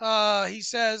this. He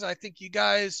says, I thank you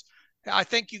guys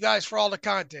for all the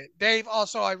content. Dave,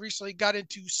 also, I recently got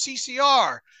into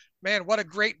CCR. Man, what a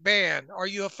great band. Are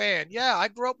you a fan? Yeah, I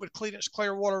grew up with Creedence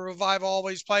Clearwater Revival,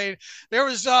 always playing. There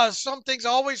was some things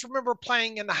I always remember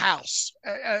playing in the house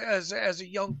as a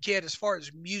young kid as far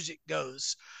as music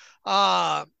goes.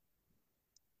 Elvis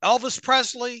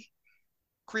Presley,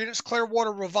 Creedence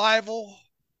Clearwater Revival,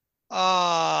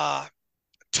 Tom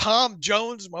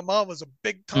Jones. My mom was a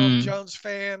big Tom Jones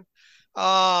fan.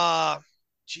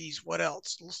 What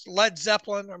else? Led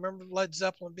Zeppelin. I remember Led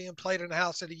Zeppelin being played in the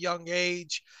house at a young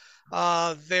age.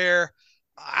 There.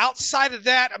 Outside of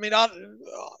that, I mean,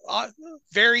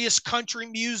 various country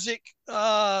music.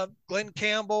 Glenn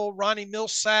Campbell, Ronnie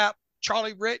Millsap,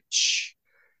 Charlie Rich.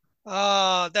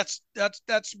 That's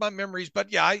my memories,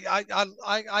 but yeah,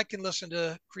 I can listen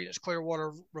to Creedence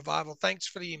Clearwater Revival. Thanks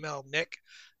for the email, Nick.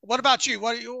 What about you?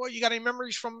 What you got any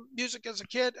memories from music as a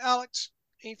kid, Alex?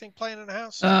 Anything playing in the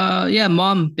house? Yeah,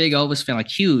 mom, big Elvis fan, like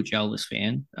huge Elvis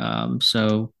fan.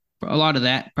 So a lot of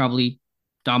that probably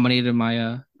dominated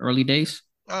my early days.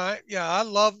 Yeah, I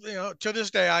love, to this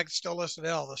day I can still listen to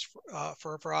Elvis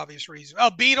for obvious reasons.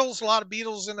 Beatles, a lot of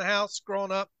Beatles in the house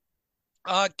growing up.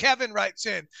 Kevin writes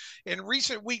in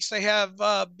recent weeks, they have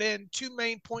been two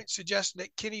main points suggesting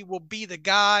that Kenny will be the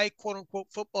guy, quote unquote,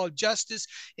 football justice,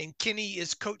 and Kenny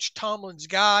is Coach Tomlin's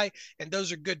guy. And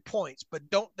those are good points. But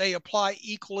don't they apply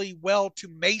equally well to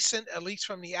Mason, at least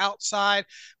from the outside?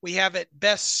 We have at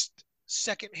best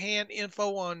secondhand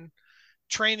info on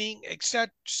training,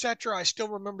 etc. I still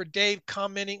remember Dave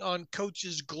commenting on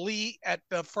Coach's glee at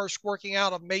the first working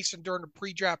out of Mason during the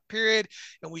pre-draft period,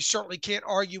 and we certainly can't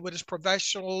argue with his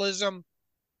professionalism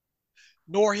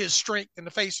nor his strength in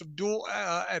the face of dual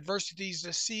adversities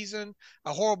this season.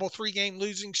 A horrible 3-game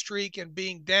losing streak and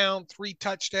being down 3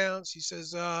 touchdowns. He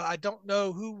says, I don't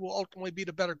know who will ultimately be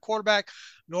the better quarterback,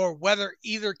 nor whether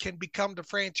either can become the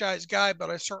franchise guy, but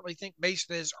I certainly think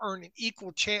Mason has earned an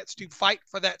equal chance to fight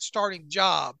for that starting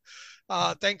job.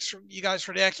 Thanks for you guys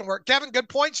for the excellent work. Kevin, good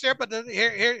points there, but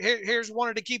here's one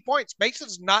of the key points.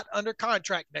 Mason's not under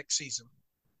contract next season.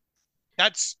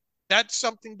 That's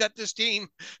something that this team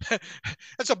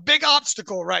that's a big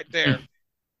obstacle right there.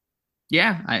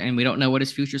 Yeah, and we don't know what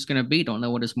his future is going to be. Don't know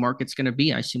what his market's going to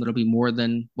be. I assume it'll be more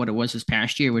than what it was this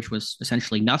past year, which was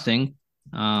essentially nothing.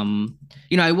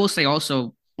 I will say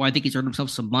also, well, I think he's earned himself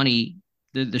some money.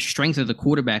 The strength of the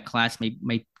quarterback class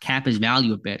may cap his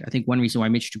value a bit. I think one reason why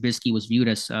Mitch Trubisky was viewed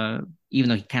as, even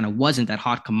though he kind of wasn't that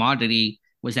hot commodity,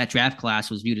 was that draft class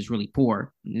was viewed as really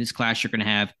poor. In this class, you're going to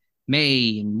have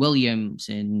May and Williams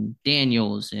and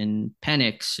Daniels and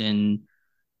Penix and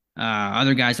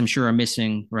other guys I'm sure are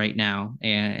missing right now.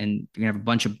 And you're going to have a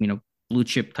bunch of, blue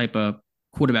chip type of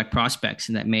quarterback prospects,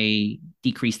 and that may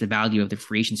decrease the value of the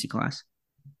free agency class.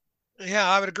 Yeah,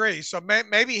 I would agree. So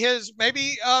maybe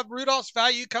Rudolph's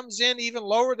value comes in even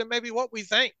lower than maybe what we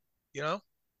think,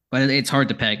 But it's hard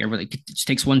to peg. It just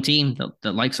takes one team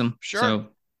that likes him. Sure. So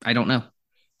I don't know.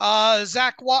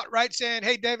 Zach Watt writes in,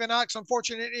 hey, David Knox,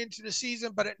 unfortunate into the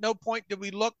season, but at no point did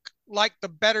we look like the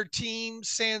better team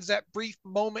sans that brief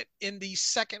moment in the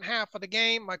second half of the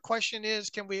game. My question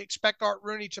is, can we expect Art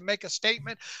Rooney to make a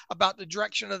statement about the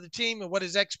direction of the team and what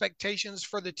his expectations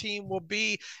for the team will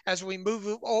be as we move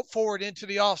forward into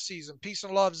the offseason? Peace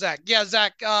and love, Zach. Yeah,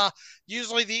 Zach,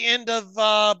 usually the end of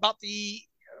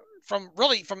from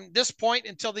this point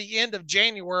until the end of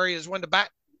January is when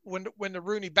the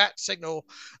Rooney bat signal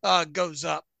goes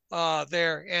up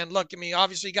there. And look, I mean,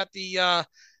 obviously you got the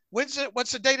what's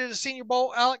the date of the Senior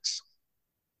Bowl, Alex?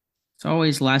 It's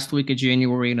always last week of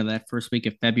January into that first week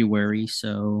of February,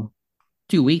 so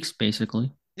 2 weeks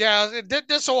basically. Yeah,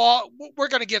 this will all we're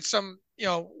going to get some,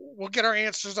 we'll get our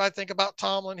answers I think about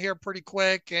Tomlin here pretty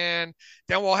quick, and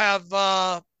then we'll have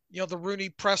the Rooney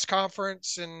press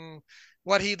conference and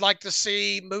what he'd like to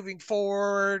see moving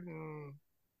forward. And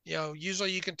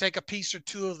usually you can take a piece or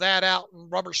two of that out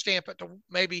and rubber stamp it to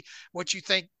maybe what you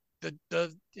think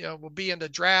will be in the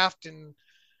draft and,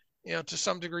 to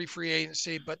some degree free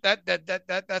agency, but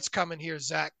that's coming here,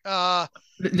 Zach.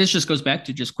 This just goes back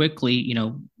to just quickly,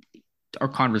 our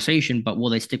conversation, but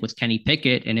will they stick with Kenny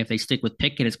Pickett? And if they stick with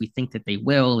Pickett, as we think that they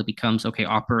will, it becomes, okay,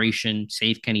 Operation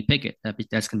Save Kenny Pickett.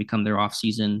 That's going to become their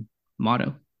offseason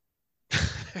motto.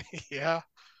 Yeah.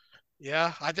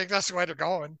 I think that's the way they're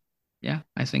going. Yeah,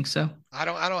 I think so. I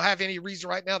don't have any reason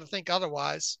right now to think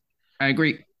otherwise. I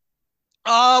agree.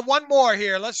 One more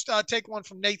here. Let's take one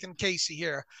from Nathan Casey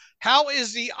here. How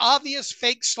is the obvious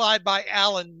fake slide by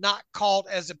Allen not called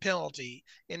as a penalty?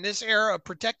 In this era of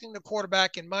protecting the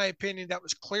quarterback, in my opinion, that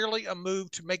was clearly a move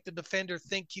to make the defender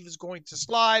think he was going to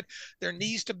slide. There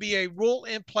needs to be a rule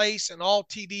in place, and all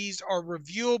TDs are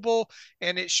reviewable,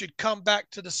 and it should come back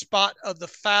to the spot of the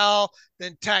foul,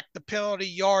 then tack the penalty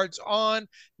yards on,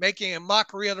 making a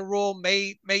mockery of the rule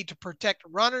made to protect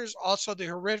runners. Also, the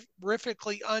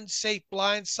horrifically unsafe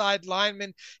blindside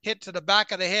lineman hit to the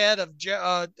back of the head of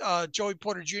Joey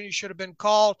Porter Jr. should have been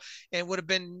called and would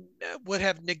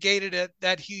have negated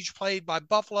that huge play by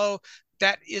Buffalo.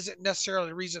 That isn't necessarily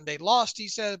the reason they lost, he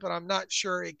says, but I'm not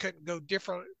sure it couldn't go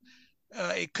different.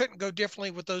 It couldn't go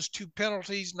differently with those two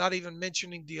penalties, not even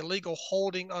mentioning the illegal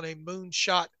holding on a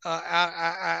moonshot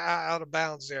out of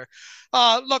bounds there.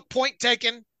 Look, point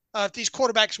taken. If these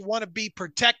quarterbacks want to be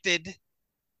protected,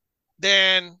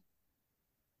 then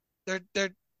they're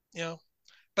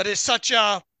but it's such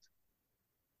a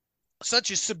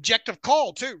subjective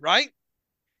call too, right?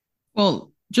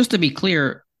 Well, just to be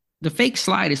clear, the fake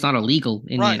slide is not illegal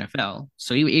in the Right. NFL.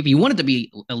 So if you want it to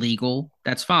be illegal,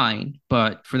 that's fine.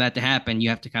 But for that to happen, you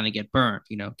have to kind of get burned.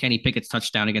 Kenny Pickett's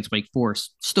touchdown against Wake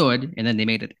Forest stood, and then they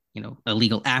made it,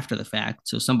 illegal after the fact.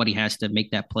 So somebody has to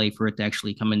make that play for it to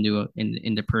actually come into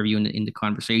purview in the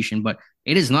conversation. But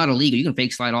it is not illegal. You can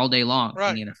fake slide all day long in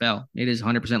Right. the NFL. It is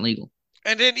 100% legal.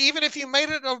 And then even if you made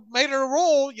it a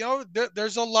rule,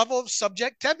 there's a level of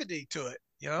subjectivity to it.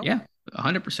 Yeah,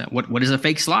 100%. What is a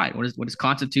fake slide? What does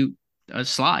constitute a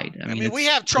slide? I mean, we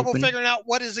have trouble figuring out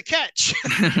what is a catch.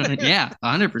 Yeah,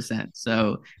 100%.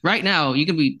 So right now you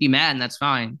can be mad and that's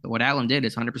fine. But what Allen did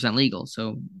is 100% legal.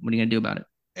 So what are you gonna do about it?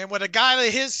 And with a guy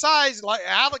his size, like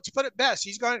Alex put it best,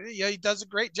 he does a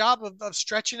great job of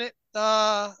stretching it,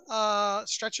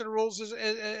 stretching the rules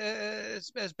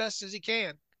as best as he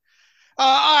can.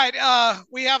 All right.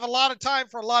 We have a lot of time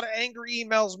for a lot of angry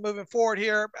emails moving forward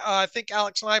here. I think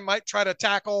Alex and I might try to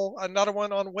tackle another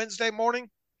one on Wednesday morning.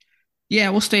 Yeah,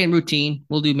 we'll stay in routine.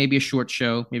 We'll do maybe a short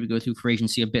show, maybe go through free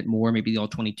agency a bit more. Maybe the all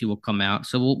 22 will come out.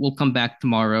 So we'll come back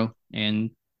tomorrow and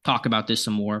talk about this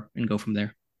some more and go from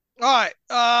there. All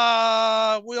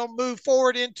right. We'll move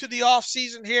forward into the off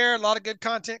season here. A lot of good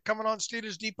content coming on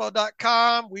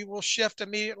SteelersDepot.com. We will shift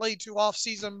immediately to off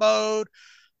season mode.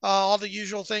 All the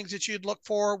usual things that you'd look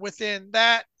for within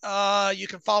that. You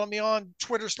can follow me on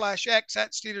Twitter/X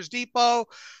at Steelers Depot.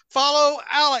 Follow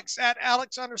Alex at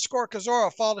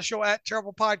Alex_Kozora. Follow the show at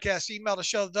Terrible Podcast. Email the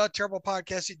show,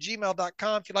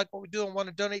 theterriblepodcast@gmail.com. If you like what we do and want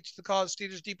to donate to the cause,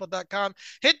 SteelersDepot.com.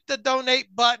 Hit the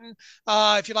donate button.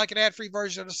 If you like an ad-free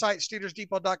version of the site,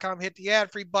 SteelersDepot.com. Hit the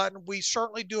ad-free button. We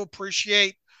certainly do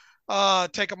appreciate,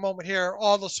 take a moment here,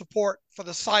 all the support for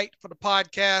the site, for the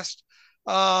podcast.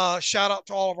 Shout out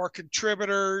to all of our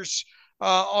contributors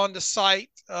on the site.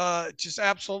 Just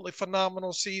absolutely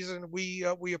phenomenal season. We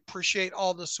appreciate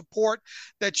all the support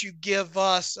that you give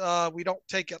us. We don't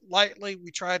take it lightly. We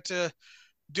try to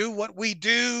do what we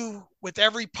do with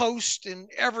every post and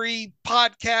every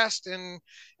podcast and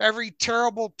every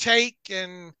terrible take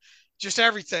and just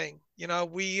everything.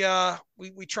 We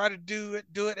try to do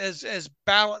it as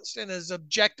balanced and as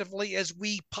objectively as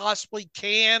we possibly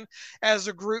can as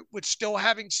a group, with still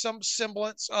having some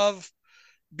semblance of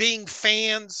being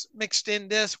fans mixed in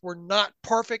this. We're not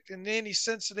perfect in any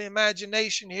sense of the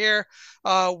imagination here.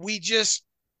 We just,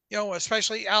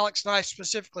 especially Alex and I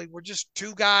specifically, we're just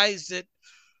two guys that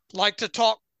like to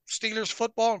talk Steelers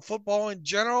football and football in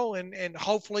general, and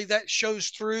hopefully that shows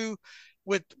through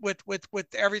with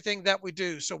everything that we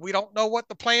do. So we don't know what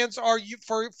the plans are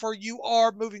for you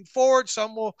are moving forward.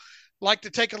 Some will like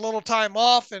to take a little time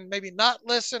off and maybe not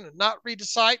listen and not read the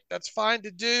site. That's fine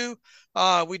to do.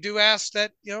 We do ask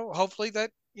that, hopefully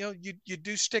that, you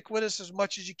do stick with us as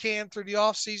much as you can through the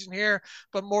off season here.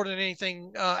 But more than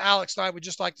anything, Alex and I would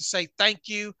just like to say thank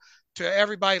you to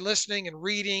everybody listening and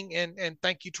reading, and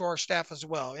thank you to our staff as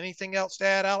well. Anything else to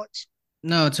add, Alex?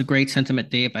 No, it's a great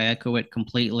sentiment, Dave. I echo it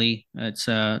completely. It's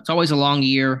always a long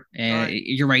year, and right.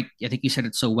 You're right. I think you said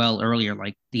it so well earlier.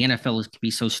 Like the NFL can be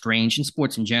so strange, in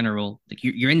sports in general. Like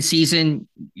you're in season.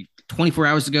 24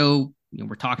 hours ago,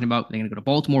 we're talking about they're going to go to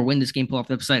Baltimore, win this game, pull off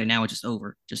the upside, and now it's just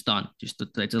over, just done. Just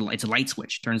it's a light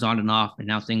switch, turns on and off, and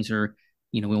now things are.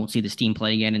 We won't see this team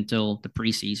play again until the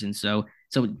preseason. So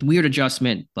weird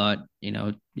adjustment, but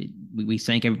we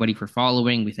thank everybody for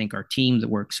following. We thank our team that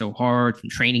worked so hard from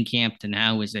training camp to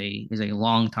now is a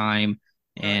long time,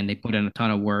 and they put in a ton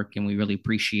of work, and we really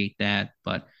appreciate that.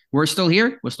 But we're still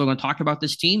here. We're still going to talk about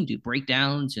this team, do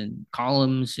breakdowns and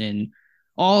columns and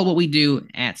all what we do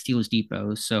at Steelers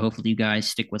Depot. So hopefully you guys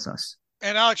stick with us.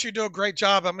 And Alex, you do a great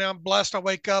job. I mean, I'm blessed. I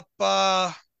wake up,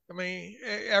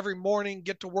 every morning,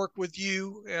 get to work with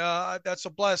you. That's a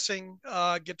blessing.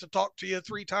 Get to talk to you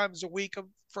 3 times a week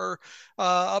for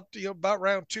up to about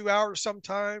around 2 hours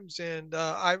sometimes, and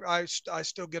I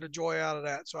still get a joy out of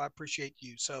that. So I appreciate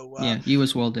you. So yeah, you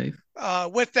as well, Dave.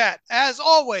 With that, as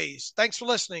always, thanks for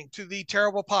listening to the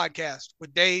Terrible Podcast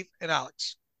with Dave and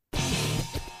Alex.